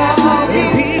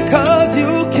 Because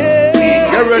you care.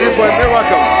 Get ready for a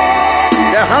miracle.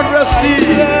 The 100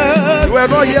 seed. You were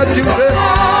not here Tuesday.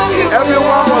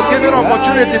 Everyone was given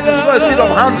opportunity to sow a seed of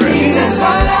 100. Jesus, I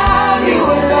love you.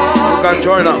 You can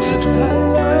join us.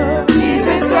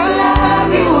 Jesus, I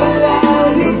love you.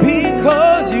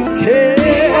 Because you care.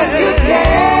 Because you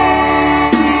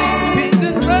care.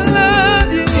 Jesus, I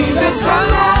love you. Jesus, I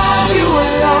love you.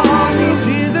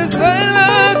 Jesus, I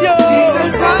love you.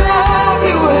 Jesus, I love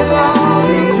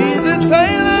you. Jesus, I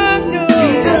love you.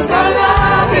 Jesus, I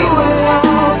love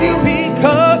you.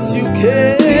 Because you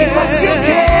care. Because you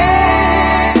care.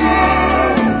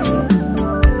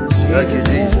 Thank you,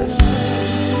 Jesus.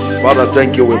 Father,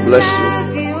 thank you. We bless you.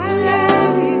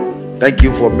 Thank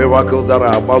you for miracles that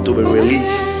are about to be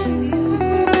released.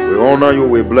 We honor you.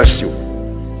 We bless you.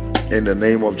 In the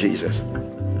name of Jesus.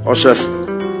 Ushers,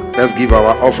 let's give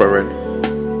our offering.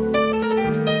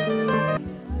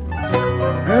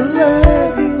 I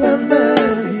love you. I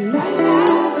love you.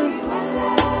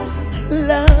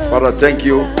 Father, thank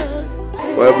you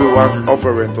for everyone's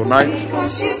offering tonight.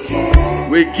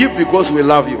 We give because we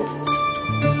love you.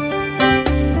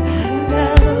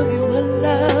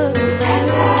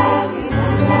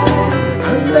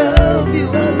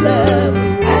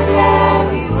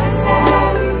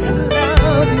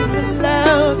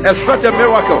 Expect a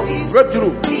miracle.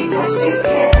 Breakthrough.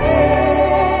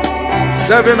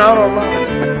 7 out of 9.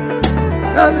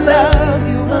 I love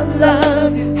you. I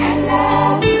love you. I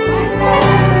love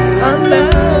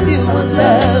you. I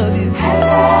love you.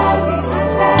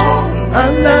 I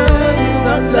love you.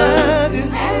 I love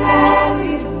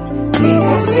you.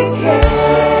 Because you care.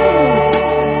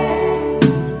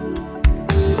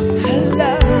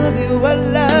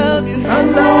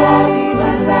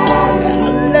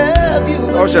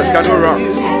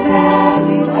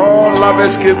 All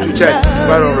lovers came to church.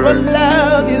 I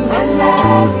love you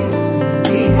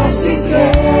because you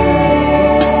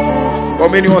care. How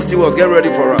many more stewards? Get ready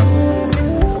for us.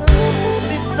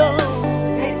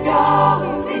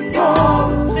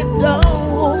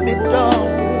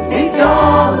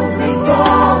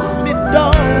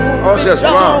 Ushers,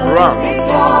 run.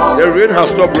 The rain has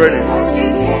stopped raining.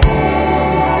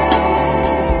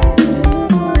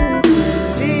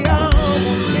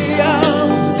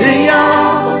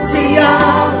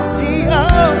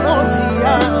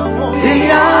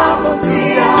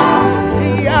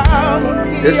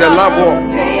 It's a love walk.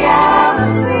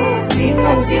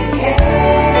 Because you care.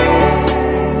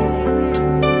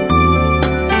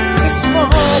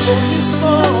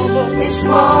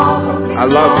 I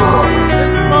love you, Lord.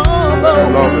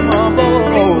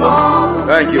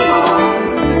 Thank you.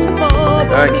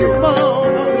 Thank you.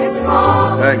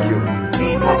 Thank you.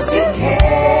 Because you care.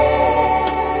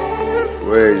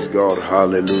 Praise God.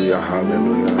 Hallelujah.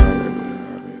 Hallelujah.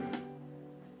 Hallelujah.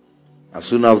 As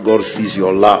soon as God sees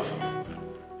your love,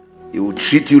 He will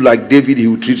treat you like David. He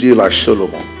will treat you like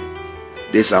Solomon.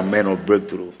 These are men of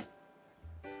breakthrough.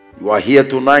 You are here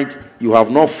tonight. You have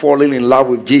not fallen in love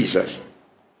with Jesus.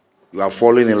 You are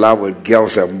falling in love with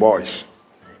girls and boys,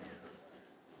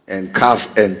 and cars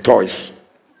and toys,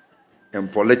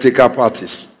 and political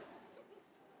parties.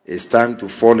 It's time to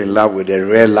fall in love with the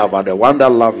real lover, the one that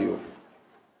loves you.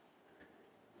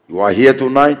 You are here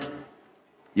tonight.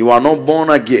 You are not born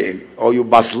again, or you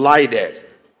backslided.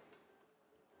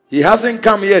 He hasn't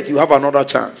come yet. You have another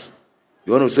chance.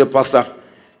 You want to say, Pastor,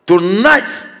 tonight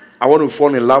I want to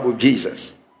fall in love with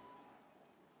Jesus.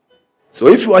 So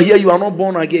if you are here, you are not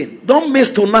born again. Don't miss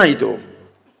tonight. Oh.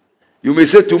 You may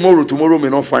say tomorrow may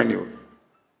not find you.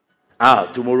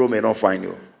 Tomorrow may not find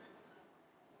you.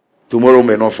 Tomorrow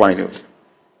may not find you.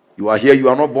 You are here, you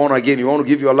are not born again. You want to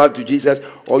give your life to Jesus,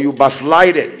 or you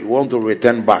backslided. You want to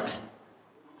return back.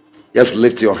 Just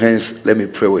lift your hands. Let me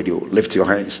pray with you. Lift your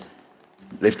hands.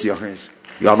 Lift your hands.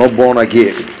 You are not born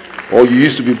again. Or you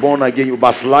used to be born again. You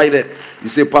backslided. You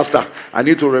say, Pastor, I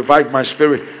need to revive my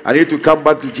spirit. I need to come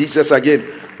back to Jesus again.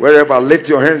 Wherever, lift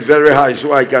your hands very high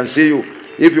so I can see you.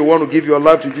 If you want to give your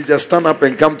life to Jesus, stand up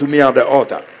and come to me at the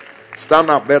altar.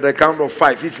 Stand up at the count of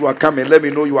 5. If you are coming, let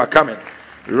me know you are coming.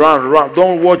 Run.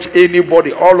 Don't watch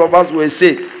anybody. All of us will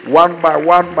say, one by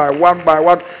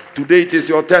one. Today it is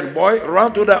your turn. Boy,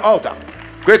 run to the altar.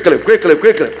 Quickly.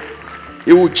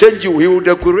 He will change you. He will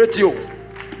decorate you.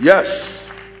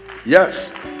 Yes.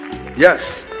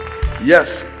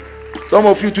 Some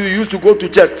of you too used to go to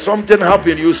church. Something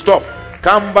happened. You stop.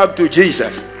 Come back to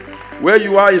Jesus. Where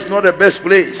you are is not the best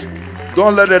place.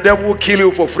 Don't let the devil kill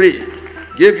you for free.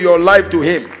 Give your life to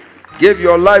him. Give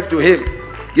your life to him.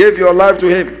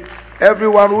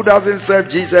 Everyone who doesn't serve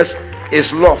Jesus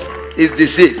is lost, is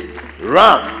deceived.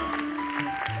 Run.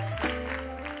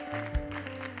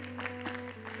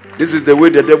 This is the way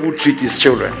the devil treats his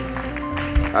children.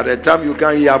 At the time you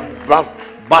can hear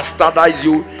bastardize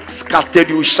you, scattered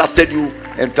you, shattered you,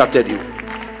 and tattered you.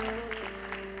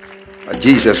 But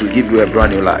Jesus will give you a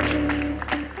brand new life.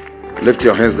 Lift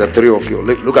your hands, the three of you.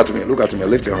 Look at me.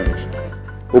 Lift your hands.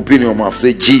 Open your mouth.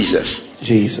 Say,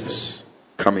 Jesus,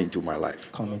 come into my life.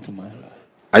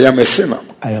 I am a sinner.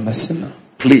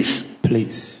 Please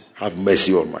have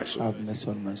mercy on my soul.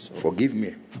 Forgive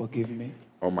me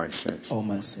all my sins,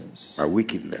 my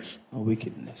wickedness,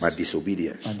 my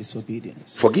disobedience.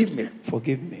 Forgive me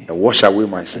and wash away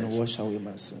my sins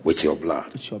with your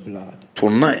blood.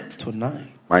 Tonight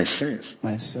my sins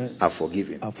are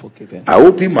forgiven. I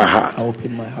open my heart.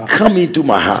 Come into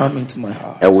my heart.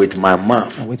 And with my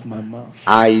mouth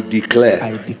I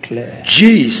declare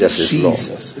Jesus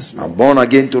is Lord. I'm born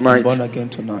again tonight.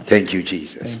 Thank you,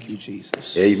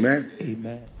 Jesus. Amen.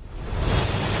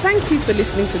 Thank you for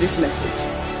listening to this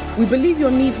message. We believe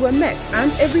your needs were met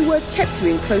and every word kept you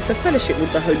in closer fellowship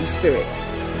with the Holy Spirit.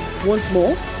 Want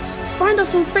more? Find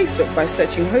us on Facebook by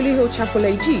searching Holy Hill Chapel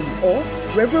AG or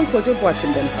Reverend Kojo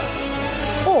Boateng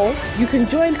Bempah. Or you can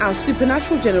join our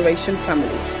Supernatural Generation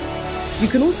family. You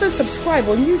can also subscribe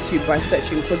on YouTube by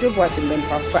searching Kojo Boateng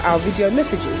Bempah for our video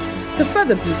messages to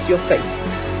further boost your faith.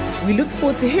 We look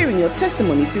forward to hearing your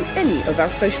testimony through any of our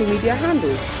social media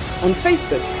handles on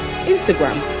Facebook,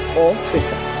 Instagram, or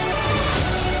Twitter.